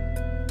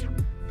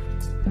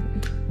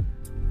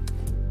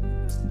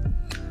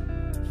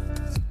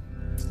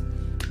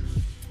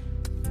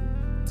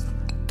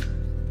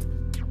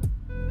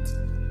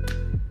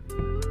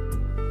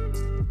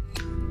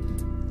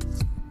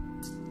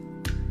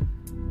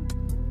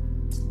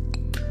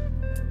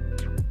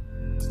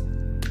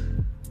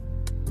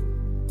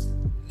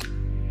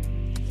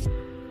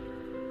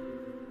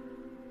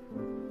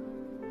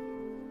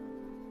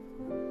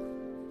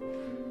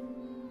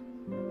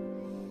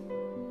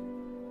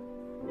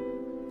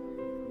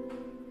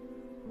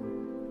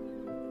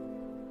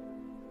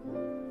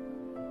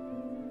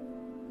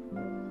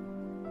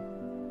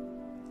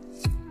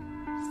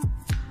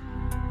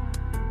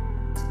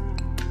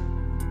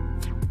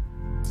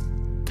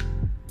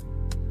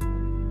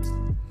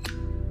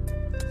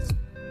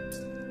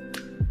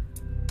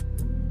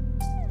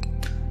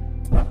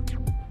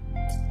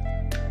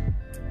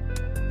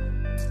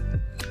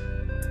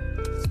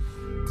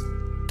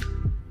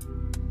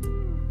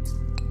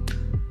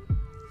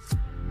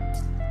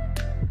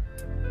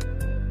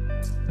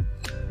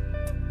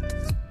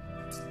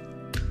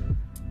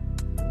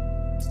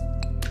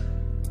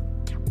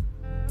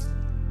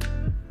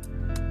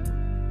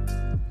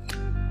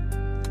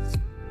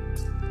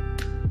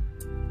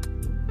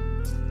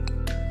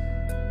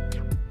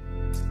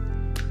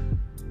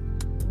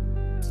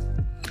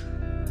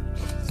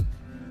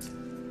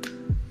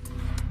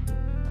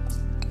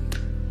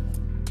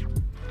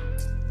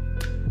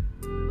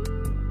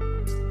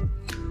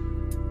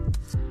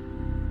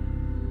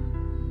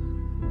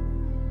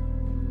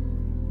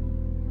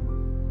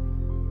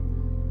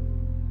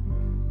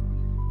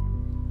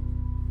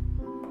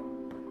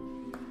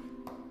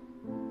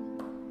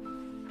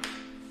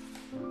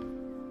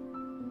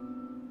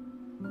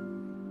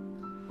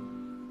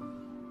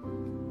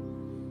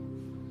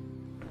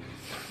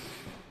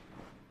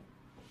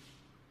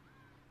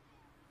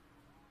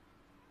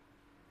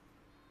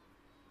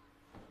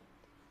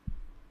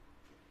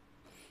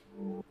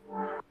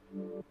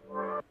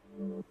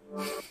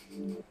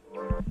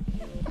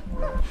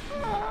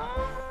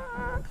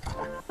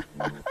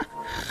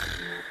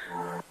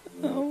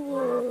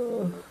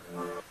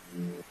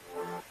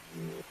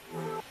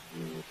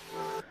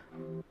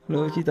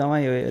 ලෝචි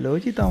තමයි ඔය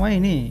ලෝචි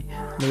තමයිනේ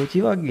ලෝචි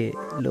වගේ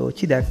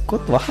ලෝචි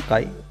දැක්කොත්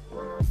වහකයි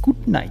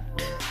කුඩ් නයිට්.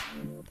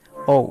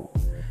 ඔව්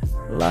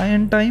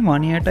ලයන්ටයි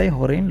මනියටයි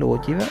හොරෙන්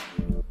ලෝචිව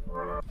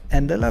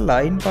ඇඳලා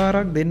ලයින්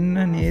පාරක් දෙන්න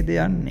නේද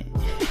යන්නේ.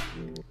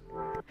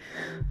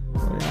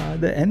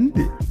 ඔයාද ඇන්ද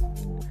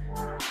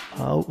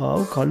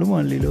ආව්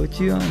කළුමල්ලි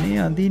ලෝචිවානේ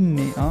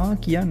අඳින්නේ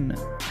කියන්න.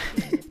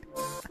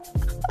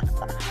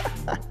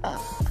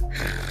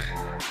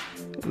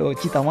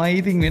 ලෝචි තමයි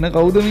ඉතින් වෙන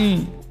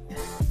කවුදමී.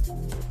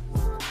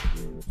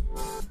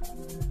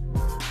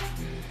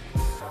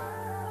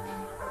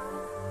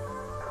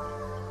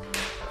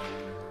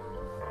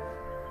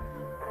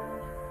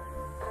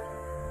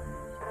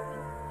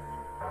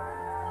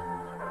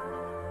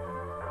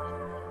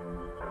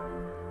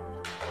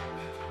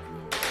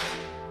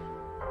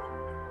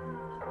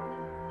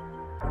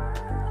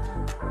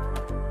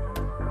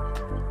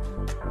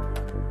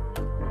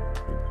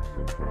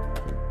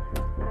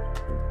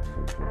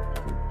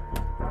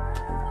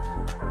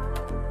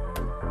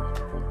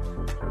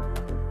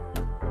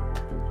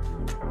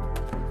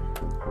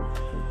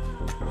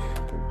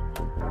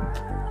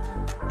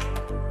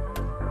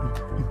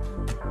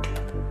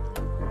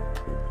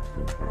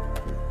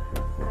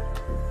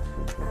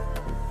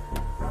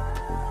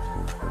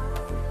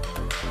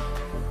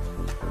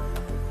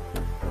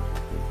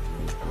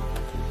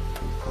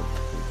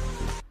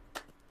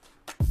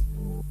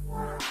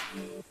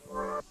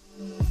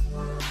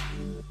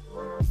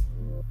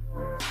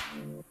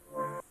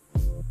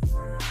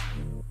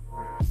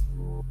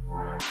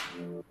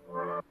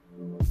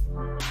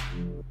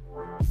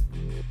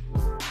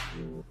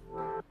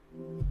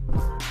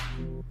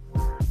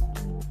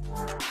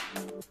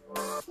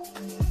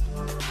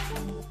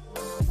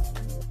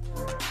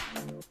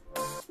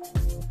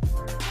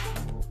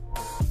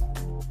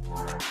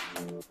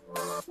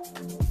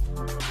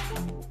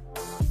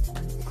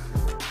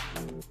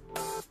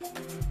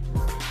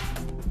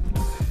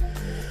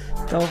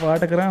 තව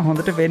පාට කරා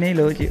හොඳට පෙනේ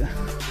ලෝචික.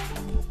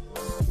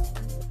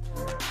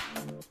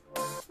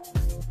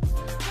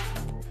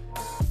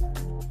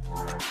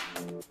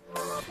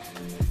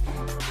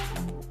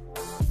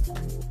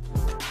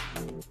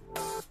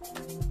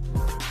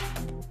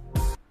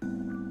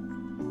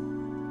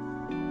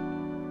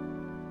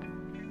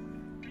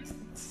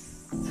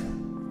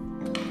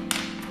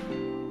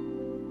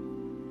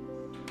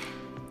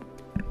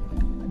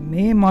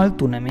 මේ මල්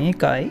තුන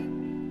මේකයි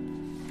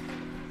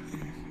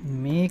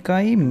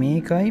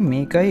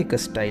එක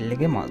ස්ටයිල්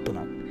එක මල්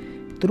තුනක්.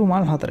 ඉතුරු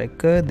මල් 4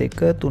 1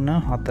 2 3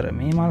 4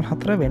 මේ මල්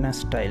 4 වෙන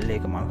ස්ටයිල්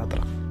එක මල්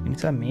 4ක්.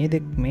 නිසා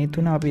මේ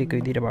තුන අපි එක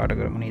විදිහට පාට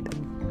කරමු නේද?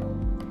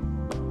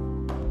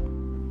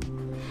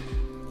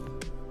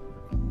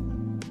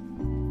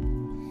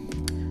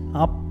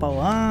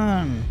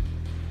 අප්පවන්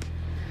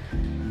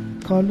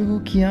කළු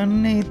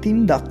කියන්නේ ඉතින්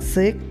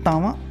දක්ෂයෙක්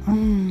තම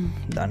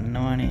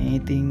දන්නවනේ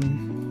ඉතින්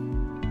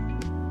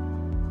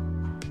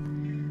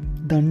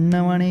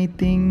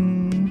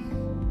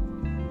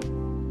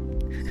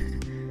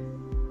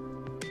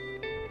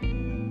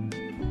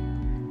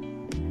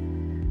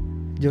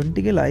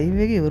ජොන්ටික ලයිව්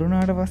එක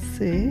ඉවරුණාට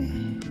පස්සේ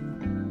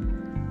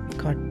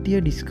කට්ටිය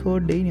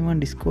ඩිස්කෝඩ් එකේ නිමන්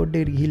ඩිස්කෝඩ්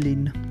එකට ගිහිල්ලා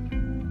ඉන්න.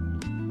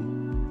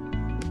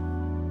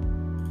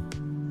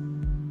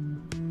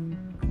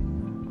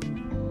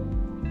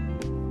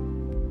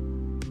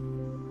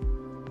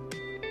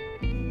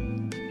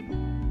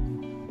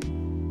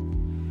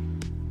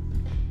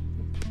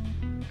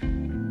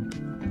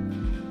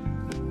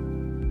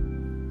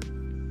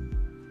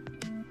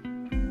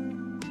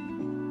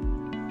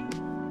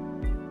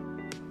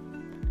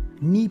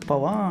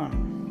 Nipawan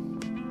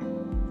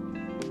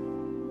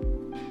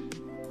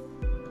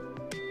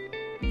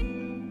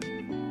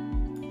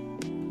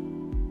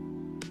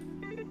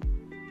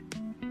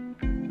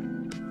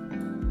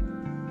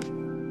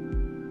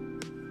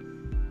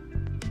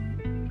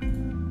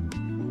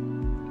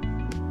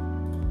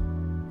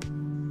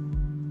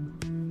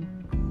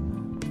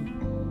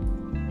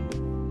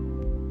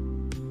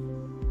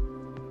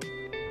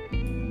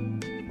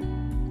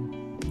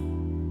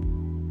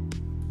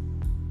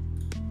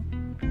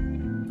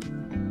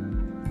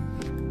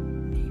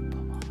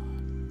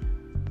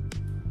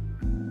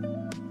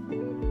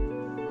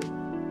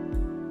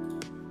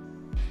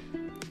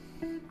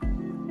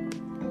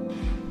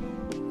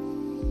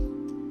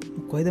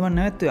කොහෙද මන්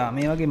නැවැත්තුවා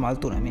මේ වගේ මල්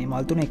තුන මේ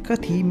මල් තුන එක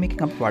තීම්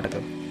එකකින් අපි පාට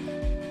කරමු.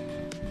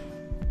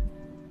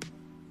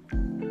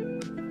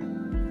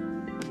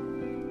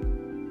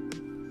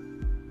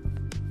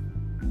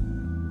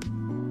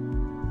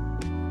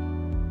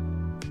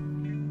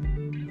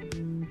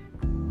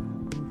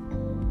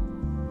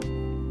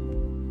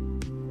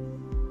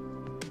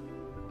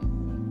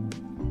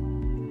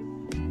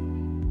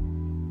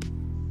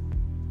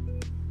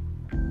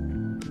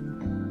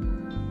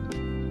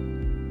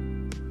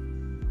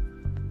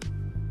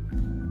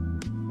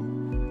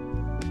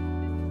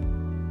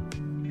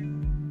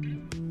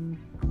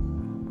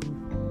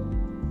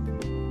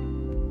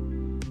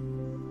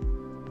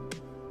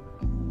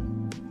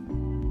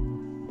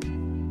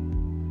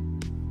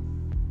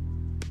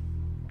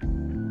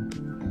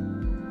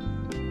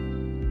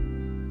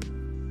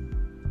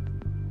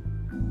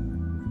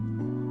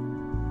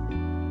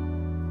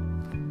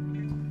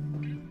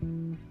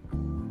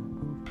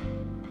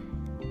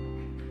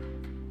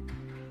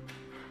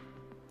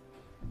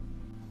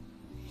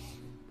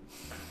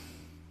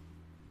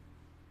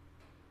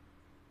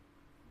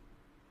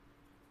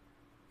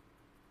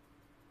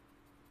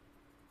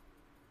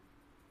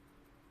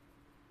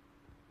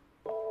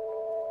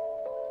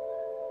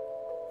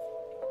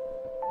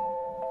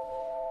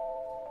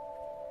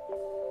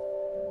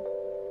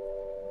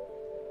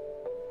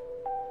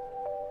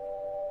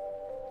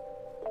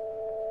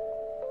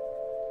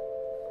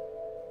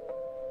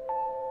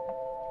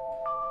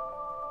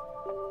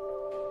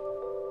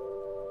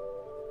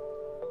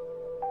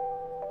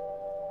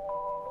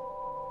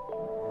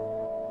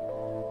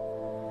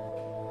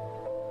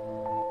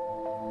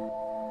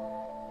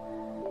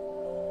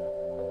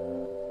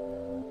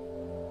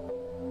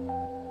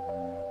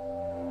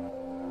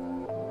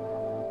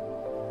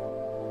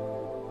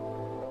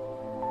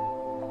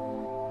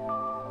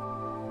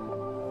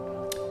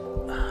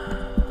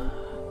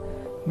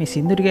 මේ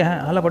සින්දු ටික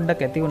අහලා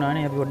පොඩ්ඩක් ඇති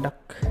වුණානේ අපි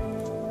පොඩ්ඩක්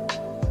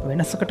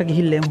වෙනසකට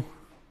ගිහිල්ලා යමු.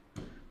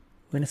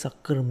 වෙනසක්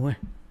කරමු.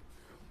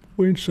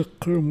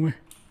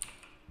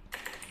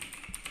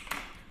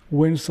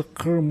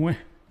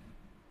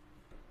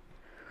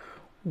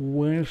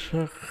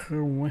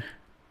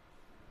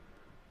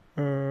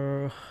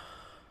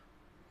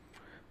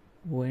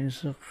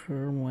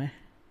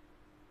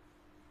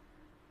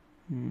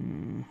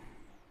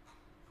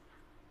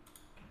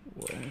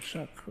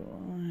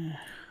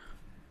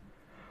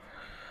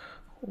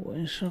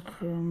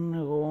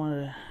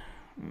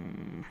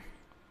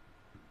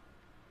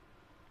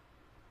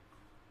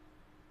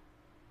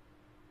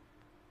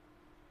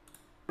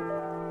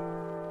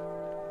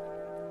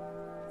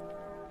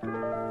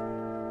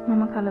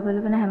 මම කලබල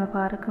වෙන හැම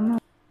පාරකම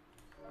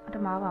මට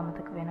මාව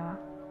අමතක වෙනවා.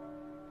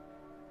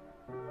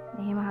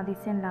 එහෙම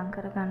හදිස්සියෙන් ලං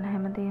කරගන්න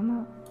හැමදේම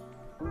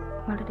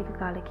මට ටික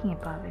කාලෙකින්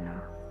එපා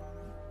වෙනවා.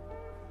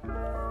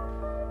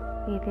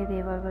 ඒතේ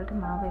දේවල් වලට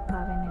මාව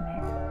එපා වෙන්නේ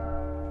නැහැ.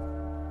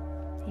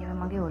 ඒවා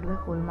මගේ ඔළුවේ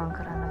කුල්මන්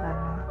කරන්න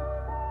ගන්නවා.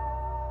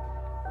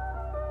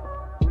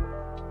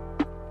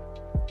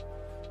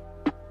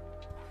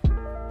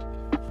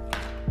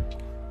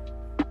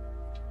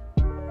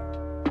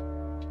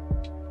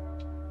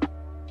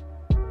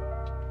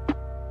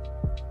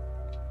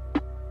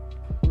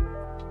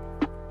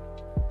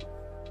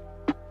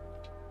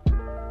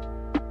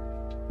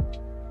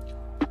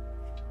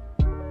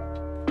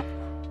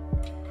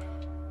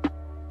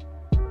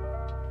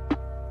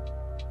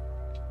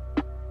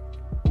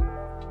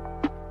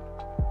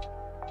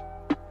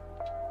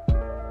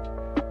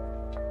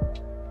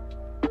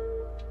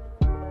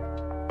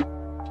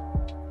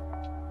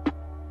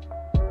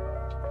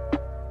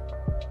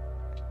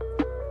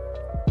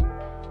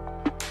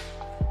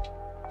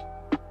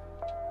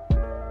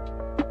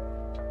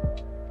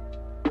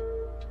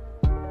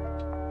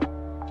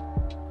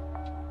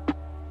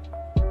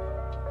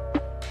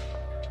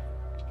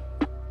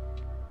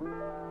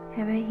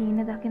 හැබැයි හීන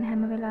දකින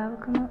හැම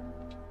වෙලාවකම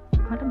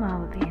මට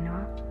මාව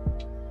පේනවා.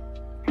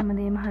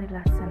 හැමදේම හරි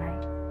ලස්සනයි.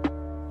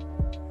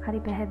 හරි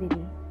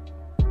පැහැදිලි.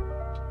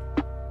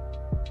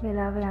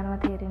 වෙලාව යනවා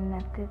තේරෙන්නේ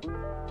නැත්තේ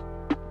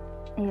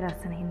ඒ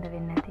ලස්සන හින්දා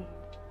වෙන්නේ නැති.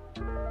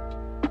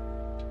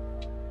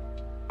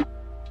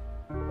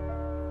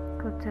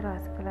 කොච්චර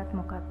ආස කළත්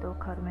මොකක්දෝ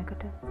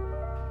කර්මයකට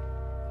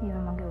ඒව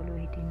මගේ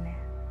ඔළුවේ හිටින්නේ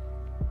නැහැ.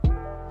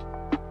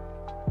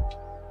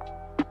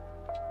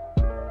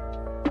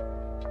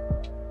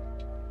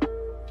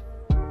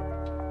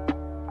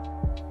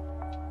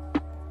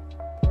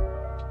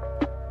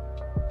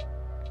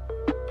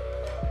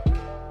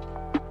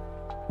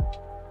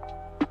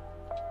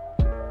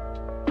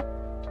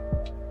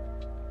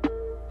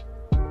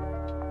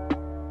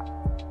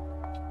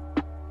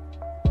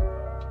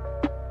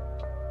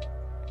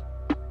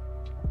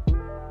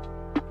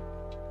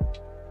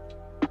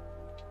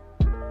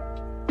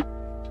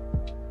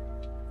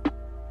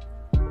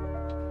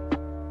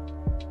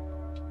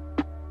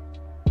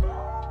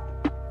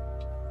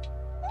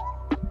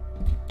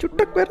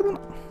 චුට්ටක්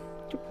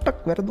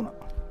වැරදුනා.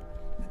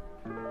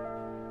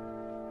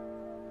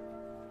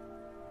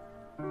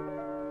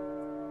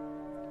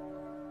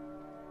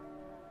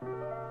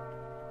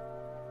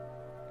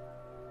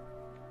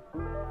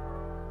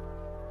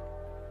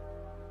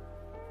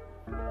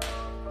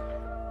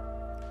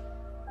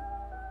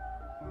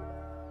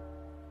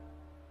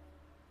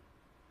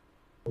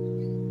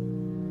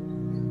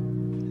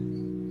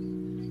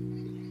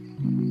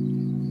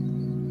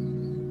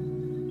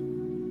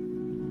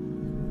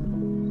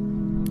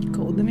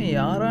 කවුද මේ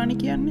යාරාණි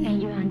කියන්නේ?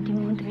 අයියෝ අන්තිම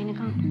මොහොත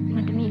වෙනකම්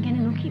මට මේ ගැන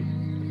නොකියු.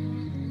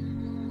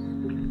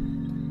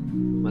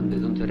 මන්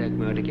දෙතුන් සැරයක්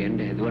මේවට කියන්න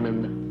හැදුවා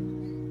නන්ද.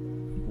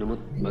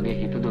 නමුත් මගේ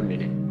හිත දුන්නේ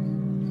නැහැ.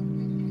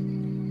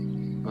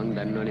 මං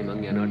දන්නවනේ මං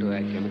යනකොට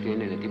ඔයා කැමති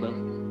වෙන්නේ නැති බව.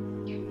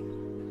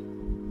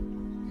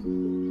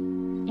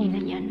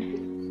 එහෙනම් යන්න.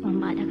 මම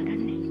බාධා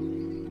කරන්නේ.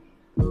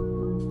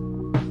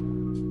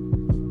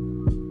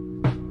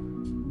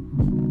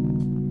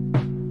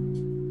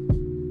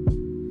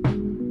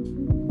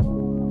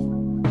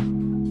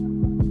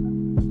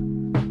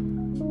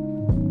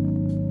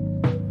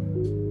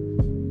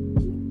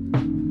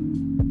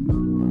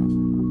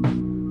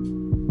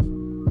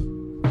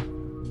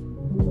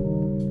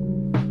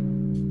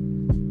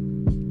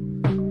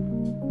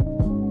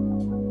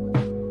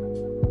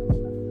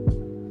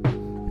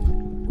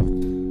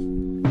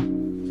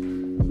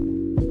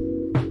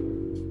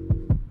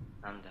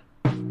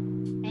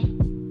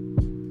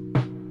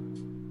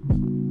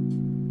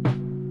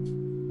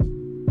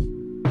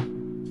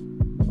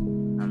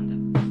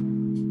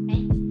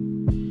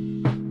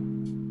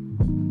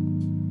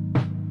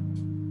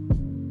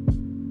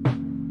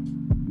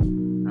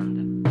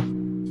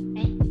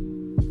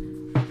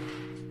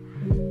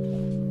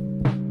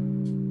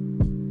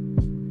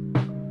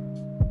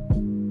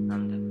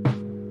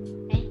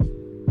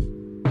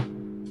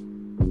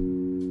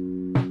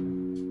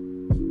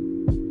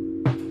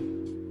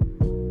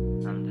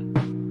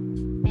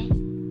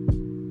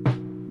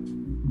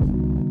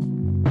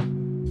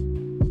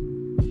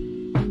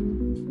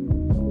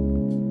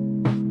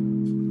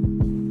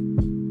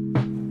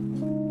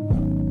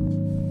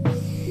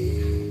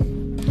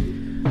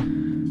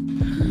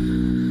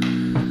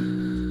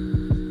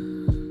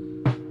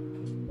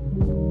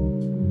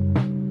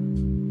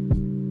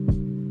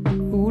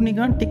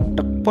 නිකන්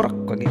ටික්ටොක් පොරක්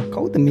වගේ.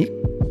 කවුද මේ?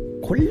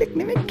 කොල්ලෙක්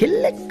නෙමෙයි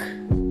කෙල්ලෙක්.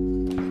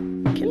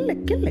 කෙල්ලෙක්.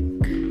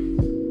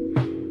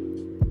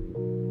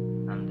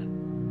 නන්ද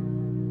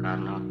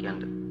කාරණාවක් කියන්න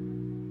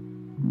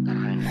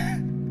තරහින්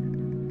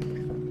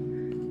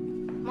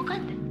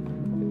මොකද්ද?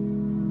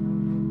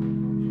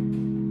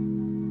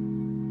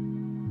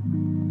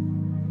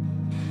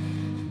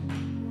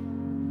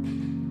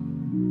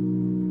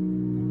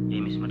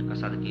 මේ මිස් මට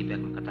කසාද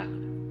කීපයක්ම කතා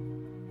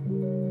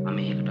කළා. මම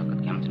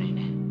ඒකටවත් කැමති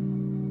නෑ.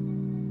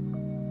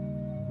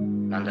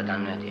 නන්ද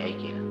දන්නේ නැති ඇයි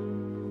කියලා.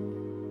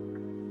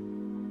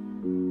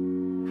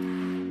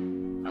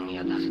 මං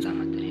අදහස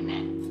තාමත් දෙන්නේ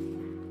නැහැ.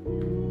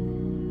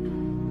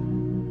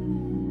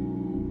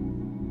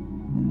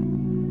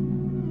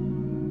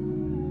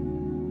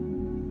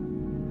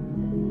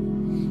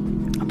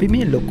 අපි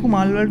මේ ලොකු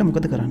මල් වලට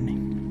මොකද කරන්නේ?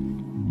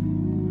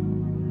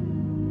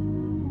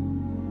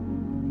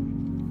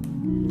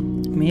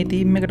 මේ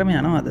තීම් එකටම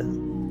යනවද?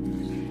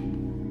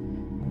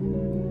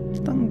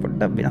 නැත්නම්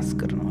පොඩ්ඩක් වෙනස්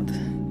කරනවද?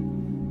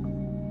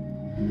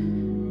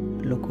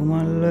 ලොකු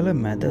මල් වල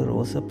මැද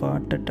රෝස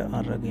පාටට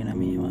අරගෙන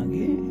මේ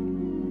වගේ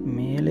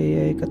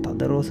මේලේ එක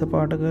තද රෝස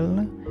පාට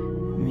කරලා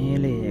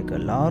මේලේ එක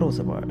ලා රෝස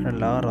පාට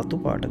ලා රතු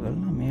පාට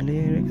කරලා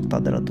මේලේ එක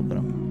තද රතු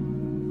කරමු.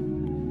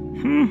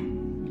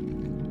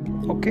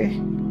 ඕකේ.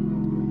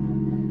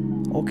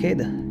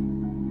 ඕකේද?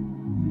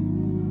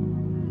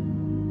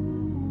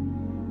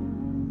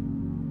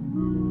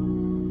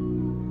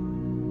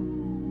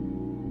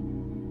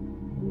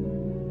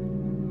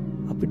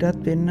 අපිටත්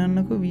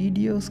පෙන්න්නන්නක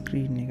වීඩියෝ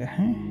ස්ක්‍රීන් එක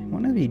හැ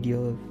මොන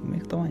වීඩියෝ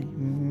මේ තමයි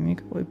මේ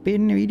ඔය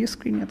පෙන්න වීඩියෝ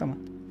ස්ක්‍රීන් එක තම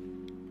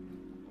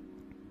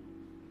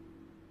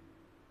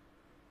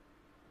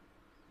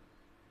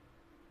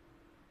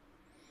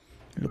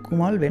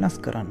ලොකුමල් වෙනස්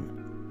කරන්න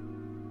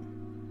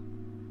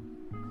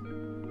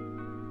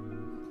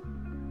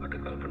මට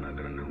කල්පනා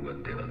කරන්න උගත්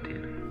දේවල්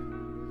තියෙනවා.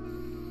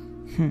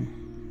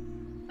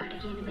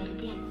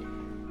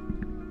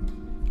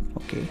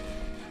 ඕකේ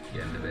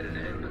යන්න බැරි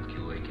නෑ උනත්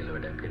කිව්වයි කියලා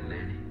වැඩක්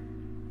වෙන්නේ නෑනේ.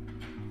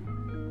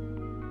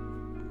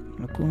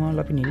 ලොකුමල්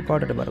අපි නිල්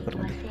පාටට බර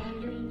කරමුද?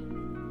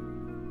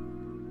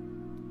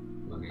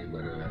 මගේ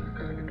බර වැල්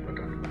කරකට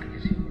පටවන්න මට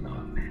කිසිම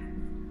මොනවක් නෑ.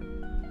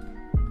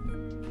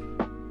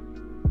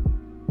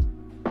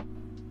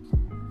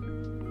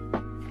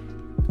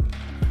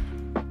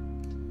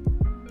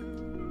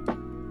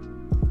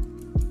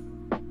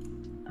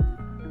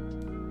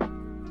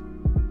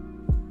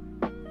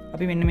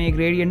 අපි මෙන්න මේ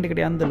ග්‍රේඩියන්ට්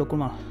එකට යන්න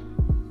ලොකුමල්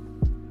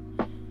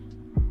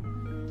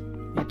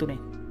මේ තුනේ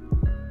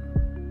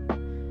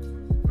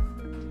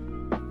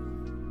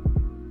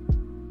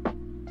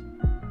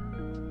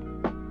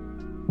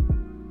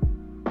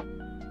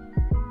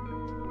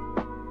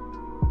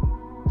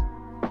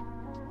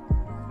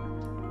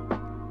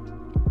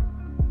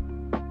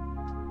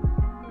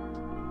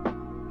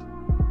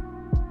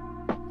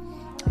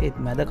ඒත්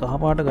මැද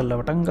කහපාට කරලා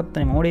වටන්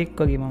ගත්තනේ මෝඩෙක්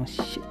වගේ මම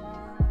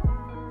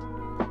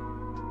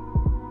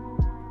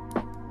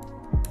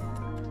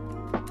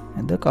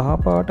මැද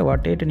කහපාට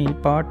වටේට නිල්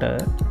පාට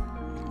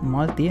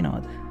මල්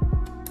තියෙනවද?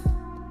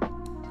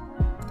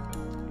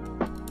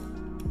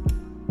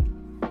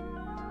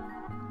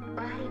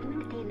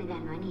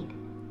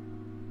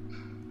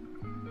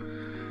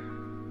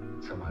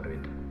 සමහර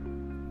වෙලට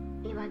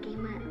ඒ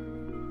වගේම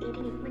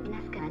ඒටින් ඉක්ම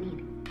වෙනස් කරා නේද?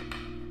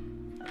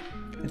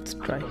 Let's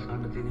try.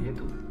 ප්‍රශ්නට තියෙන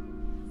හේතුව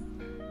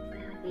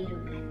ඔයා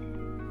තේරුම් ගන්න.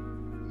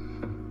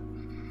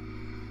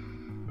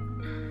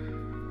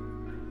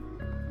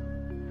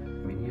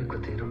 මිනිහෙක්ව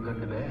තේරුම්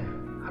ගන්න බෑ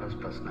හරස්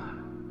ප්‍රශ්න අහන.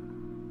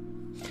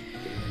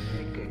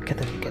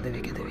 කැදවේ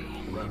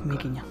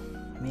මේකින්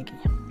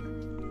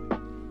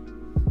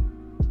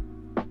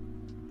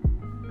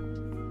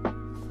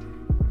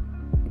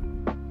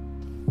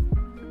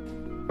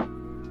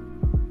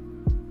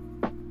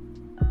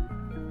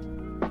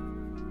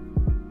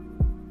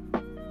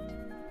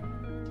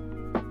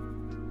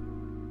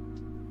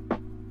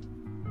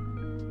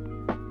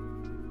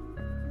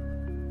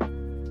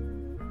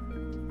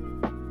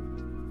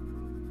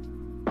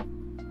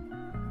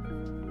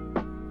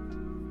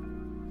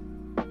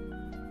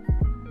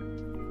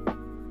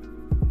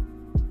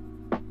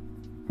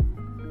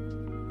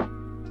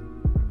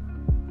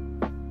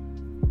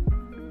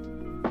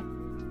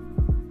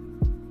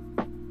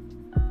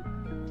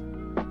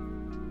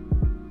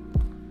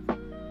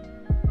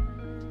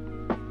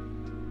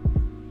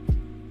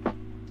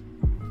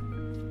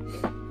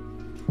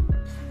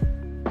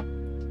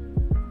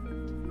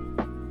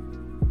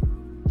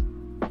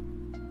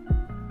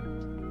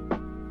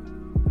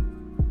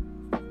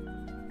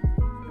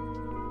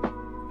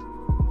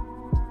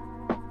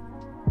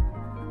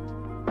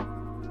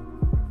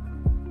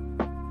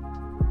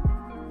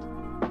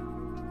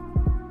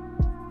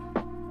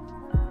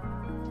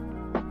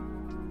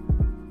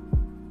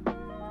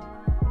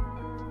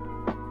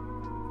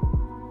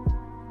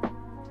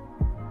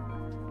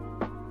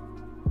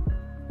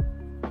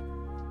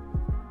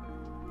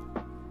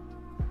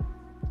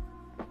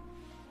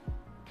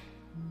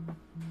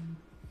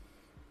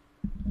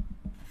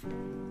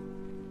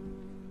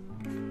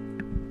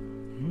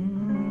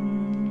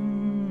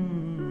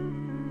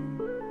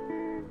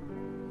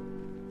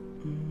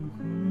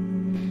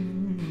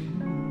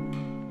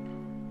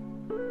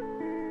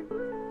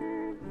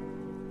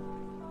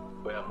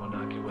ඔයා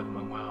මොනා කිව්වත්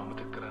මං ඔයා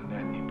අමතක කරන්නේ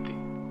නැහැ දීප්ති.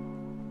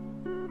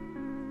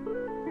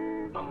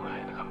 මං ඔයා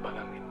එනකම්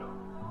බලන් ඉන්නවා.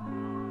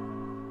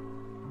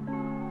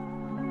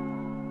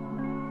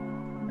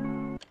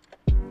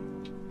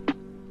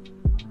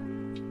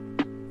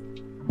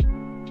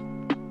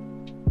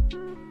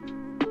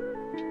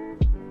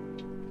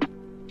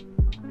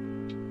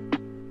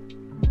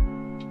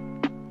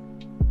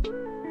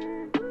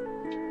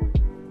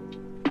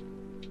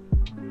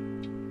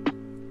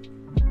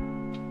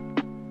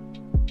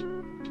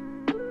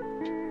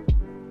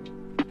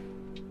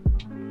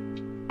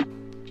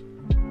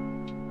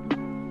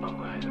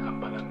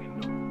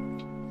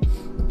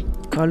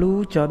 කලු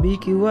චබී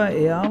කිව්වා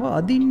එයාව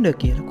අදින්න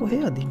කියලා.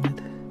 කොහේ අදින්නද?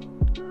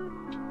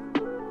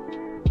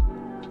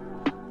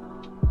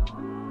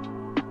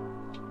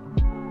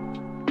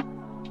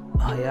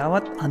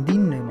 අයාවත්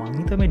අදින්න මං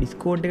හිතුවා මේ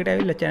ඩිස්කෝඩ් එකට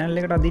ඇවිල්ලා channel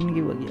එකට අදින්න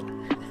කිව්වා කියලා.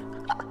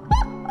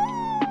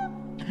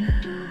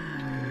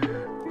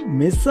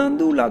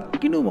 මෙසන්දු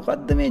ලක්කිනු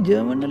මොකද්ද මේ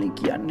ජර්මන් වලින්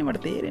කියන්නේ මට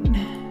තේරෙන්නේ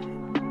නැහැ.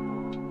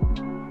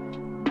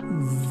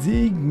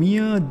 Zeig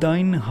mir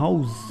dein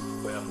Haus.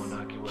 ඔයා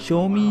මොනා කිව්වද?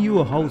 Show me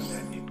your house.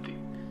 ඉප්ති.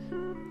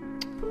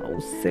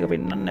 house එක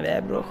පෙන්වන්න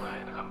බෑ bro.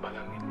 එනකම්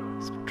බලන් ඉන්නවා.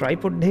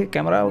 tripod එකේ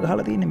කැමරාව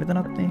ගහලා තියෙන්නේ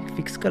මෙතනත් මේ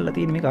fix කරලා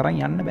තියෙන්නේ මේක අරන්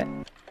යන්න බෑ.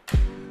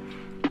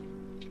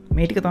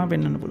 මේ ටික තමයි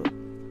පෙන්වන්න පුළුවන්.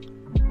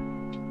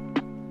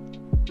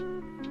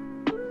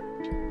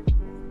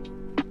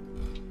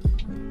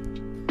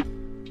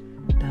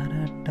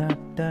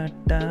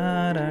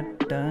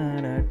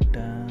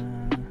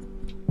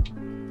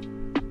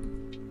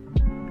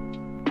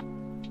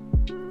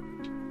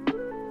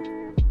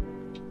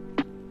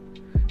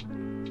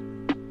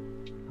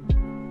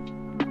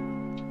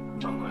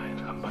 මම ඔයා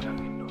එනකම් බලන්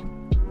ඉන්නවා.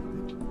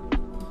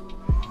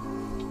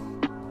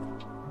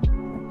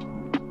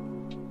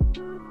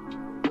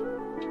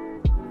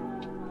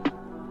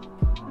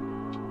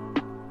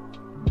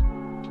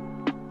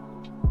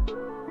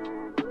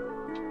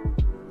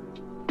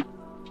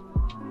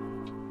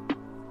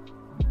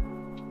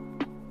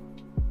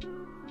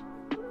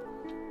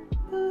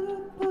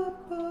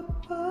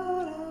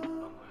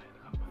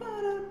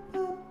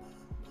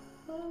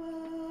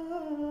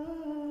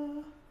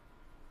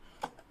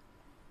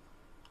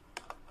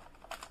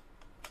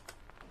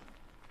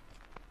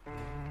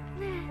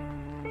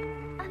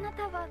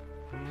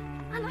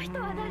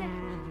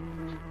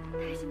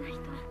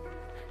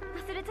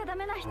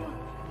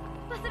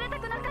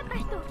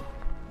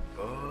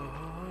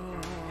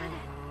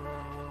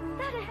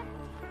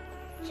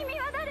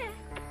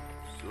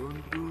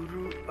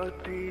 සොඳුරු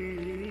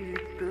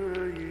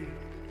අතීතයේ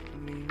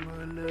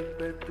නිමල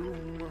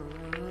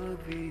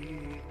පැතුමාවී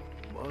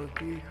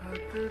මගේ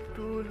හත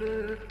තුළ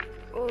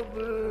ඔබ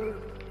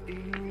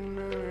ඉන්න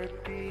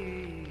ඇති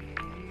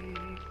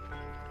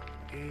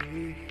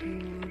ඒ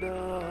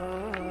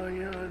හින්දායලි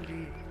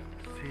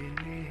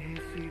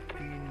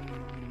සෙනෙහසිතින්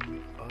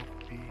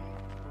අපි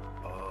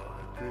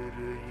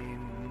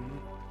ආදරයින්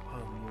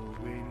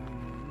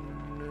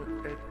හමුවෙන්න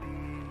ඇති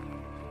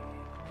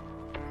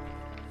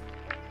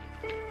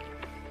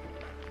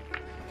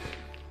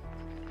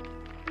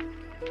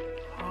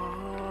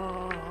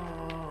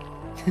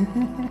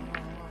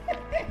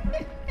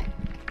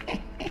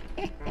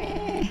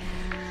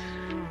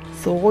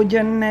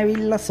සෝජන්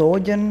ඇවිල්ලා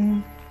සෝජන්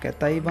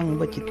කැතයි බං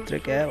ඔබ චිත්‍ර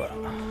කෑවා.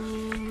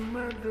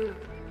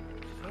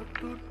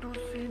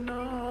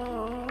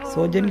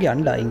 සෝජන්ගේ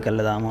අණ්ඩ අයින්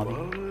කළා දාමු අපි.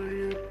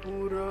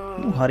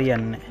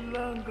 හරියන්නේ නැහැ.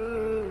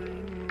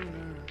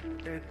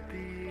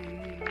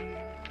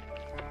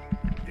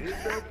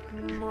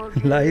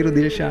 ලහිරු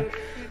දිල්ෂාන්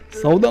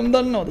සෞදම්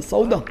දන්නවද?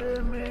 සෞදම්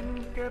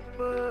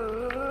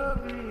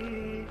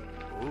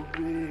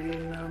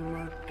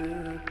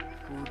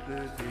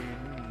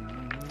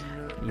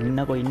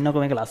ඉන්නකො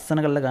මේක ලස්සන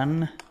කරලා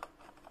ගන්න.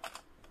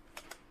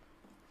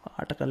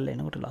 පාට කරලා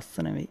එනකොට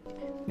ලස්සන වෙයි.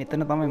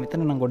 මෙතන තමයි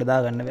මෙතන නම් ගොඩ දා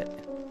ගන්න බෑ.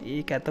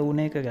 ඒක ඇත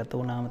උනේ එක ගැත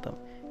උනාම තමයි.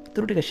 ඊටු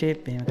ටික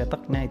ෂේප් එහෙම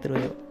ගැතක් නෑ ඊටු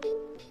ඒවා.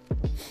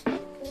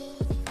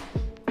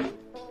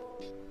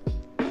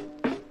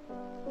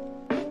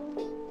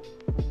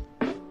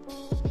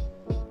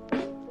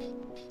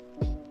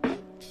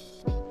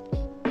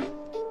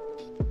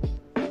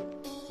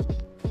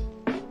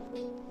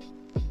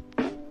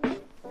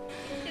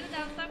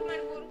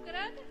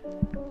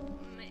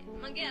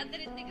 මගේ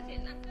අදරෙත් එක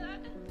සෙල්ලම්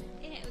කරාට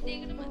ඒ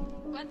උදේකට මම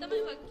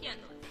තමයි වක්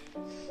කියනවා.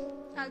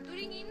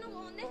 සතුටින් ඉන්න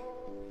ඕනේ.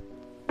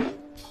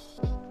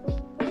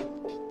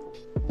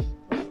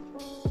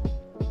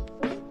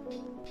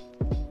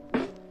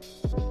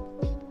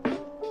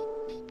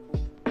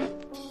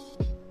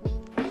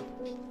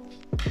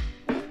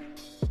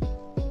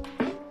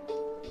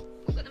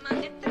 මොකද මම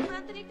ඇත්තටම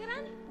ආදරේ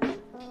කරන්නේ.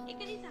 ඒක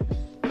නිසා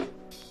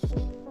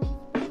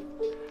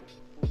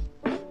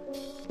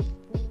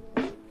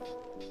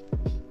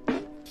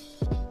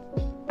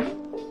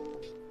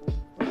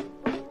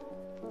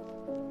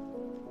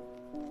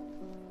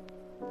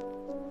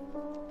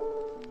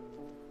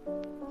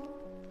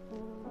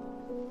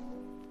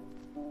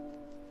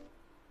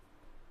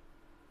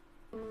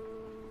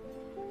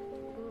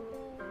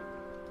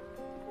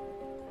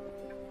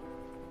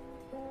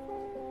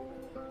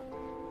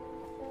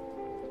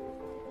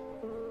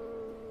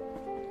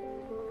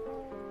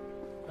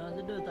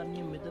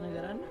තනියෙන් මෙතන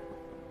කරන්න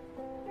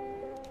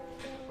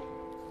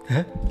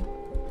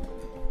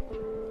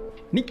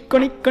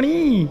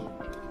නික්කොනික්කොනී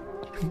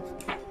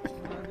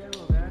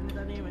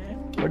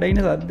ගොඩ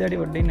ඉන්න සද්දයට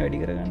ගොඩ ඉන්න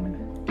වැඩි කරගන්න.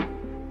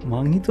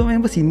 මං හිතුවා මේ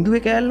ඔබ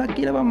සින්දුවේ කෑල්ලක්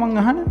කියලා බං මං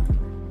අහන.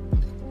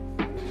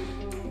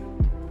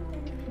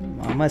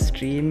 මම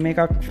ස්ට්‍රීම්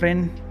එකක්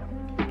ෆ්‍රෙන්ඩ්.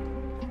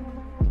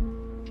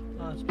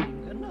 ස්ට්‍රීම්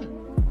කරනවද?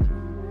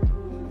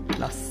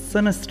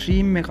 ලස්සන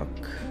ස්ට්‍රීම් එකක්.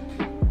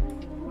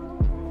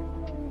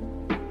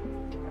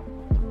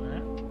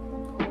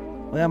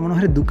 ඔය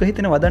මොනහරි දුක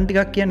හිතෙන වදන්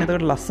ටිකක් කියන්න.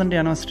 එතකොට ලස්සනට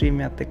යනවා ස්ට්‍රීම්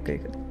එකත් එක්ක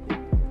ඒක.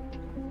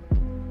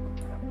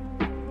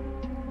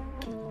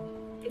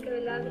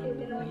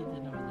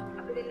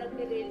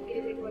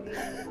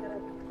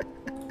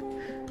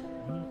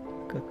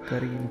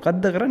 කක්කරි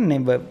මොකද්ද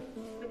කරන්නේ?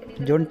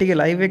 ජොන් ටික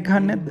ලයිව් එක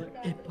ගහන්න නැද්ද?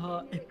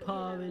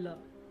 එපා වෙලා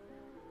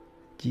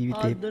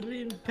ජීවිතේ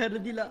ආදරෙන්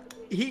පෙරදිලා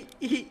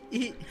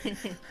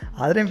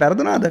ආදරෙන්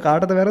පෙරදුනාද?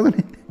 කාටද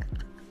පෙරදුනේ?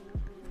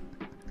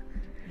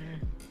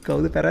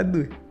 කවුද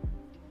පැරද්දුවේ?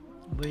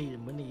 බයි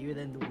මන්නේ ඊවේ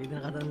දැන් දුක වෙන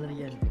කතන්දර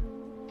කියන්නේ.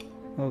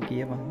 ඔව්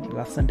කියපන්.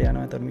 ලස්සනට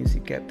යනවා ඒතර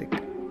මියුසික් එකත් එක්ක.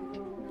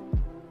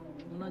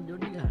 මොනවා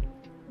ජොඩි ගහන?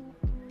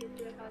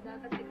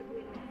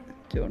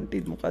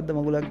 ජොන්ටිත් මොකද්ද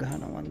මගුලක්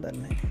ගහනවා මන්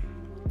දන්නේ නැහැ.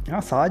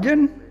 ආ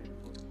සාජන්.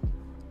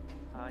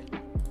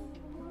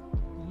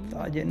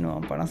 සාජන් නෝ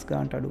 50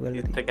 ගානට අඩු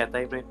කරලා ඉත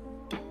කැතයි ප්‍රේ.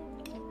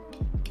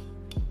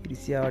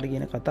 ඉරිසියාවට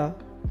කියන කතා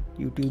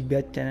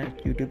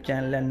YouTube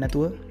channel එකක්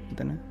නැතුව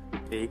මෙතන.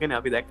 ඒකනේ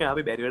අපි දැක්ක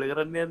අපි බැරි වැඩ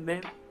කරන්න යන්නේ නැහැ.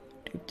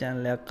 YouTube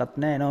channel එකක්වත්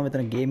නැහැ. එනවා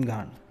මෙතන ගේම්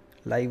ගහන්න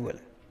live වල.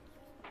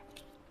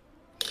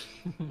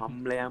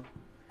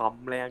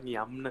 පම්ලයන්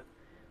යම්න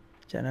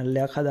channel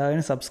එකක්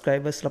හදාගෙන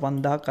subscribers ලා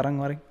 5000ක් අරන්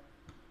වරෙන්.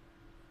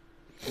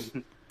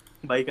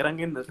 බයි කරන්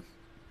එන්නද?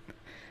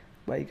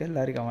 බයි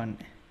කරලා හරි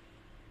කමන්නේ.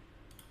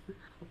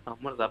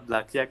 අම්මලා සබ්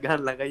ලක්ෂයක්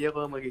ගන්න ළඟයි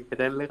කොහමගේ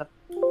channel එක.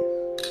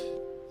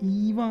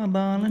 ඊවා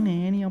දාලා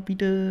නෑනේ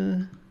අපිට.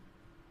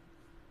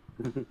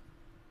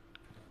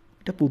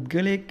 අපිට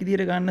පුද්ගලයෙක්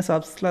විදියට ගන්න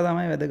සබ්ස්ලා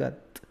තමයි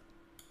වැදගත්.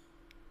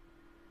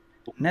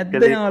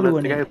 නැද්ද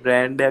යාළුවනේ?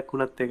 බ්‍රෑන්ඩ් එකක්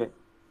වුණත් එකයි.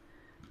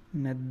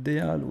 නැද්ද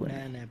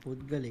යාළුවනේ? නෑ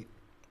පුද්ගලෙක්.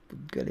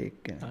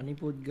 පුද්ගලයෙක් තනි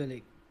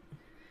පුද්ගලෙක්.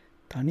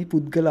 තනි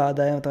පුද්ගල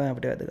ආදායම තමයි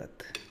අපිට වැදගත්.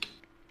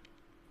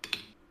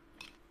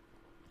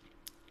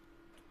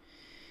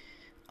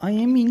 I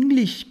am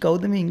English.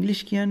 කවුද මේ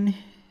English කියන්නේ?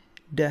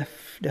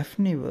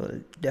 Daphne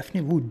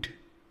Wood.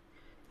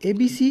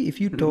 ABC, if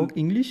you talk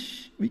English,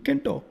 we can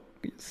talk.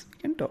 Yes, we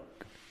can talk.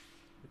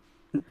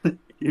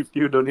 If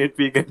you donate,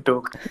 we can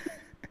talk.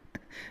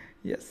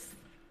 Yes.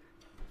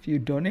 If you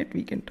donate,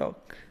 we can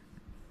talk.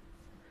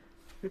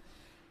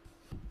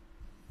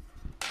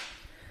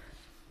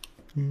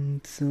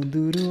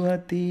 සුදුරු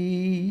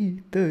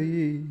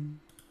අතීතයේ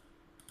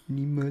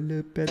නිමල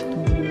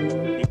පැතුම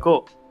ඉකෝ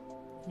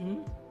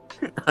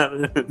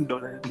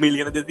dollar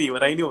මිලියන 200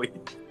 ඉවරයිනේ ඔය.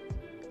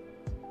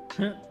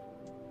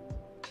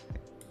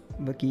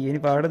 ඔබ කීවෙනි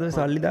පාටද ඔය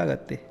සල්ලි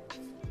දාගත්තේ?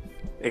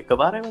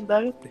 එකපාරයි මම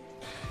දාගත්තේ.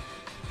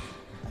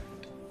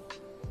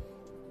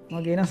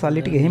 මගේ නම් සල්ලි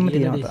ටික එහෙම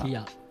තියෙනවා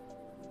තාම.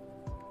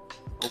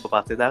 ඔබ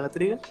පස්සේ දාගත්ත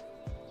ටික?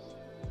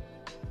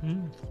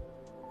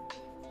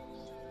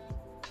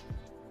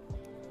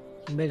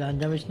 උඹේ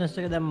ගංජා බිස්නස්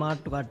එක දැන්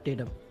මාට්ටු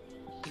කට්ටියට.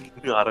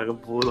 අරක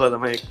පූර්ව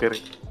තමයි එක්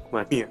කරේ.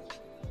 මනිය.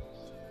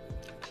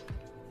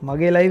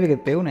 මගේ ලයිව්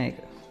එකෙත් පෙවුනා ඒක.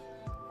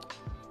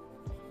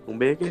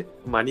 උඹේගේ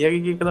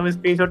මනියගේ එක තමයි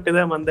ස්ක්‍රීන්ෂොට් එක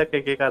මම දැක්ක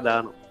එක එක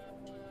දානවා.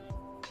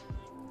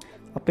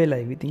 අපේ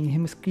ලයිව් ඉතින්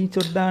එහෙම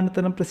ස්ක්‍රීන්ෂොට් දාන්න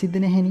තරම් ප්‍රසිද්ධ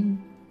නැහෙනි.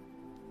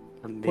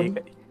 අන්න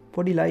ඒකයි.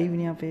 පොඩි ලයිව්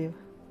නේ අපේ.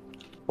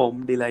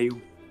 පොම්ඩි ලයිව්.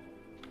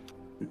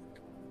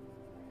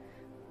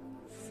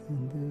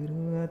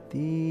 සුදුරු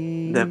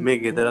අතී දැන් මේ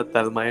ගෙදරත්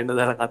අල්මයන්න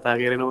දාලා කතා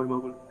කරනවා ඔය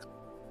මගුල්.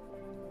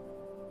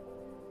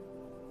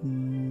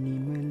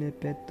 නිමල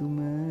පැතුම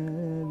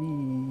වී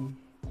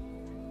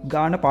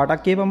ගාන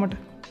පාටක් කියපන් මට.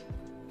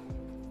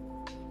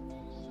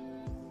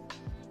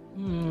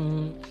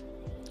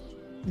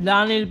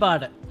 ලානිල්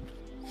පාට.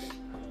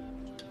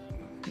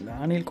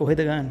 ලානිල් කොහෙද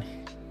ගන්නේ?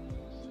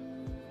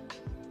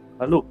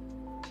 හලෝ.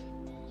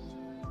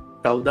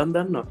 සවුදන්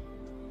දන්නවා?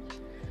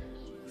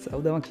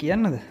 සවුදම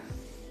කියන්නද?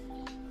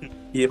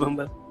 කියපන්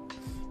බං.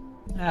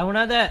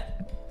 ඇහුණාද?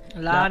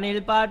 ලානිල්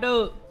පාට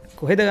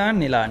කොහෙද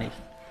ගන්නේ ලානිල්?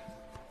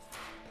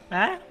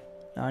 ඈ?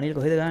 ලානිල්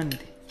කොහෙද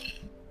ගන්නේ?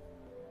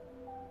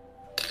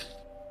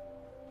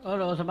 ඔය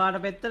රෝස පාට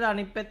පෙත්තට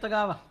අනිත් පෙත්ත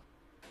ගාවා.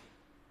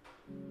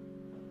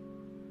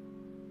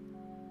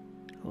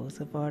 රෝස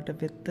පාට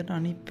පෙත්තට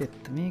අනිත්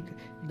පෙත්ත මේක.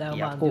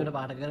 දැන් අන්තිමට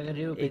පාට කර කර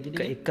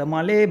එක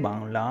මලේ බං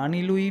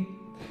ලානිලුයි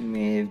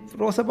මේ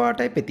රෝස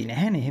පාටයි පෙති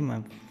නැහැනේ එහෙම.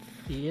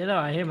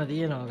 තියෙනවා එහෙම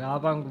තියෙනවා.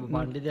 ගාපන්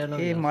පණ්ඩිතයන්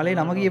ඒ මලේ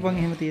නම කියපන්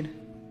එහෙම තියෙන.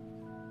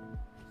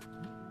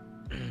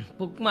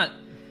 පුක්මල්.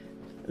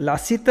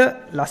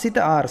 ලසිත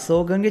ආර්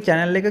සෝගන්ගේ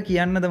channel එක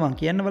කියන්නද මං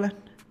කියන්න බලන්න.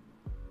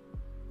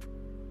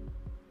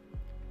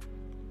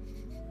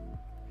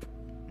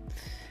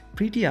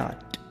 Pretty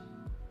art.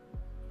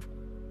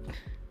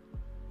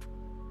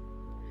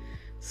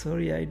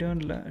 Sorry, I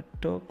don't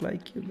talk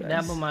like you guys.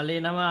 දැන් මලේ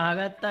නම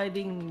අහගත්තා.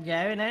 ඉතින්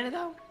ගෑවේ නැහැනේ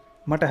තාම.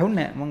 මට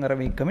ඇහුන්නේ නැහැ. මං අර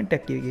මේ කමෙන්ට්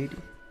එකක් කිව්වේ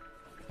හිටියේ.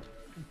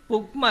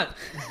 පුක්මල්.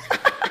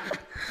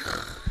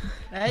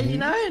 ඇයි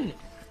නෑන්නේ?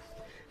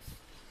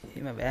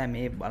 එහෙම බෑ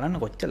මේ බලන්න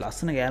කොච්චර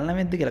ලස්සන ගෑල්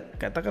ළමෙක්ද කියලා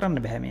කතා කරන්න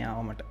බෑ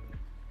මෙයාව මට.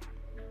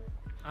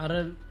 අර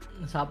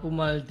සපු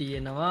මල්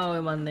තියෙනවා.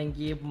 ඔය මන් දැන්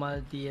කියපු මල්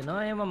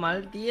තියෙනවා. එහෙම මල්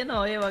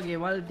තියෙනවා. ඔය වගේ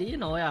මල්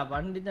තියෙනවා. ඔයා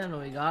පණ්ඩිතයන්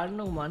ඔය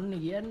ගාන්නු මන්නේ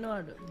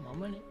කියනවාට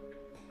මමනේ.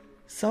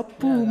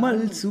 සප්පු මල්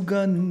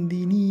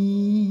සුගන්ධිනී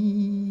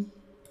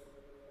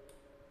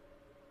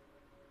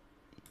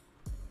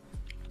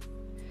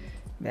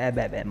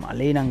බෑ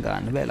මලේ නම්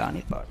ගන්න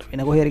බැලානි පාට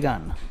වෙන කොහෙරි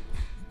ගන්න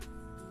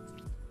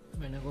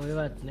වෙන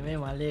කොයිවත් නෙමේ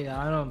මලේ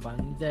ගානම්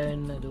පන්ත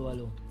වෙන්න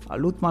දුවලු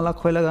අලුත් මලක්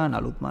හොයලා ගන්න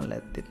අලුත් මල්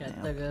ඇත්තේ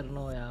ඇත්ත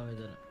කරනවා යා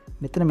මෙතන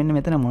මෙතන මෙන්න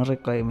මෙතන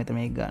මොනරෙක් වගේ මෙතන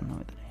මේක ගන්නවා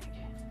මෙතන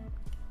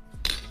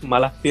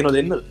මලක් තියෙන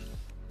දෙන්නද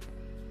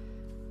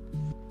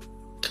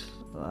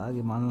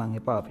වාගේ මල්ලන්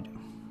එපා අපිට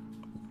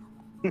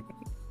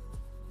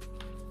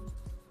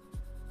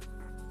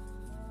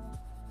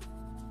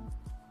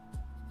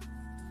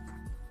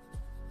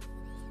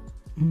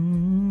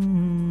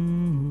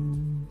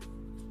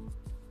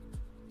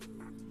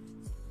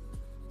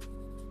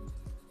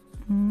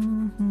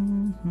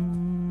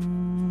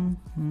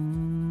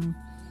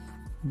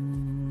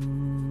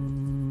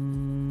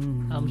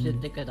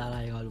හම්සෙත් එක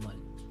තරයි ගලු මල්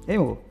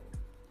ඒකෝ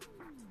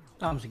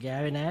හම්ස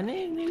ගෑවේ නෑනේ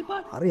නිල්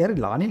පාට හරි හරි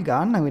ලානිල්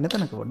ගන්න වෙන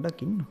තැනක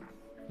පොඩ්ඩක් ඉන්න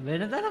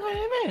වෙන තැනක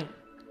නෙමේ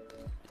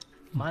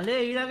මලේ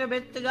ඊළඟ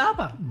බෙත්ත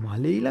ගාපන්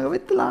මලේ ඊළඟ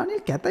වෙත්ත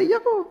ලානිල්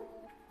කැතයියකෝ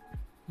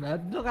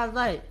නැද්ද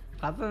කතයි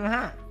කත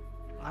නැහැ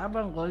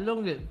ආපන්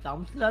කොල්ලොන්ගේ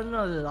තම්ස්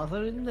දන්නවද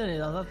රසවින්දනේ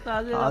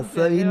රසස්ථාදේ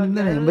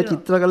අසවින්දනේ උඹ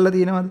චිත්‍ර කරලා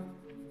තියෙනවද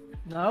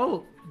නව්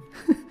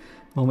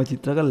මම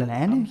චිත්‍ර කරලා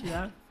නෑනේ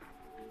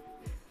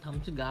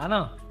තම්ස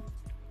ගානවා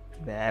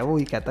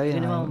බෑවෝයි කැතයි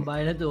එනවා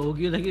බයිනත ඕ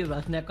කියලගේ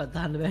ප්‍රශ්නයක්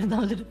අත්හන්න බැ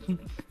තමසට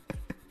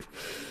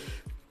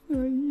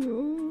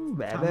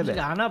බෑ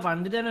ගාන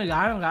පණ්ඩිතයන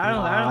ගාන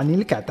ගාන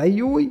අනිල්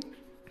කැතයියෝයි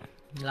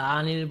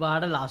ලානිල්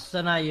පාට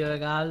ලස්සන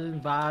අයගල්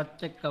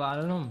පාච්චක්ක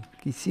බලනුම්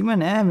කිසිම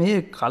නෑ මේ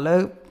කල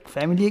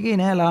ෆැමිලියගේ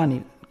නෑ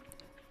ලානිල්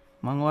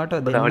මංවාට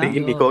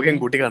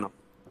නිකෝගෙන් ගුටි කනවා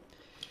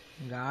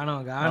ගානෝ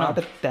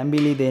ගානට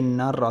තැම්බිලි දෙන්න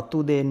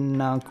රතු දෙන්න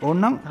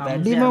ඔන්නම්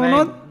වැඩිම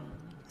වුණොත්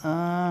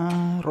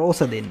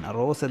රෝස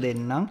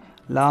දෙන්නම්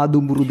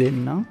ලාදුඹුරු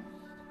දෙන්නම්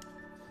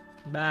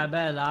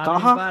බෑබෑ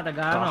ලාට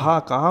ගාන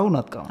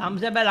කහවුනත්කම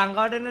හම්ස බෑ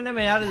ලංකාවටන්න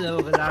මෙයාට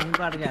දක ලාන්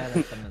පාට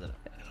ගන්නද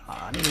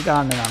ආනිල්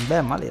ගන්න නම්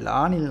බෑ මලේ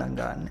ලානිල්ලං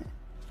ගන්න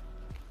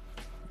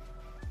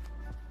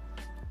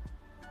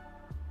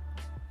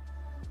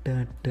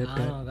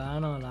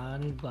ගානෝ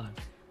ලානිල්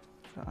පාට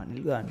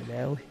ලානිල් ගන්න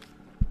බෑවයි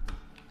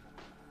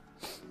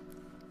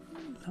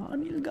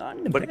ලානිල්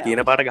ගන්න බට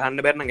කියන පාට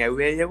ගහන්න බැරන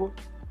ඇව්වයකු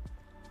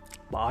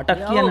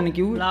පාටක් කියන්න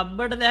කිව්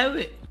ලබ්බට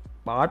දැව්වේ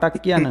පාටක්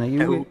කියන්න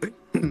කිව්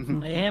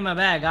එහෙම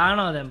බෑ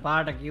ගානෝ දැම්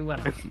පාට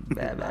කිව්වන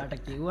බෑබෑට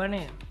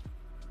කිව්වනේ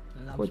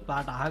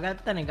පාට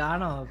අහගත්තන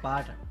ගානෝ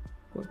පාට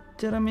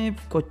කොච්චර මේ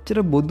කොච්චර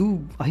බොදු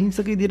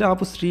අහිංසක දිට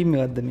අපපු ස්ත්‍රීම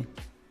ගදම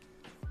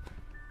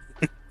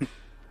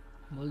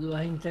බොදු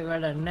අහිංසක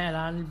වැඩන්නෑ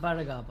ලානිල්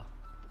පාට ගාපා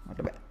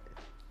මට බෑ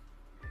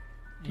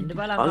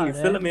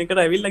ඉස්සල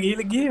මේකට ඇවිල්ල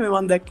ගීල ගිය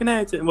වන් දැක්කන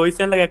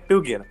මොයිසල්ල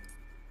ගැක්ටව කියන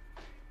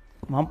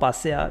මම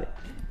පස්සේ ආවේ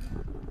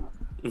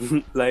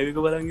ලයික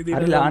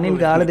බලග ලානිල්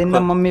ගාල දෙන්නම්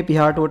මම මේ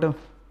පිහාටුවට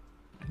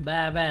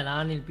බෑබෑ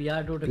ලානිල්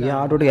පියාටුට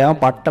පියාටුට ගෑම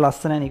පට්ට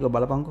ලස්සන නික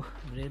බලපංකු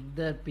රෙද්ද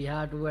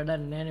පිහාටු වැඩ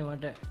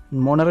නෑනවට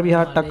මොනර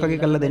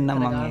පිහාට්ටක්කගේ කල්ල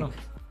දෙන්නම් මගේ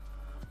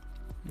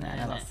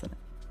නෑ ලස්සන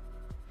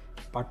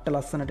පට්ට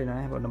ලස්සනට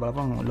නෑ පොන්න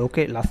බලපං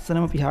ලෝකේ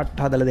ලස්සනම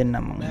පිහාට් හදල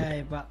දෙන්නම් ම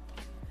එපා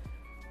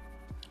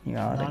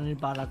ලානිල්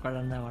පාටක්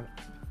වඩන්නවට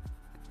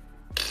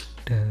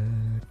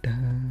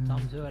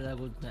සම්ස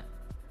වැඩකුත්නෑ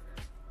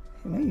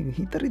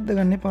හිතරිද්ද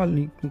ගන්න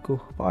පාලිකෝ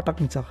පාටක්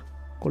නිසා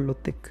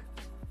කොල්ලොත් එක්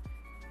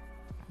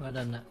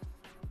වඩන්න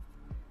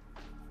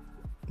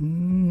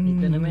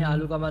ඉතන මේ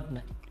යාලුකමත්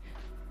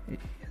නෑ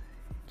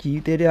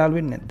ජීවිතයට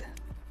යාල්ුවෙන් නැද්ද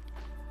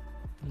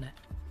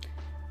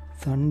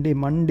සන්ඩේ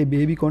මන්්ඩේ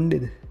බේබි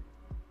කොන්්ඩෙද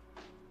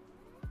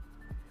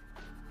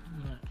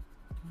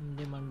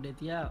මන්්ඩේ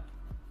තියා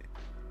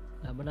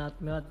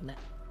ලබනාත්මවත් නෑ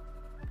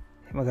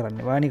එම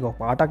කරන්න වානිකෝ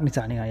පාටක්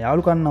නිසානක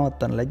යාලු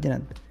කන්නවත්තන්න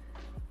ලජ්ජනද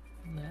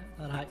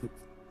තරයි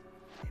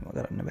එම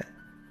කරන්න බෑ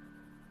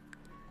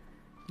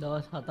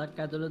දවස් 7ක්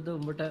ඇතුළද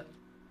උඹට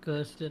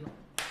කර්ස්ටන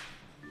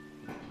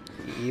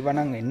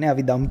ඒවනං එන්න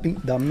අපි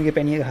දම්මික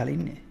පැණිය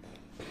හලින්නේ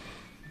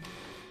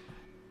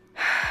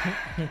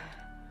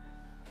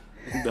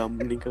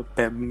දම්නික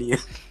පැම්නිය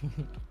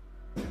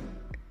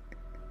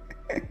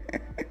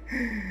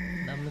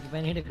දම්මික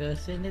පැණිට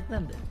කර්ස්ෙන්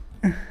එත්නද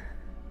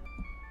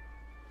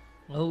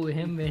ඔවු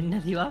එහෙම වෙන්න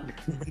තිවා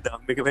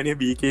දම්මික පැනිය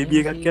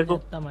බීකේබිය එකක් යකෝ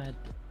තම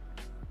ඇත්ත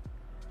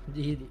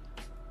ජීහිදී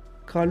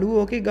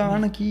කළුවෝක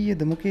ගාන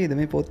කීයද මොකේද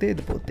මේ පොතේද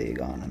පොතේ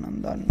ගාන නම්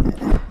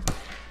දන්න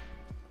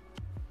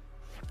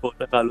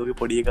පොට කලුගේ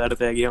පොඩිය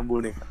කාරතයගේ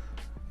හම්බුණ එක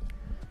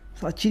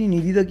සච්චිනි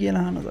නිදිද කියන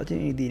හන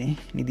සචන නිදිනේ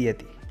නිදී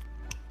ඇති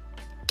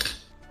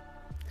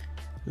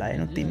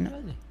ලයනුත් ඉන්න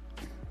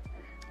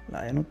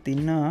ලයනුත්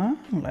ඉන්නා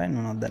ලයන්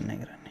නොනොත්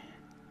දන්න කරන්නේ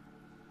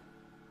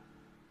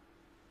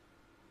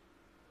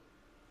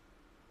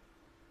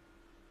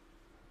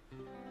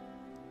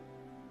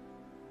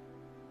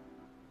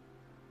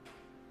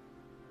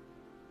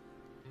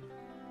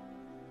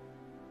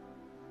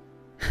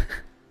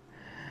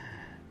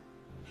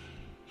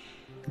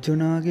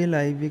ජොනාගේ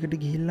ලයිව් එකට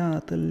ගිහිල්ලා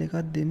අතල් එකක්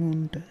දෙමු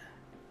උන්ට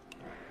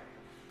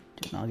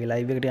ජොනාගේ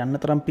ලයිව් එකට යන්න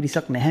තරම්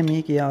පිරිසක් නැහැ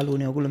මේක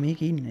යාළුවනේ ඔයගොල්ලෝ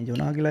මේක ඉන්නේ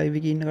ජොනාගේ ලයිව්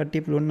එකේ ඉන්න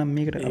කට්ටිය පුළුවන් නම්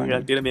මේකට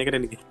කරන්න මේකට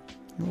නේ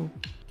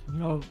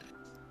ඔව්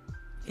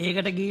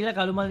ඒකට ගීල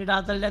කළුමල්ලට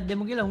ආතල්ලයක්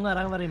දෙමු කියලා උන්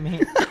අරංවර මෙ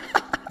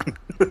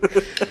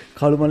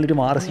කළුමල්ලිට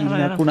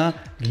මාරසීනයක් වුණා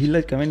ගිල්ල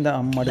කමෙන්ද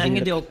අම්මට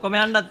දැන්ගති ඔක්කොම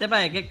යන්නත්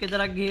එපා එකක්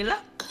විතරක් ගිහිලා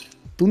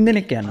තුන්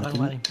දෙනෙක් යන්න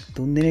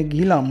තුන් දෙනෙක්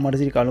ගිහිලා අම්මට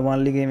සිරි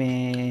කළුමල්ලිගේ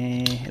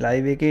මේ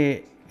ලයිව් එකේ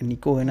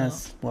නිකෝ වෙනස්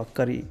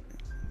වක්කරි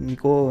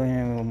නිකෝ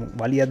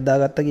වලි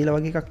අද්දාගත්ත කියලා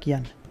වගේ එකක්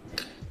කියන්න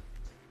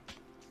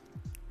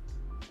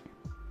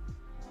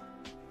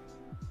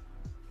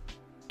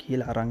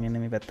කියලා අරන්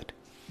එන්න මේ පැත්තට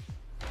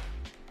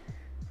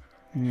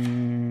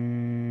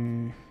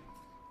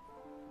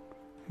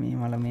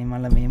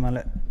මේ මල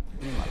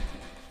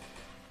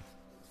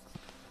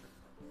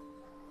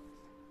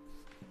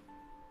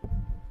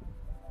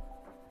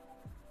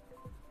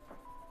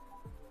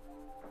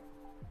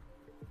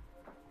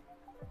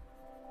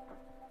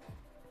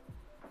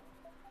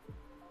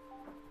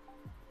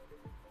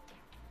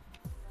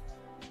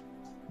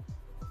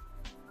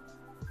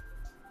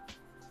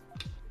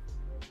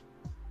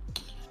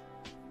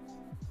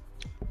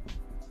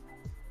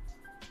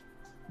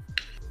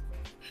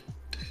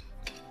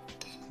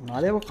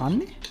නාදව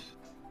කන්නේ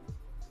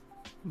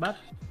බත්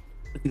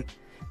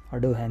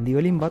අඩු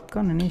හැඳිවලින් බත්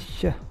කන්න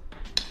නිශ්ෂ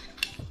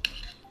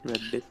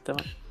වැඩෙත්තම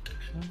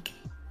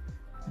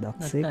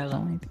දක්සේ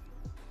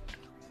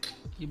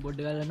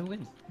බොඩ්ඩ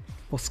ගලනුගෙන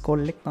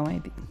පොස්කොල්ලෙක්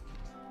තමයිති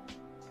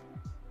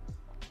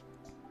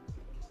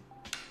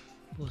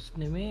පොස්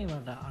නෙමේ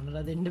මට අනල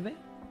දෙන්න බෑ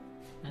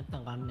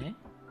නැත්තම් කන්නේ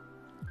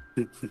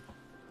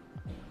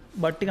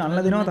බට්ටි අල්ල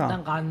දෙනවා තා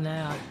කන්න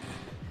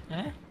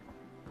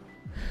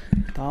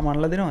තා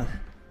මල්ල දෙනවාද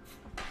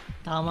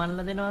තාමල්ල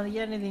දෙනවා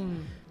කියන්න ඉතින්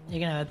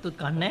ඒක ඇත්තුත්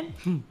කන්න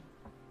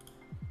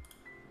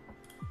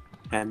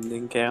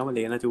හැන්දෙන් කෑම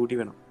ලේන චූටි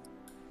වෙනවා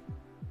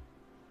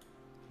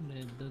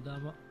නෙද්ද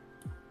තම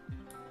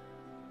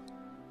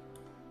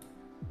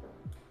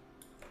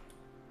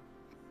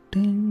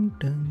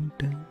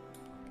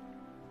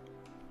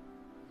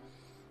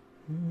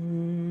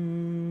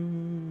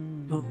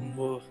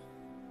බෝ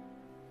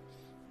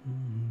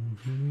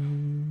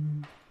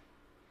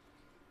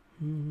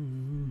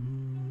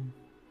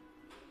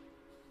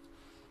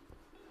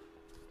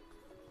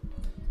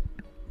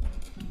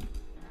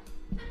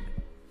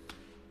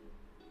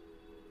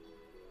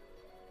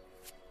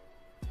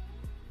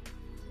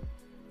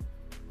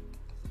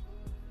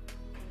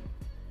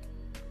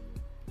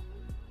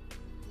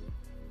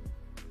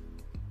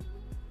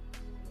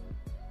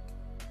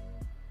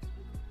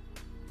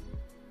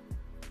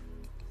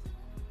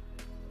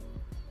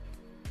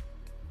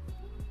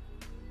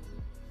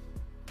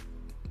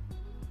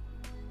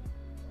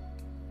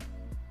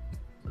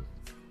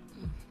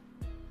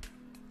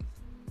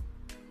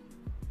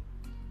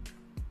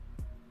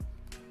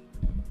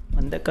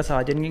අන්දක්ක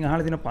සාජනකින්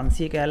හල තින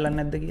 500 කෑල්ලන්න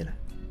නැද්ද කියලා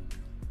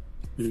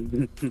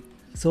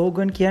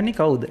සෝගන් කියන්නේ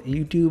කවුද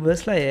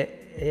YouTubeර්ස්ලා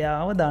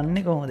එයාව දන්න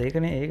කොහොද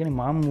ඒකන ඒකන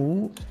මම් වූ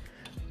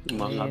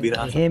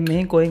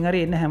මේ කොයින් හරි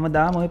එන්න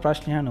හැමදාම ඔය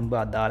ප්‍රශ්නය නොඹ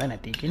අදාලා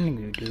නැතිකින්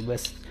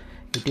YouTubeර්ස්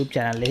YouTube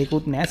චැනල්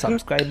එකකුත් නෑ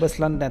සබස්ක්‍රයිබර්ස්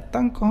ලන්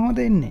නැත්තම් කොහොමද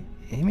එන්නේ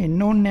එහෙම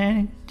එන්න ඕනේ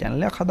නෑනේ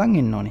චැනලයක් හදන්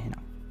එන්න ඕනේ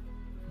එහෙනම්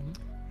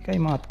එකයි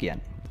මාත්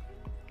කියන්නේ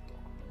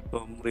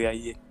තොම්රි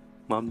අයියේ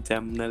මම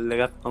චැනල්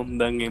එකක්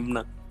හම්දන්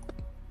එන්න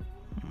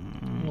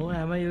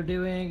හැම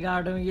YouTube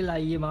ගාටම කියලා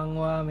අයියේ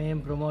මංවා මෙහෙම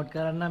ප්‍රමෝට්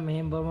කරන්න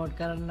මෙහෙම ප්‍රමෝට්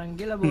කරන්නම්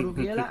කියලා බොරු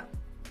කියලා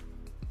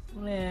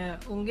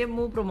උන්ගේ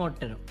මූ ප්‍රමෝට්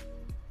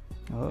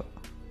කරනවා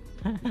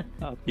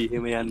අපි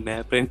එහෙම යන්නේ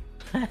නැහැ ප්‍රෙන්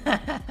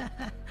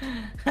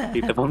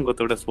ඊට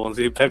පංගොතට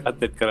ස්පොන්සර්ෂිප් එකක්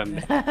අත්දෙත් කරන්න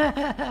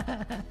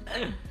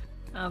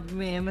අපි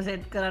මෙහෙම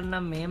සෙට්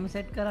කරන්නම් මෙහෙම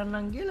සෙට්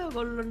කරන්නම් කියලා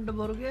ඔයගොල්ලන්ට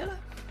බොරු කියලා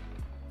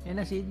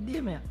එන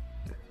සිද්ධිය මෙයා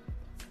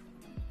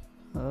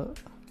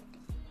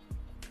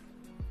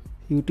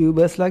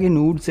YouTubeර්ස් ලගේ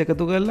නූඩ්ස්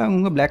එකතු කරලා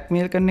උන්ග බ්ලක්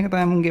මේල් කරන එක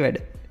තමයි මුන්ගේ වැඩ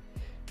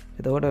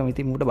එතකොට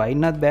ඉතින් මුට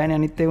බයින්නත් බෑනේ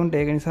අනිත් ඒගොන්ට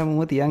ඒක නිසා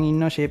මුව තියන්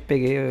ඉන්නවා ෂේප්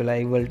එකේ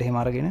ලයිව් වලට එහෙම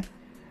අරගෙන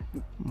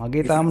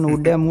මගේ තාම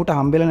නූඩ් එක මූට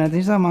හම්බෙලා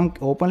නැති නිසා මං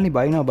ඕපන්ලි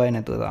බයිනවා බය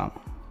නැතුව තාම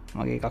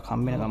මගේ එකක්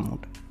හම්බෙනකම්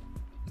මූට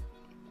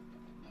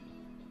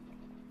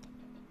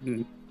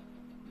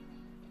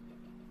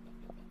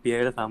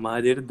පියට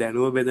සමාජයට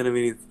දැනුව බෙදෙන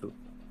මිනිස්සු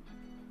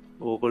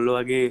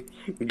ඕකොල්ලෝ වගේ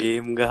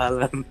ගේම්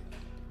ගහල්ලන්න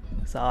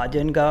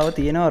සාජන් ගාව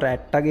තියෙනවා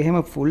රැට්ටගේහෙම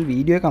ෆුල්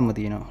වීඩියෝ එකම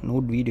තියෙනවා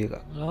නූඩ් වීඩිය එක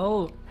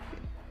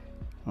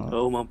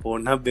ඔවුම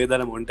පොන්නක්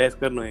බේදල මොන්ටයිස්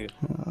කරන එක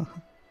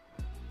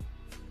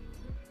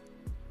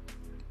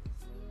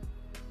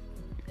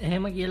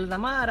එහෙම කියල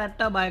තමා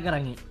රැට්ටා බය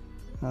කරන්නේ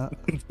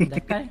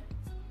දැක්කයි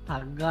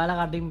තක්ගාල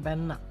කටින්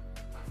පැන්න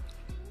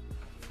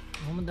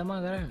හොම තමා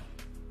කරන්න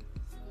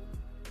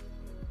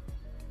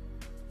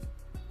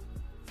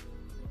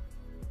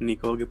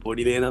නිකෝගේ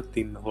පොඩි ලේනත්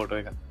ඉන්න හොට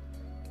එක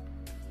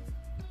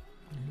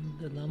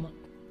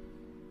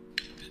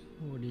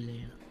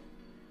තම ෝඩිලේන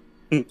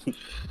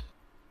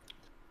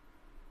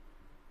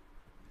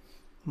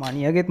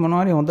මනියගෙත්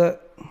මොනවාරි හොඳ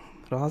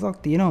රහසක්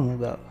තියෙනවා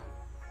මුගා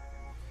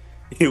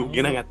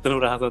උගෙන ඇත්තනු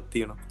රහසත්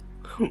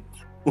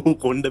තියෙනවා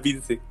කොන්්ඩ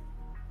පිස්සේ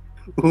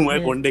උමයි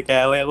කොන්්ඩ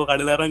කෑවයක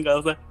කඩලරන්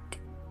කවස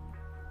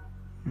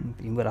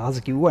තිඹ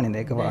රහස කිව්වන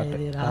දෙක පාට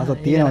රහසත්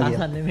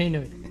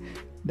තියෙනවා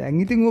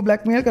දැංගිතින්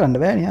බ්ලක් මේල්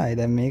කරන්න බෑන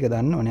දැ මේක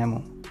දන්න නෑම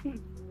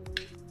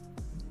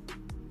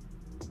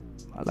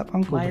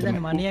බලපංකෝ මයිතන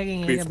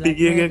මනියකින්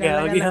ක්‍රිස්පිගේ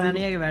කෑවගේ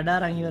මනියගේ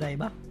වැඩාරංගවරයි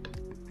බා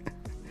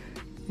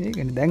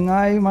ඒකන දැන්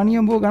ආය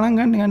මනියම් බෝ ගණන්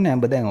ගන්න ගන්න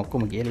ඇබ දැන්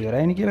ඔක්කොම කියල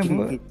රයින කියල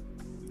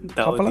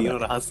තව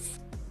රහස්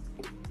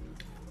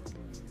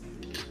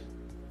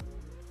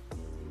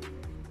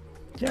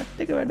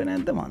චට් එක වැඩ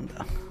නැන්ත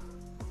මන්දා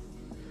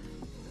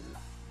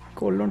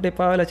කොල්ලොන්ට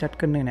එපාවෙලා චට්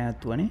කරන්නේ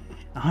නෑත්තුවනේ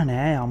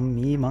නෑ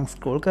අම්මී මං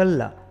ස්කෝල්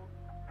කල්ලා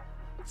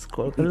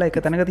ස්කෝල් කල්ලා එක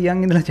තැනක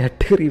තියන්ගෙදල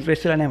චට්ක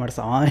රිප්‍රේශ්ල නෑමට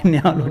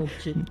සාමාන්‍යයාලු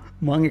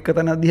මං එක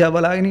තැන අධ්‍යා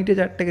බලාගෙනට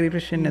චට්ක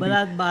රිප්‍රේෂන්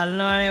බලත්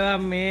බලන්නවානවා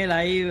මේ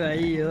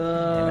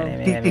ලයිවයියෝ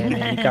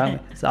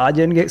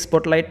සාජන්ගේ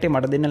ස්පොට් ලයිට්ේ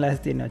මට දෙන්න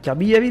ලැස්තින්න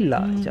චබිය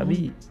ඇවිල්ලා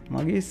චබී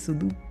මගේ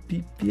සුදු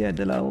පිප්පිය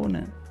ඇදලා ඕන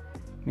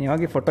මේ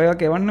වගේ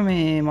ෆොටොයක් එවන්න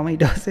මේ මම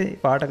ඉටසේ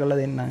පාට කල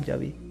දෙන්න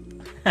චබී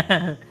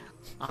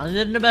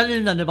අන්න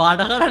බැලින්න්න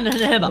පාට කරන්න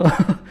නෑ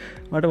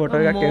මට ොට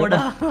මෝඩ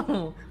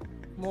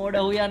මෝඩ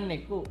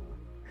හුයන්නෙක්කු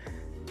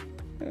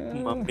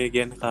මම මේ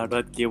ගැන්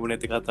කාටවත් කියපු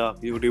නැති කතා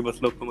යුටබස්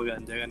ලොක්කම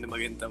ගංජගන්න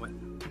මගෙන් තමයි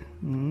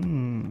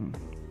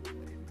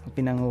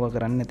අපි නංව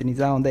කරන්න ඇති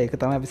නිසා හොඳ එක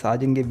තම අපි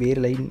සාජන්ගේ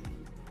බේරලයින්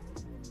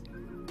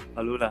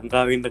අලු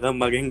ලංකාවින්ටකම්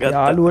මගෙන්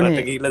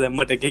යාලුවනේ කියල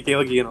දැම්මට එක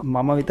කියව කියන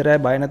මම විතරයි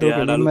බයනතු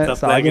කෙලින්ම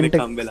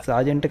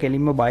සාජන්ට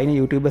කෙලින්ම බයින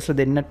යුටබස්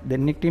දෙන්න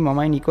දෙන්නෙක්ට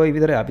මයි නිකෝ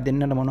විතර අපි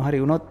දෙන්නට මොනහරි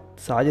වුණොත්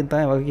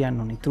සාජන්තය වගේ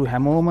කියන්න නිතුරු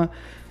හැමෝම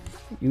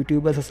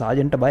යුටබස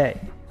සාජන්ට බයයි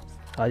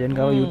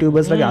සාජන්කාව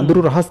යුටබස්ලගේ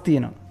අඳුරු රහස්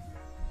තියෙනවා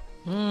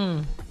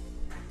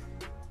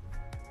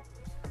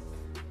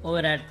ඔය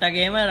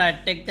රැට්ටගේම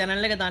රැට්ටෙක්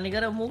චැනල්ල එක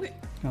තනිකර මූගේ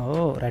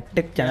ඕ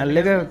රැට්ටෙක්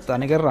චැනල්ල එක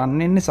තනික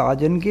රන්නන්නේ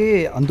සාජන්ගේ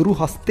අඳුරු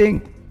හස්තයෙන්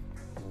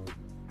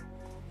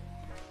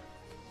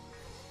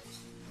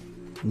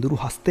දුරු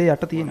හස්තේ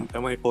යට තියෙන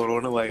තමයි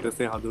කොරෝන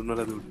වෛරසය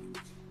හඳුන්නල දුන්න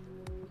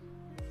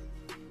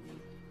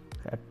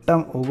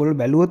ඇට්ටම් ඔගොල්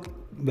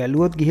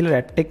බැලුවොත් ගිහිල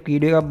රැට්ටෙක්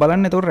වීඩිය එකක්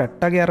බලන්න තොර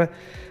රැට්ටගේ අර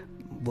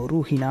බොරු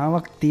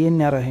හිනාවක්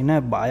තියෙන් අර හෙන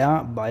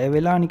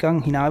බයවෙලා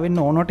නිකං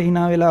හිනාවෙන්න ඕනොට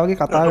හිනා වෙලාවගේ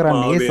කතා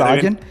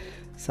කරන්නේ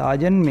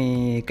සාජන්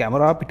මේ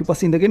කැමරා පිටු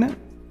පස් ඉඳගෙන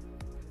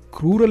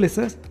කරූර ලෙස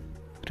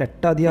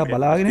රැට්ටා දයා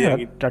බලාගෙන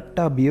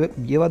ටට්ටා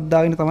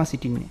බියවද්දාගෙන තම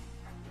සිටින්නේ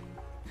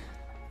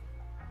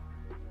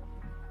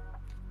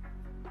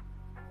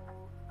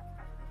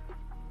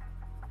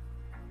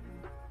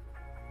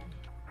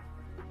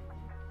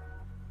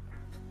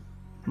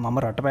මම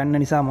රට පැන්න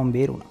නිසා මම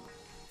බේරුණ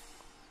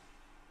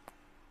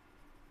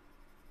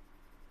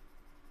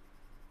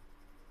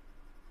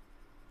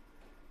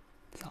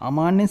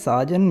සාමාන්‍ය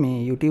සාජන් මේ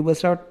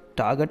YouTubeර්ස්ට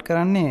ටාගට්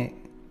කරන්නේ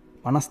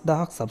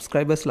 50,000ක්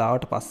සබස්ක්‍රයිබර්ස්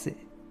ලාවට පස්සේ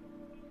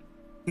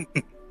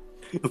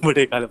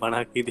උඹට කාල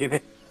 50ක්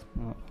හිටියේ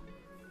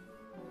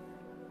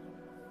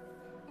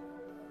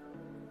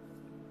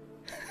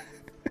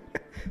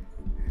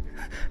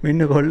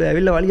මෙන්න කොල්ල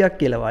ඇවිල්ල වලියක්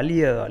කියලා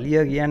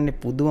වලිය කියන්නේ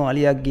පුදුම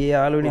වලියක්ගේ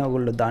යාලුවන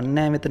ඔගොල්ල දන්න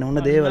මෙතන උන්න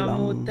දේවල්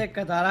මුත් එක්ක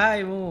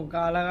තරයිමු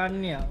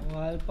කාලගන්නය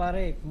වල්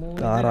පරෙක්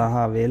කාරහ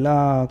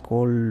වෙලා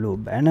කොල්ලු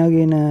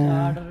බැනගෙන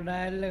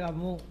ඩයිල්ල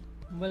ගමු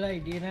උඹල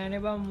ඉටියනෑන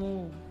බම්මු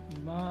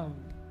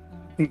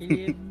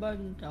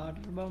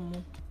චාට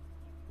බම්මු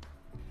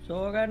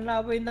සෝගන්න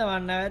අප ඉද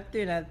වන්න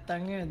ඇත්තේ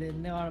නැත්තන්ගේ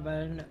දෙන්නවාට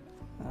බැලන්න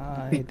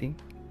ඉතින්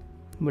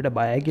බට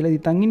බය කියල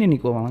දිතන්ගෙන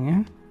නිකෝමග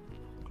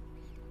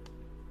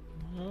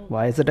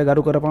වයසට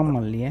ගරු කරපම්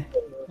මල්ලිය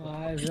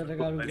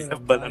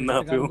බලන්න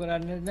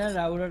කරන්න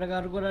රවුලට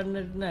කරු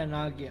කරන්නට නෑ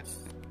නා කිය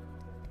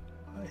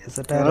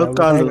එසට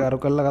ගරු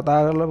කල්ල කතා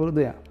කරලා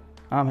පුරුදුය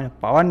ආම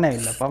පවන්න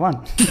ඇල්ල පවන්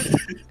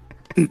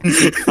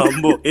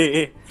කම්බෝ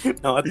ඒ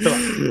නවත්වා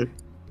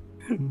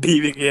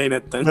ටීව කියයි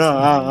නැත්තන්න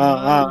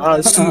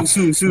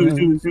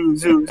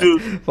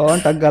පවන්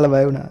ටක් ගල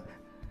බයවුණා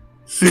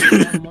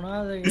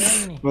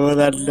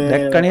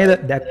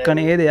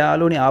දැක්කනේද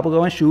යාලුනි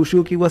ආපුගම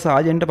ශූෂූ කිව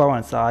සාජන්ට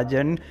පවන්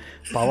සාජන්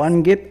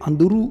පවන්ගෙත්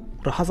අඳුරු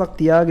රහසක්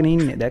තියාගෙන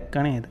ඉන්න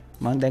දැක්කනේද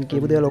මන්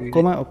දැන්කීපුදය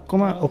ලොක්කොම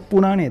ඔක්කොම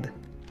ඔප්පුනා නේද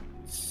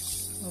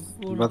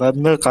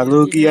බතන්න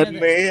කලෝ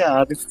කියන්නේ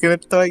ආටිස්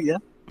කෙනෙත්තවයිය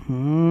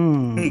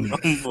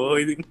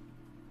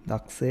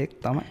දක්ෂයෙක්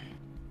තමයි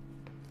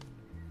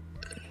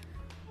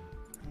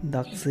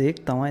දක්ෂයෙක්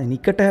තමයි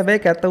නිකට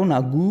හැබැයි ඇතවුන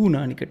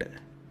අගූනා නිකට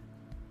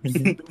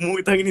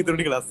මූතගෙන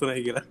ඉතුරටික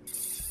ලස්සනයි කියලා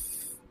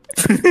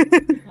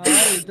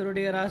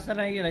ඉතුරටික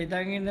රස්සනයි කියලා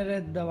ඉතන්ගන්න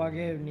රෙද්ද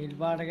වගේ නිල්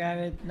පාට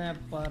කෑවෙත්න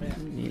පාරය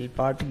නිල්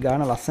පාටි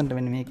ගාන ලස්සට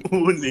වෙන මේක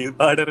නිල්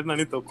පාටර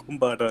නනි තොක්කුම්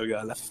පාටල්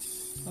ගාලා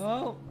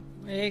ඕ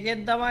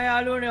ඒකෙන් තමයි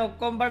යාලුවනේ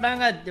ඔක්කොම් පටන්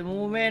ගත්ත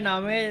මූමේ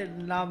නමේ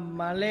නම්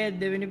මලේ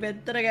දෙවිනි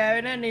පෙත්තර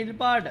ගෑවෙන නිල්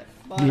පාට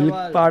නිල්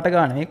පාට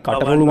ගාන මේ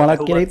කටරොලු මලක්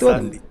කියලා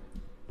හිතුවද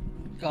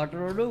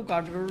කටරොඩු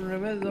කටරුඩු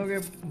නෙමෙයි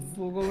සෝගේ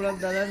පුකොගලක්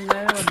දදන්න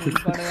නෑ නිල්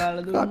පාට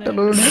ගාලා දුන්නේ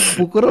කටරොලු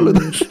පුකරොලුද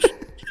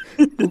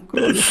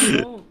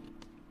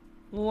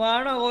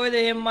මුවාන ඔය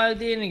දෙහෙම් මල්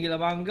තියෙන කියලා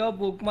මංගව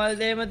පුක් මල්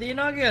දේම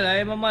තියෙනවා කියලා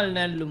එම මල්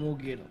නැල්ලු මූ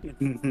කියලා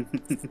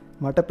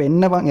මට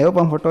පෙන්න පන්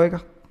එවපන් ෆොටෝ එක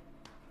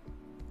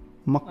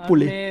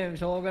මක්පුලේ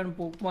ශෝගන්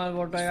පුක් මල්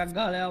ෆොටෝ එකක්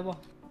ගාලයාපා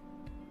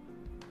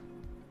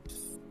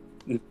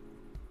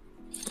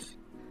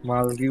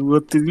මල්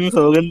කිව්වොත් ඉතින්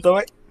සෝගන්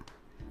තමයි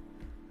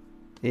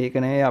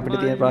ඒකනේ අපිට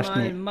තියෙන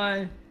ප්‍රශ්නය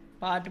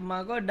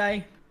පාටමාකෝ ඩයි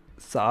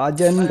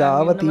සාජන්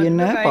ගාව තියෙන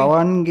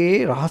පවන්ගේ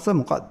රහස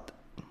මොකක්ද?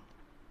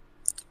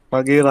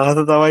 මගේ රහස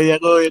තමයි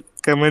යකෝ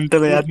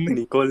කමෙන්ටල යන්න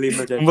නිකොල් ඉන්න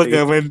උඹ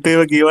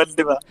කමෙන්ටේව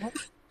කියවන්නවා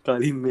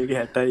කලින් මේක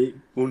හැටයි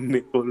උන්න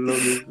කොල්ලෝ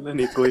ගන්න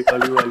නිකොයි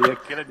කලු වලියක්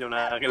කියලා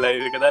ජොනාගේ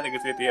ලයිව එක දාලා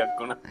 130ක්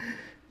වුණා.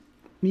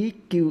 මේ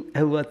කිව්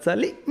ඇහුවත්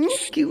සල්ලි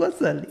කිව්වත්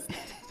සල්ලි.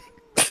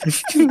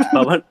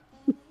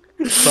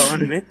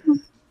 පවන්නේ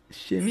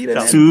ෂෙමිර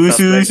එකක්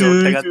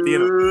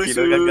තියෙනවා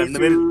කිලෝ එකක් ගන්න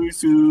බැරි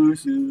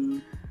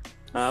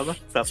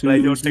සප්ලයි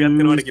ජෝට් එකක්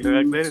තියෙනවනේ කිලෝ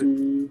එකක් බැරි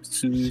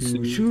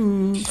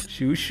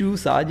ෂූ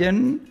සාජන්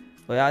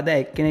ඔයාද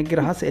එක්කෙනෙක්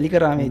රහස් එලි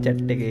කරා මේ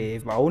චැට් එකේ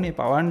වවුනේ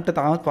පවන්ට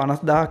තාමත්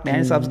 50000ක්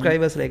නැහැ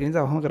සබ්ස්ක්‍රයිබර්ස්ලා ඒක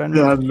නිසා ඔහොම කරන්න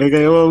යන්න එක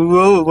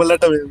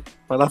ඔයාලට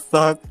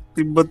 50000ක්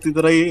තිබ්බත්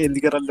විතරයි එලි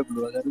කරන්න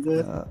පුළුවන් හරිද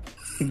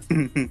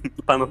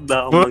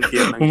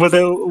 50000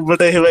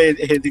 උඹට එහෙම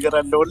හෙදි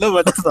කරන්න ඕන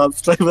මට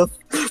සබ්ස්ක්‍රයිබර්ස්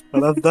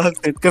 50000ක්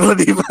සෙට් කරලා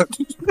දීපන්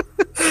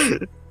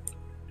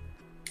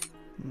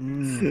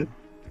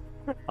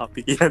අපි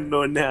කියන්න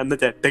ඕනේ අන්න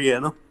චැට් එක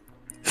යනවා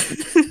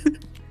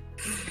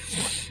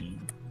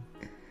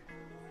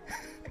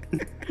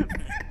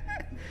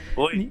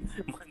ඔයි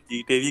මං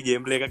GTV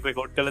ගේම් ප්ලේ එකක්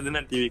රෙකෝඩ් කරලා දෙන්න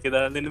ටීවී එකේ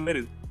දාලා දෙන්න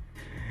බැරිද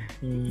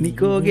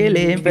නිකෝගේ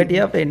ලේම්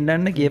පැටියා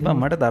පෙන්වන්න කියපන්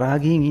මට තරහා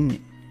ගිහින්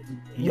ඉන්නේ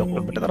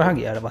යොක්කට තරහා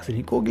ගියාට පස්සේ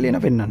නිකෝගේ ලේන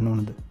පෙන්වන්න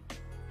ඕනද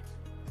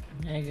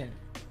ඒක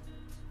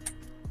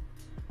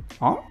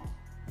ආ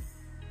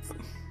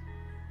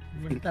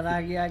මට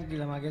තරහා ගියා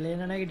කියලා මගේ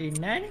ලේන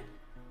නැගිටින්නේ නෑනේ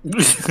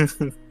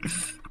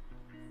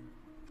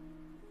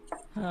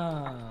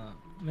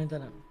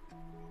මෙතන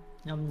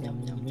යම් යම්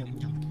යම් යම්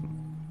යම්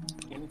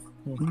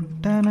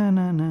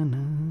ටනනනන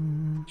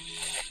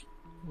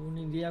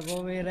උනි දියා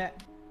කොමේර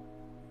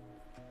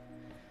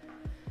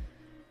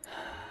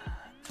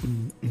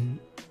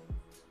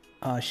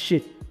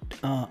ෂිට්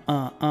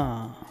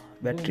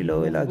බැට්‍රි ලෝ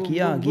වෙලා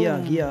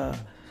ගියා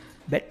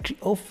බැට්‍රි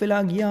ඔෆ්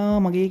වෙලා ගියා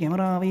මගේ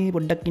කැමරාවේ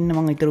පොඩ්ඩක් ඉන්න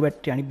මං ඉතුරු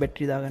බැට්‍රි අනිත්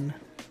බැට්‍රි දාගන්න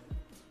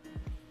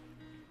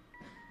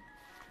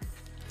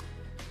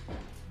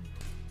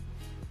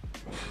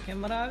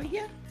කැමරාව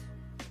ගියා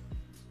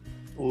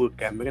ඕ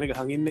කැම්ම එකන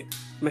ගහන් ඉන්නේ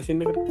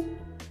මැෂින් එකට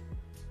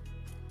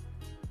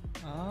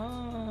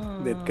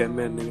දෙත් කැම්ම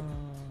යන්න එක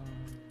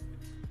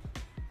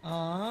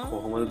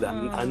කොහොමද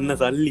දන්න අන්න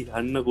සල්ලි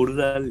අන්න කුඩු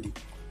සල්ලි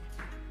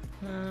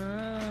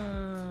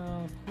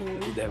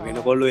දැවෙන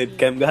කොල්ල එත්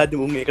කැම් ගහද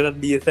මුන් එකට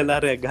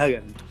ඩියසලාරයක්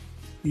ගහගන්න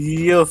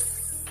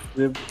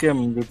වෙබ්කම්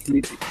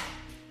ගුත්ලිටි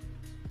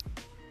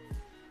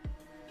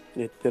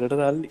එච්චරට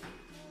සල්ලි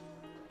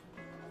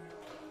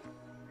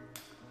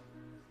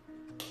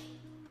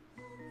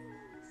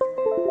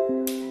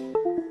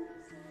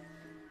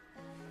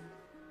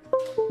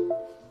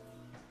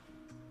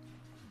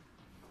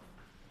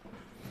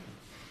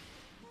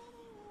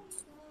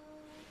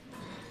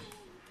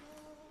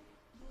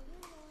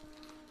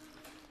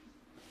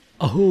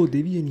අහෝ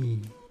දෙවියනී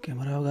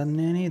කැමරාව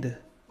ගන්නෑ නේද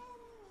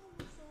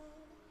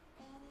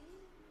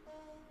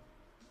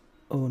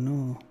ඕ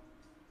නෝ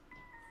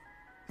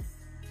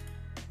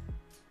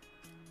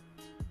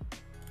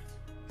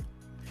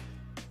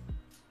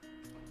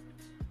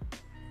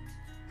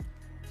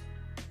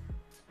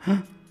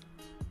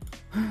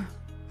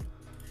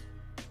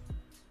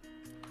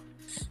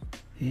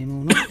එහෙම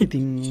වුණොත්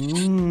ඉතින්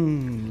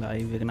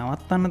ලයිව් එක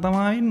නවත්තන්න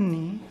තමා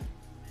වෙන්නේ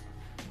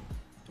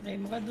ඒ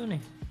මොකක්ද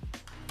උනේ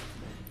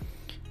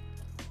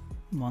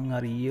මං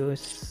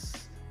අරියෝස්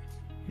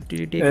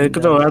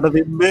ඒකට ඔයාට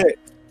තිබ්බේ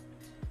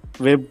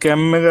වෙබ්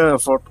කැම් එක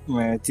ෆොට්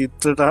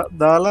චිත්‍රට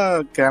දාලා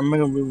කැම්ම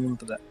එක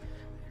මුටද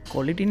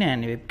කොලිටි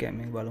නෑන වෙබ් කැම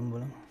බලම්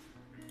බලම්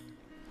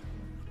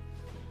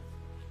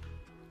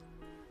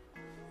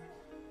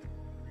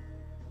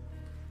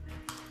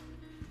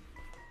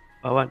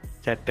පවන්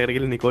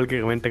චැට්ටරකල නිකෝල්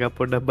කමෙන්ට එකක්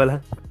පොඩ්ඩක් බල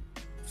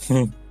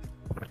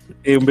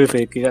ඒම්බේ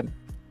ෆේක ගන්න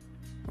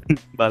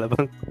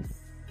බලපන්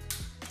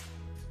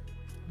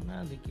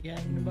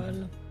කියන්න බල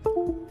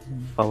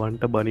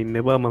පවන්ට බනින්න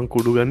බා මං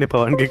කුඩු ගන්න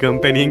පවන්ගේ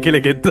කම්පැනියෙන් කියල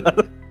ගෙත්තා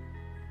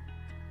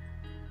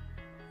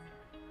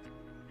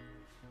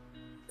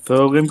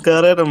සෝගෙන්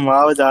කාරයට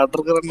මාව ජාටර්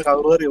කරන්න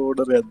කවරුවරි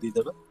ඕඩර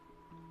ඇදදීතට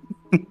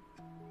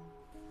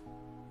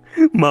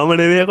මම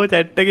නෙවයකො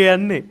චැට්ටක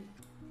යන්නේ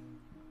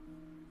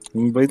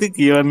බයිති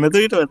කියවන්නත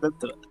ඊට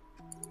වැතත්ත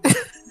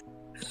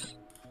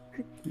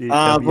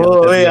ආපෝ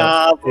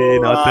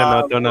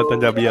නත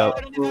ජබියාව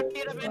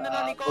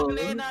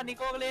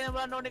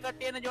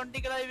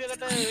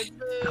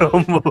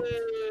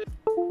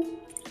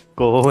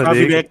කොහොම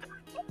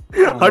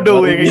අඩෝ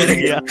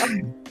ගියා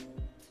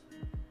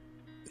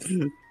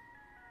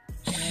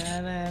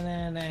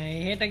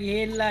එහෙට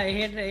ගිල්ලා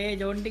එහෙට ඒ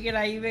ජොන්ටික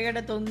ලයිව එකට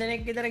 3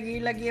 දෙනෙක් විතර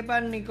ගිහිල්ලා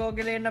කියපන් නිකෝ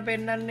කියලා එන්න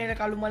පෙන්නන්නේ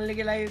කළු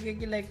මල්ලිගේ ලයිව් එක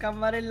කියලා එකම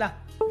වරෙල්ලා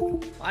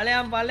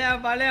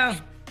ඵලයන්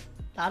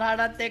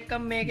තරහටත් එක්ක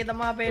මේකේ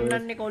තමා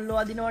පෙන්නන්නේ කොල්ලෝ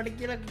අදිනවට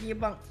කියලා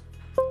කියපන්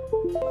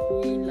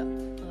ගිහිල්ලා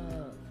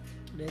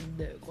දෙද්ද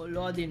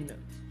කොල්ලෝ අදින්න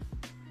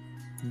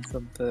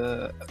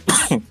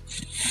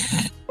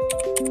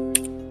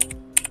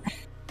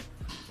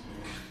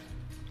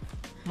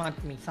Mark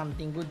me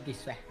something good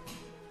this way.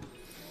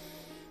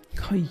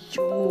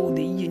 අයියෝ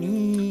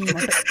දෙයනී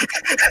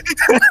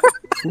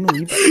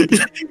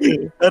මට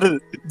අර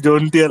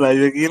ජොන්ටිය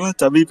ලයිව කියන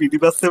චබී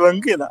පිටිපස්සේ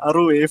වන් කියලා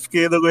අරු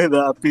ඒකේද කොහෙද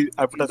අපි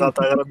අපිට කතා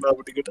කරන්න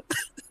අපටිකට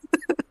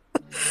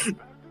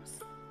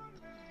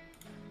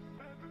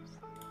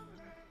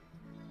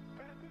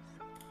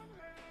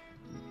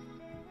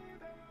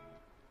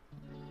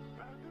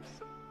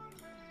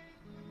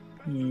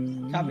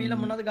චබීල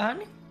මොනද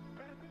ගහන්නේ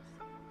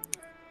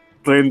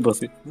ට්‍රේන්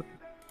පොසි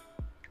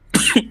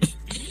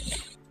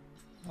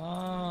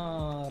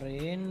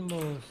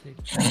රේන්බෝ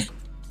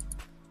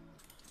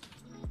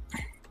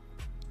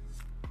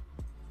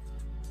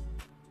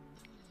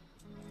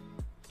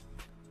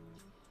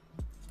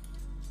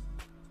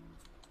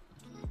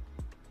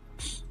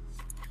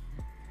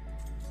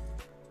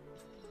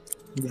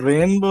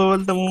රේන්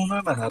බෝවල්ට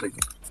මූුණට හරක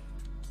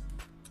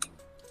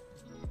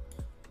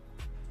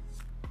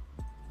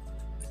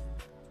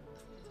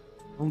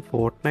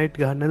ෆෝට්නයිට්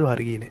ගන්නද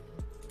හරගීන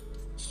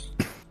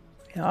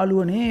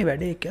යාලුවනේ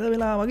වැඩේ කෙල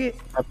වෙලා වගේ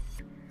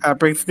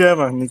අපෙක්ස්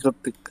ගම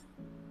නිකොත්තික්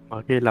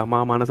මගේ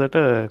ළමා මනසට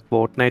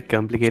ෆෝට්නයිට්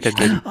කම්පලිකේට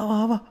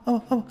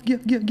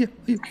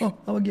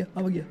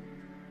අවගිය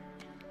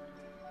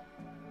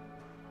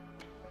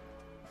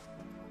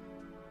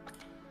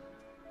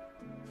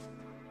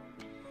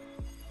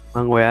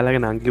මං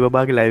ඔයාලගේ නංගි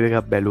බාගේ ලයිව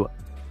එකක් බැලුව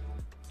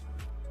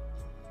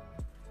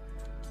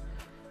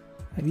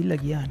ඇවිල්ල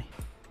ගියානේ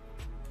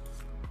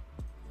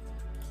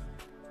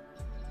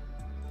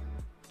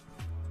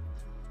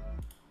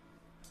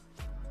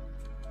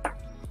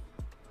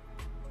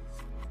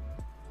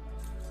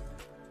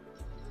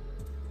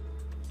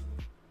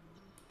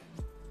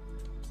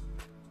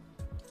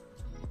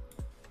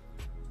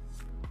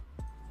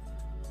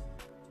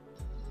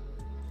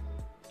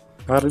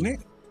හරිනේ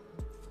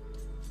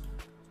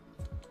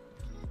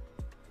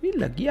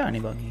විල්ල ගියානි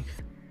බං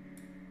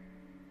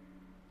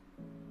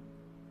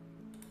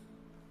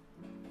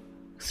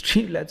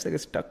ස්ට්‍රීම් ලැබ්ස් එක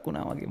ස්ටක්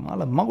වුණා වගේ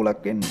මාල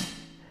මගුලක් එන්න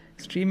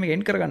ස්ට්‍රීම් එක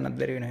එන්ඩ් කරගන්නත්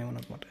බැරි වෙනවා එහෙම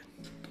වුණොත් මට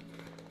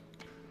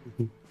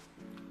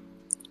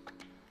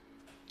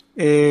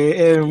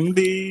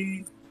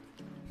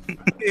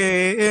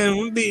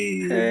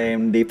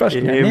AMD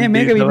ප්‍රශ්න නේ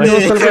මේක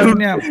වින්ඩෝස් වල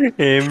ප්‍රශ්නයක්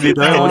AMD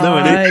තමයි හොඳ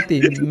වැඩේ ඇති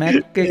Mac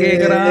එකේ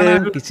කරා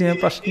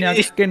කිසිම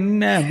ප්‍රශ්නයක් එන්නේ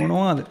නැහැ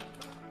මොනවද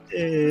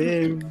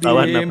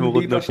තවන්න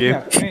මොකුත් නොකිය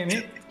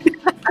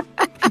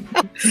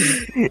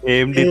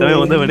AMD තමයි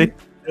හොඳ වැඩේ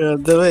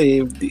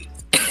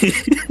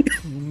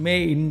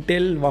මේ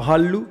ඉන්ටෙල්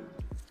වහල්ලු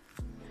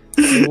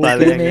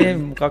මේ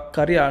මොකක්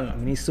හරි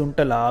මිනිස්සුන්ට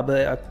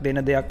ලාභයක් දෙන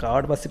දෙයක්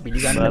ආවට පස්සේ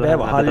පිළිගන්න බෑ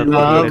වහල්ලු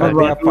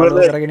එකක්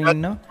ෆලෝ කරගෙන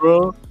ඉන්නවා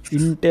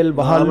ඉන්ටෙල්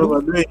වහල්ලු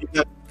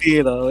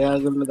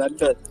ඔයාගන්න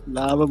දන්න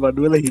ලාභ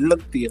බඩුවල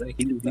හිල්ලක් තියෙන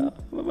හිල්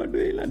බඩුව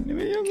හිලන්නේ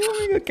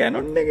මේ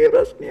කැනොන් එකේ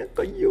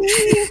ප්‍රශ්නයක් අයියෝ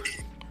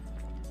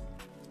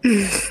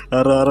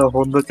අර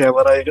හොඳ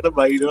කැමරයකට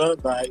බයිනවා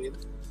දාගෙන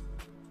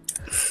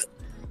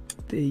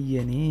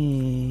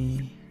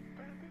දෙයනේ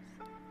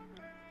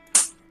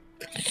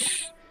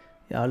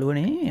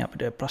යාළුවනේ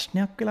අපිට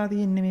ප්‍රශ්නයක් වෙලා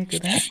තියෙන්නේ මේක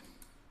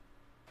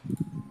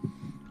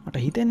මට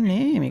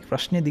හිතෙන්නේ මේ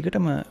ප්‍රශ්නය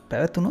දිගටම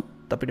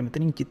පැවැතුනොත් අපිට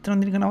මෙතනින්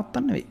චිත්‍රන්දිනික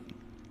නවත්තන්න වෙයි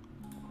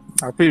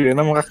අපි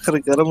වෙන මොකක්කර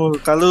කරමු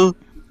කලු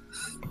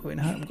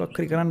වෙන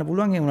මොකක්කරි කරන්න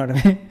පුළුවන් වුණට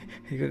මේ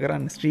එක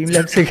කරන්න ස්ට්‍රීම්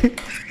ලැබ්ස එක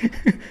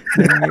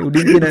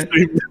උඩින්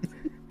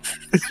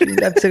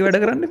ලැබ්ස එක වැඩ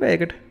කරන්න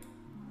පැයකට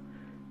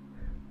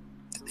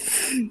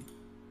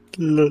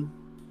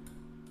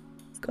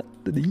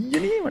කත්ත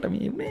දීජනේ මට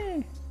මේ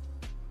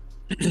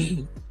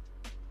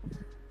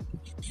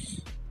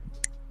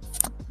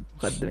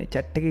මොකද්ද මේ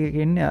චැට් එකේ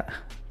කියන්නේ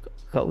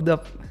කවුද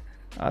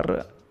අර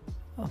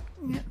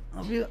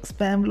අපි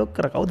ස්පෑම් බ්ලොක්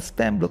කර කවුද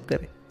ස්පෑම් බ්ලොක්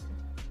කරේ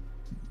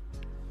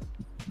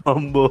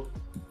අම්බෝ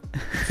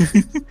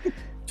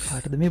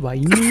කාටද මේ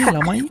බයින්නේ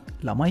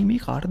ළමයි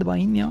මේ කාටද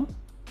බයින්නේ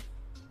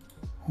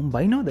හොම්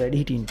බයිනවද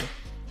වැඩි හිටින්ට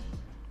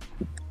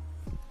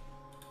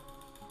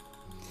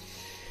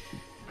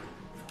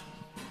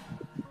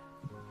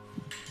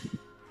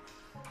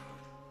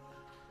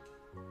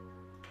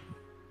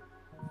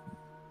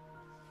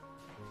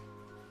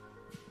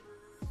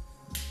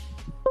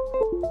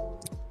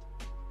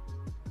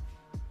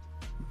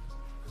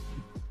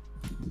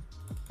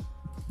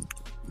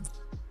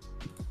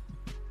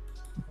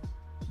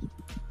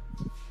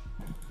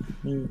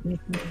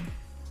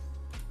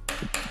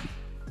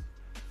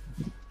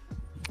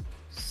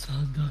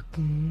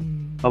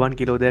පවන්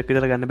කිලෝ දෙයක්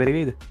විතර ගන්න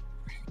බැරිවේද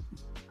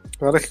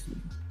හරි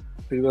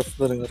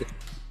පිවස්තර හරි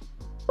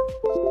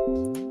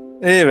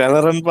ඒ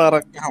වැලරන්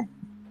පාරක් හම්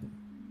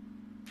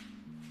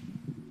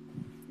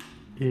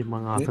ඒ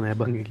මං ආසන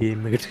ඇබන්ගේ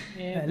ගේම් එකට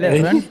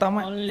ඇලරන්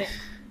තමයි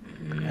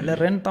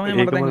ඇලරන් තමයි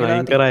මට දැන් වෙලා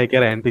කර එක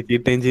ඇන්ටි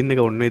චීට් එන්ජින්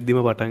එක ඔන්න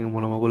එද්දිම පටන්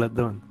මොන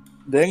මගුලක්දවන්න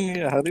දැන්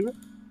හරිව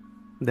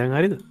දැන්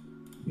හරිද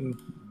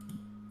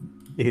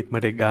ඒත්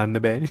මට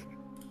ගන්න බෑන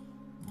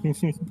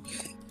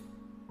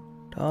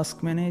ටාස්ක්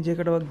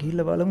මැනේජකටවක්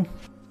ගිල්ල බලමු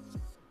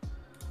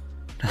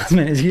ටස්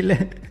මැනජිල්ල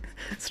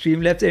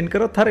ස්ට්‍රීම් ලැබ් එන්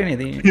කරොත් හරි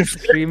නද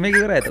ස්ත්‍රීම එක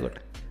කර ඇතකොට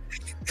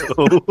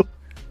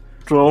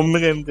ට්‍රෝම්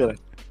එකන් කර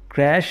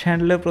ක්‍රෑෂ්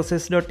හැන්ඩල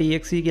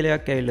පොසෙස්.ටක්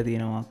කියලයක් ඇල්ල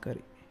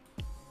තියෙනවාක්කරි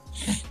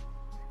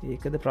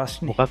ඒකද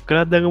ප්‍රශ්න මොකක්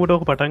කරත් දැඟමට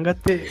ඕක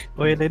පටන්ගත්තේ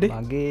ඔය නෙඩ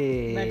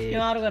මගේ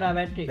මාරු කර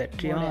බැට්ටි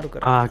බැට්‍රියමාරු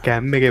කර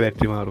කැම්ම එක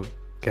වැට්ටිමාරු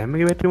කැම්ම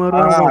එක වැට්ටිමාරු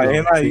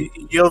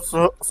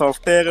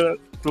සොෆ්ටය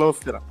කලෝස්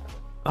කර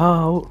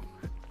ආව්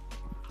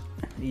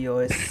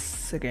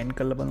ඒෝස්කෙන්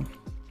කල්ල බලු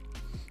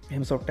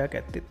එම සොට්ටයක්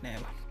ඇත්තෙත්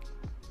නෑවා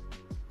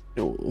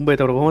උඹ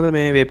තොට කොහොද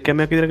මේ වෙබ්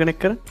කැමයක් විදර කනෙක්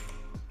කර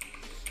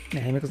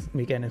නැහම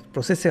මේකන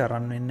ප්‍රොසෙස්සය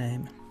කරන්න වෙන්න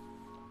එහෙම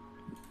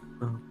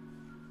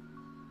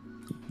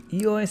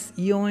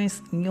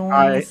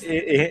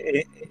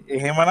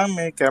එහෙමනම්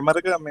මේ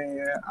කැමරක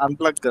මේ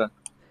අන්පලක් කර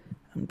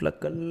අන්පලක්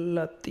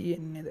කල්ලා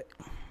තියෙන්නේද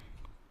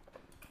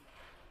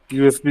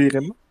USB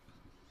කරන්න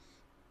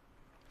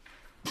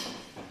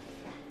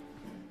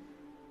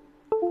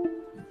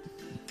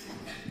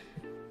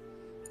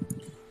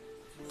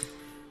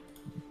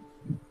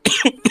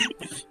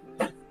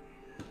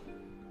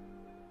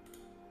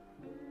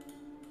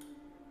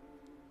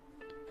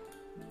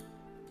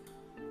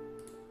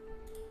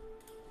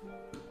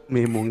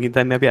මේ මුංගි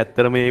තන්න අපි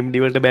ඇත්තරම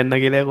එම්ඩිවලට බැන්න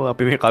කියලක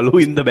අපි මේ කලු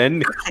ඉද බැන්න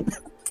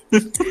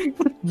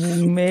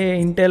මේ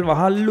ඉන්ටෙල්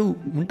වහල්ලු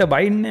මුන්ට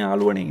බයින්න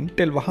යාලුවන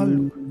ඉන්ටෙල්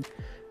වහල්ලු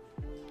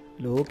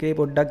ලෝකේ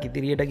පොඩ්ඩක්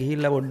ඉදිරියට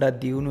ගිහිල්ල පොඩ්ඩක්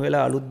දියුණු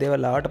වෙලා අලුත් දෙව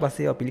ලාට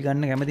පස්සේ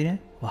පිළිගන්න කැමතින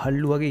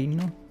වහල්ලු වගේ ඉන්න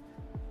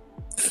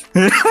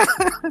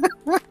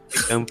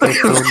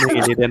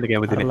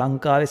කැමති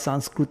ලංකාවේ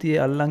සංස්කෘතිය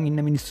අල්ලං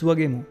ඉන්න මිනිස්සු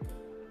වගේමු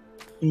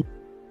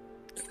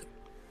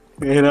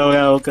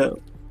ඒරෝක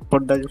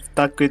පොඩ්ඩක්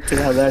ටක් වෙච්ච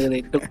හදාගෙන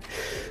ඉට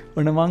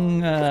ඔනමං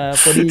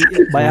පොඩි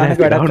භයානක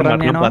වැඩක්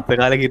කරන්න යනවා පත්ත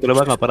කාල තුළ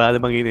බ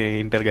අපරාධමගෙන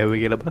ඉන්ටර් ගැව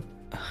කියලබ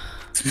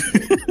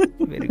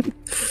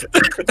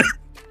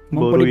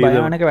පොඩි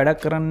භයානක වැඩක්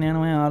කරන්න යන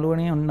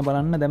යාලුවනේ ඔන්න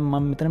බලන්න දැම්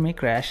මෙතන මේ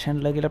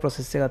ක්‍රේෂන්ල කියලා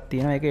ප්‍රසෙස්ස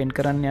ගත්තියන එක එන්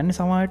කරන්න යන්න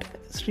සමට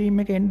ස්ත්‍රීම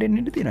එක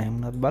එන්ඩෙන්ට තින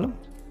හමත් බල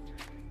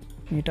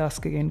මීට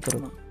අස්කගෙන්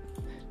කරන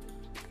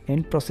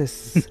එන් ප්‍රොසෙස්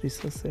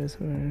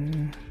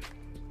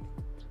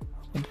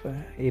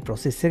ඒ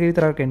ප්‍රොසෙස්ස එක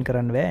විතරක් එන්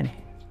කරන්න බෑනේ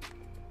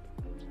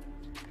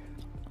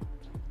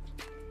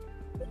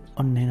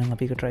ඔන්න නම්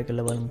අපික ට්‍රයි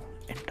කල බලමු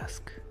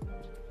එන්ටස්ක්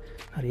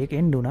හරික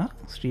එන්ඩුනා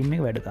ස්ත්‍රීම්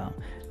එක වැඩතා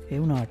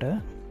එවුනාට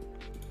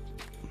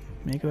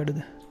මේක වැඩද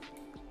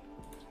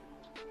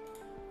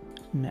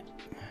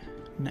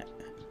නෑ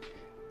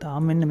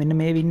තාම මෙන්න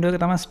මේ වින්ඩුව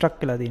තම ස්ට්‍රක්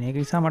කලා තින එක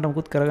නිසා මට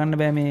මුකුත් කරගන්න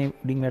බෑ මේ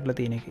ඩිං වැටල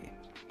තියෙන එක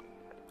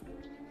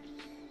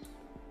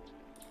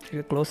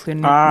කලෝස් ඔය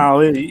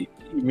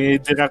මේ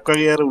දෙකක්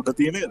වගේ අර උට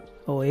තියෙන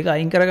ඕ ඒක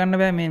අයින් කරගන්න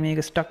බෑ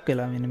මේක ස්ටක්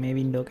කලා මෙන්න මේ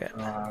වින්ඩෝක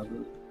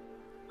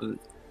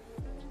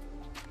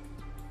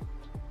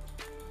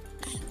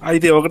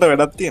අයිති ඕකට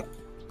වැඩත් තිය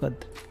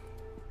කොත්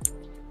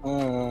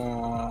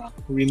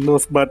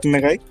වින්ඩෝස් බට්න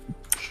එකයි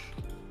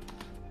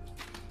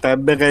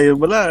තැබ්බ එකයි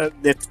ඔබල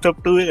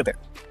ඩෙක්ස්ටොප්ට එකට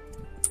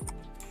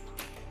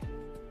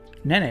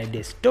නැන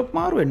ඩෙස්ටොප්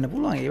මාරු වෙන්න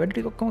පුළුවන්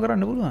ඒවැටි කොක්කම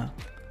කරන්න පුළුවන්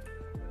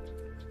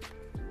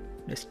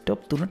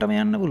ඩෙස්ටොප් තුනටම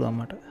යන්න පුළුවන්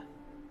මට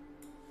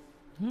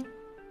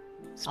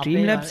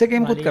ස්ට්‍රීම් ලැබ්ස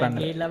එකෙන් පුත්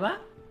කරන්න ලබා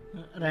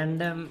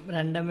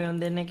රැන්ඩම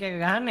යොන් දෙන්න එක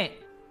ගහන්නේ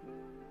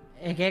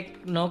එකෙක්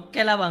නොක්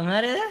කෙලා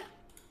බංහරද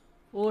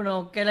ඌ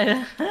නොක් කෙල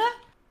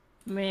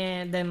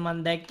මේ දැම්මන්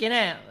දැක්කෙන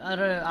අර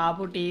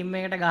ආපු ටීම්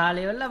එකට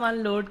ගාලෙවල්ල මන්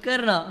ලෝඩ්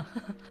කරනවා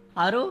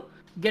අරු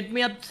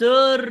ගෙට්මි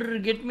අප්සර්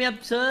ගෙට්මි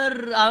අප්සර්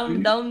අවුන්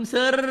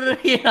ඩවන්සර්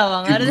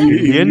කියවං අර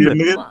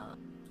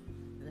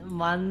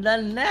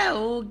මන්දන්න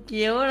ඌ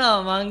කියවනවා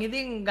මං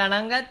ඉතින්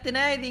ගණන්ගත්ත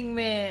නෑ ඉතින්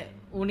මේ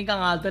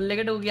උනිකං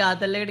ආතල්ලෙකට උගේ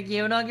ආතල්ලෙකට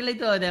කියවනවා කියලා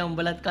හිතුවා දැන්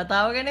උඹලත්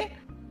කතාව ගැන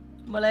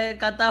උඹල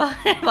කතාව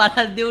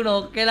බලද්දී උ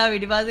නොක් කියලා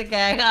පිටිපස්සේ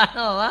කෑ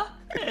ගන්නවා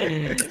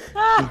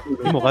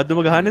මොකද්දම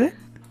ගහන්නද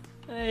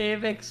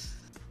ඒපෙක්ස්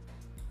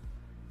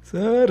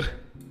සර්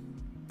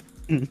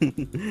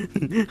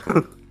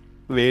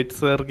වේට්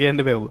සර්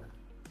කියන්න බැව්ව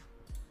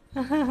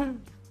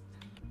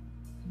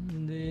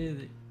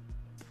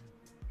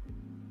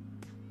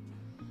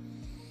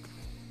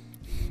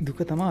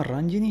දුක තමා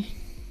රංජිනී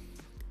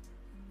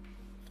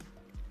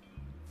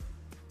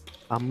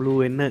අම්ලු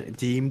එන්න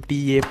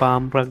ජීම්ටයේ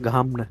පාම්පරක්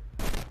ගහම්න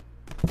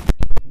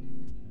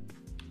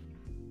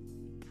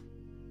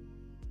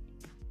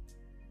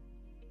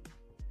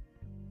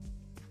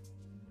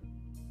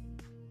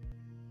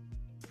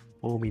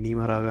ඕ මිනි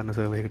මරාගන්න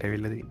සර්වයකට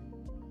ඇවිල්ලදී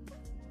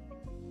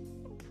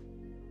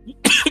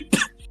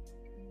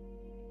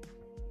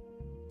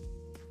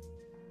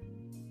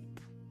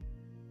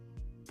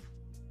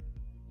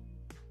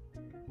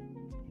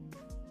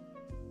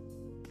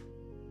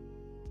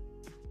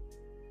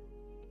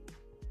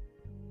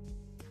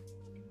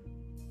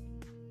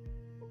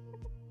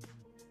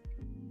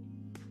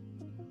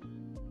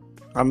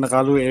අන්න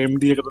කලු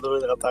එම්ඩ එකට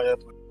කතා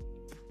කරන්න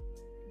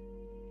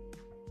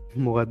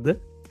මොකක්ද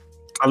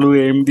කලු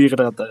එම්ඩ එකට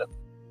කතා කරන්න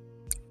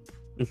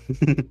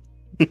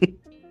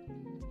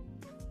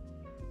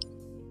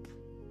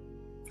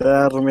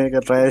සෑර් මේක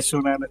ට්‍රේෂු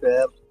නෑන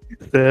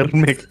සෑර්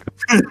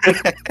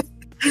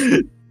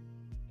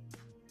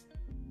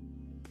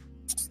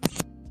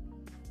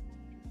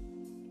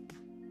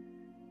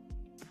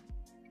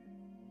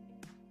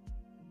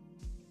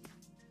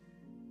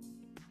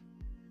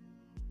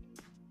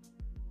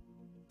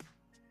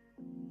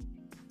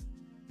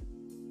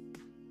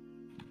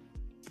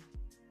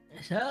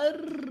සර්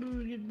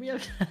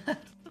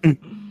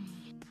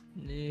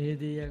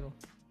නේදයකෝ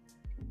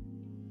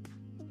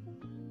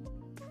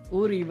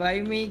ඌරි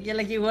වයිමී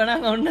කියල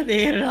කිවනම් ඔන්න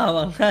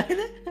තේරාවන්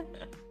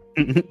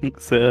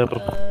සර්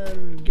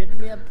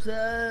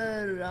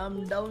රම්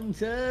ඩවන්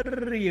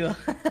සර්රියෝ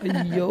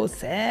යෝ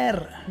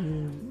සෑර්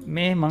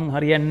මේ මං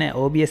හරියන්න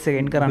ඕබස්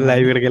එකෙන් කරන්න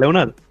ලයිවර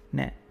කෙලවුණද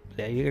නෑ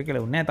ලැයික කල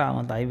උන්න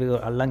තාම තයිව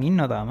අල්ලන්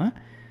ඉන්න තාම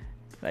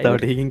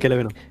තවට හිකින්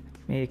කෙලවෙන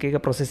මේක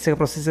ප්‍රසෙස්ක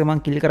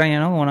ප්‍රසෙසමන් කිල් කරන්න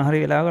යන ඕනහරි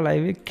වෙලාග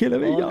ලයිව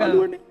කෙලව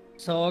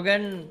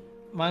සෝගන්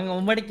මං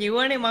උඹට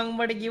කිවනේ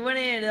මංබට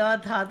කිවනේ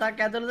දවත්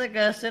හතක් ඇතුළද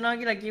කස්සනවා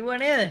කියලා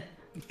කිවනේද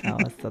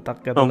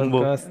අවස්තතක්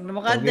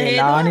මොකක්ද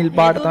ලානිල්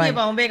පාට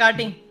පම්බේ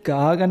කටින්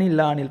ගාගනිල්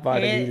ලානිල්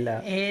පාට ඉල්ලා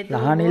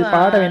ලහනිල්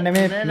පාට වෙන්න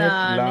මේ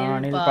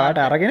ලානිල්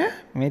පාට අරගෙන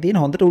මේ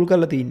තින් හොඳට උල්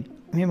කරලා තින්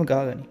මෙම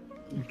ගාගනි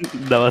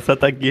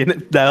දවසතක් කියන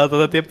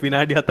දවතතය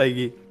පිනාඩි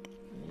හතයිගේ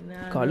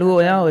කලු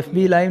ඔයා FB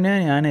ලයිව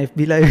නෑ යන FB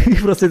ලයි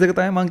ප්‍රසෙසක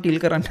තයි මං කිල්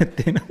කරන්න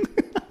ඇත්තෙන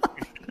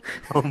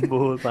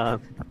ඔම්බෝසා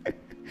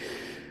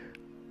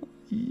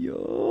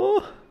යෝ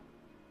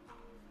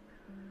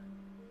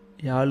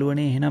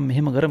යාළුවනේ එහෙනම්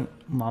මෙහෙම කරමු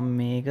මම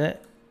මේක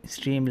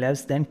ස්ට්‍රීම්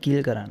ලැබ්ස් දැන් කිල්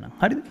කරන්න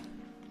හරි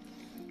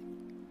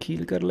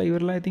කිල් කරලා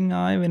ඉවරලා ඉතින්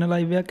ආය වෙන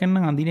ලයිවයක්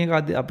එන්න අඳින එක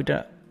අපිට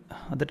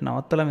අදට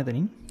නවත්තලා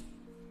මෙතනින්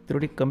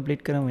තුරටික්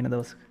කම්ප්ලීට් කරමු වෙන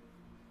දවසක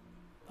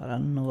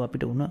බලන්න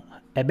අපිට උන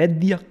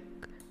ඇබැද්දියක්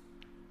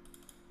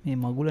මේ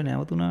මගුල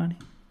නැවතුනානේ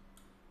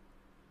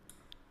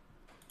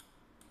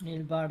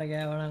නිල් පාට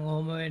ගෑවන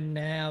හොම වෙන්න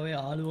අව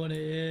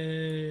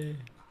යාළුවනේ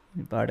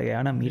පාට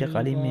ගෑන මීට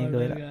කලින් මේක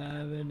වෙලා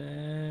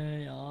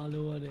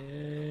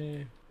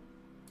යාළුවනේ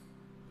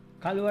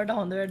කළුවට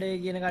හොඳ වැඩේ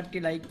කියන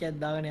කට්ටි ලයික්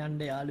ඇද්දාගෙන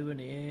අන්ඩ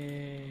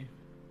යාළුවනේ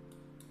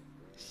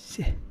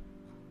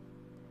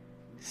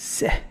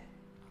සැ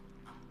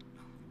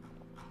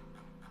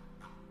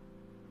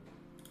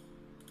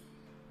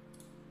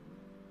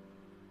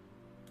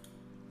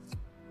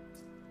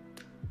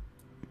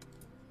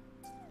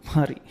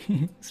හරි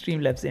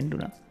ස්ට්‍රීම් ලැබ්ස්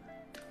එන්ඩුනා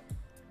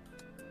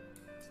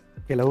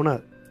කෙලවුණා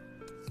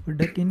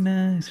ගොඩ්ඩක් ඉන්න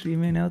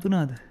ස්ත්‍රීමේ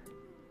නැවතුනාද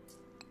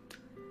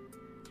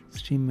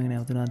ස්ට්‍රීම් එක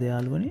නැවතුනාද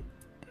යාළුවනේ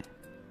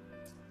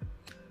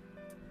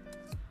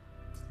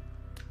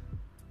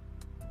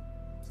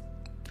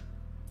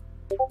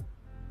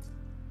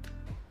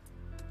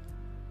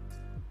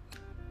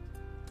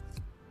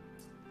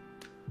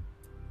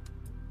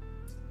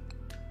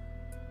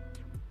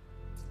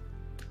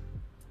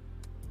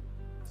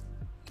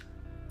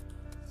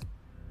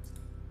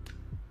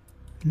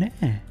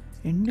නෑ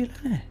එන්ඩල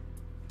නෑ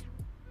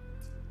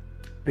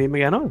ප්‍රේම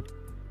ගැනවා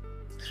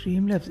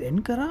ස්ත්‍රීම් ලැබ්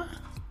එන් කරා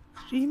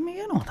ස්ත්‍රීම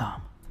ගැනවා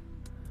තාම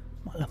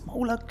මල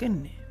මවුලක්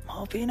එන්නේ මව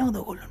පේනවද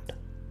කොල්ලොන්ට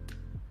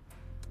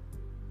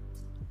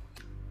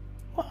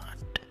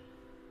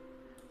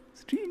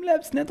ස්ට්‍රීම්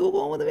ලැබ්ස් නැතුව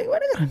කෝමද මේ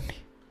වැඩ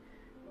කරන්නේ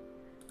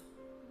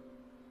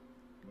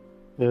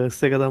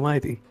එක තමා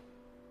ඉතින්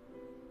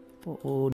පෝ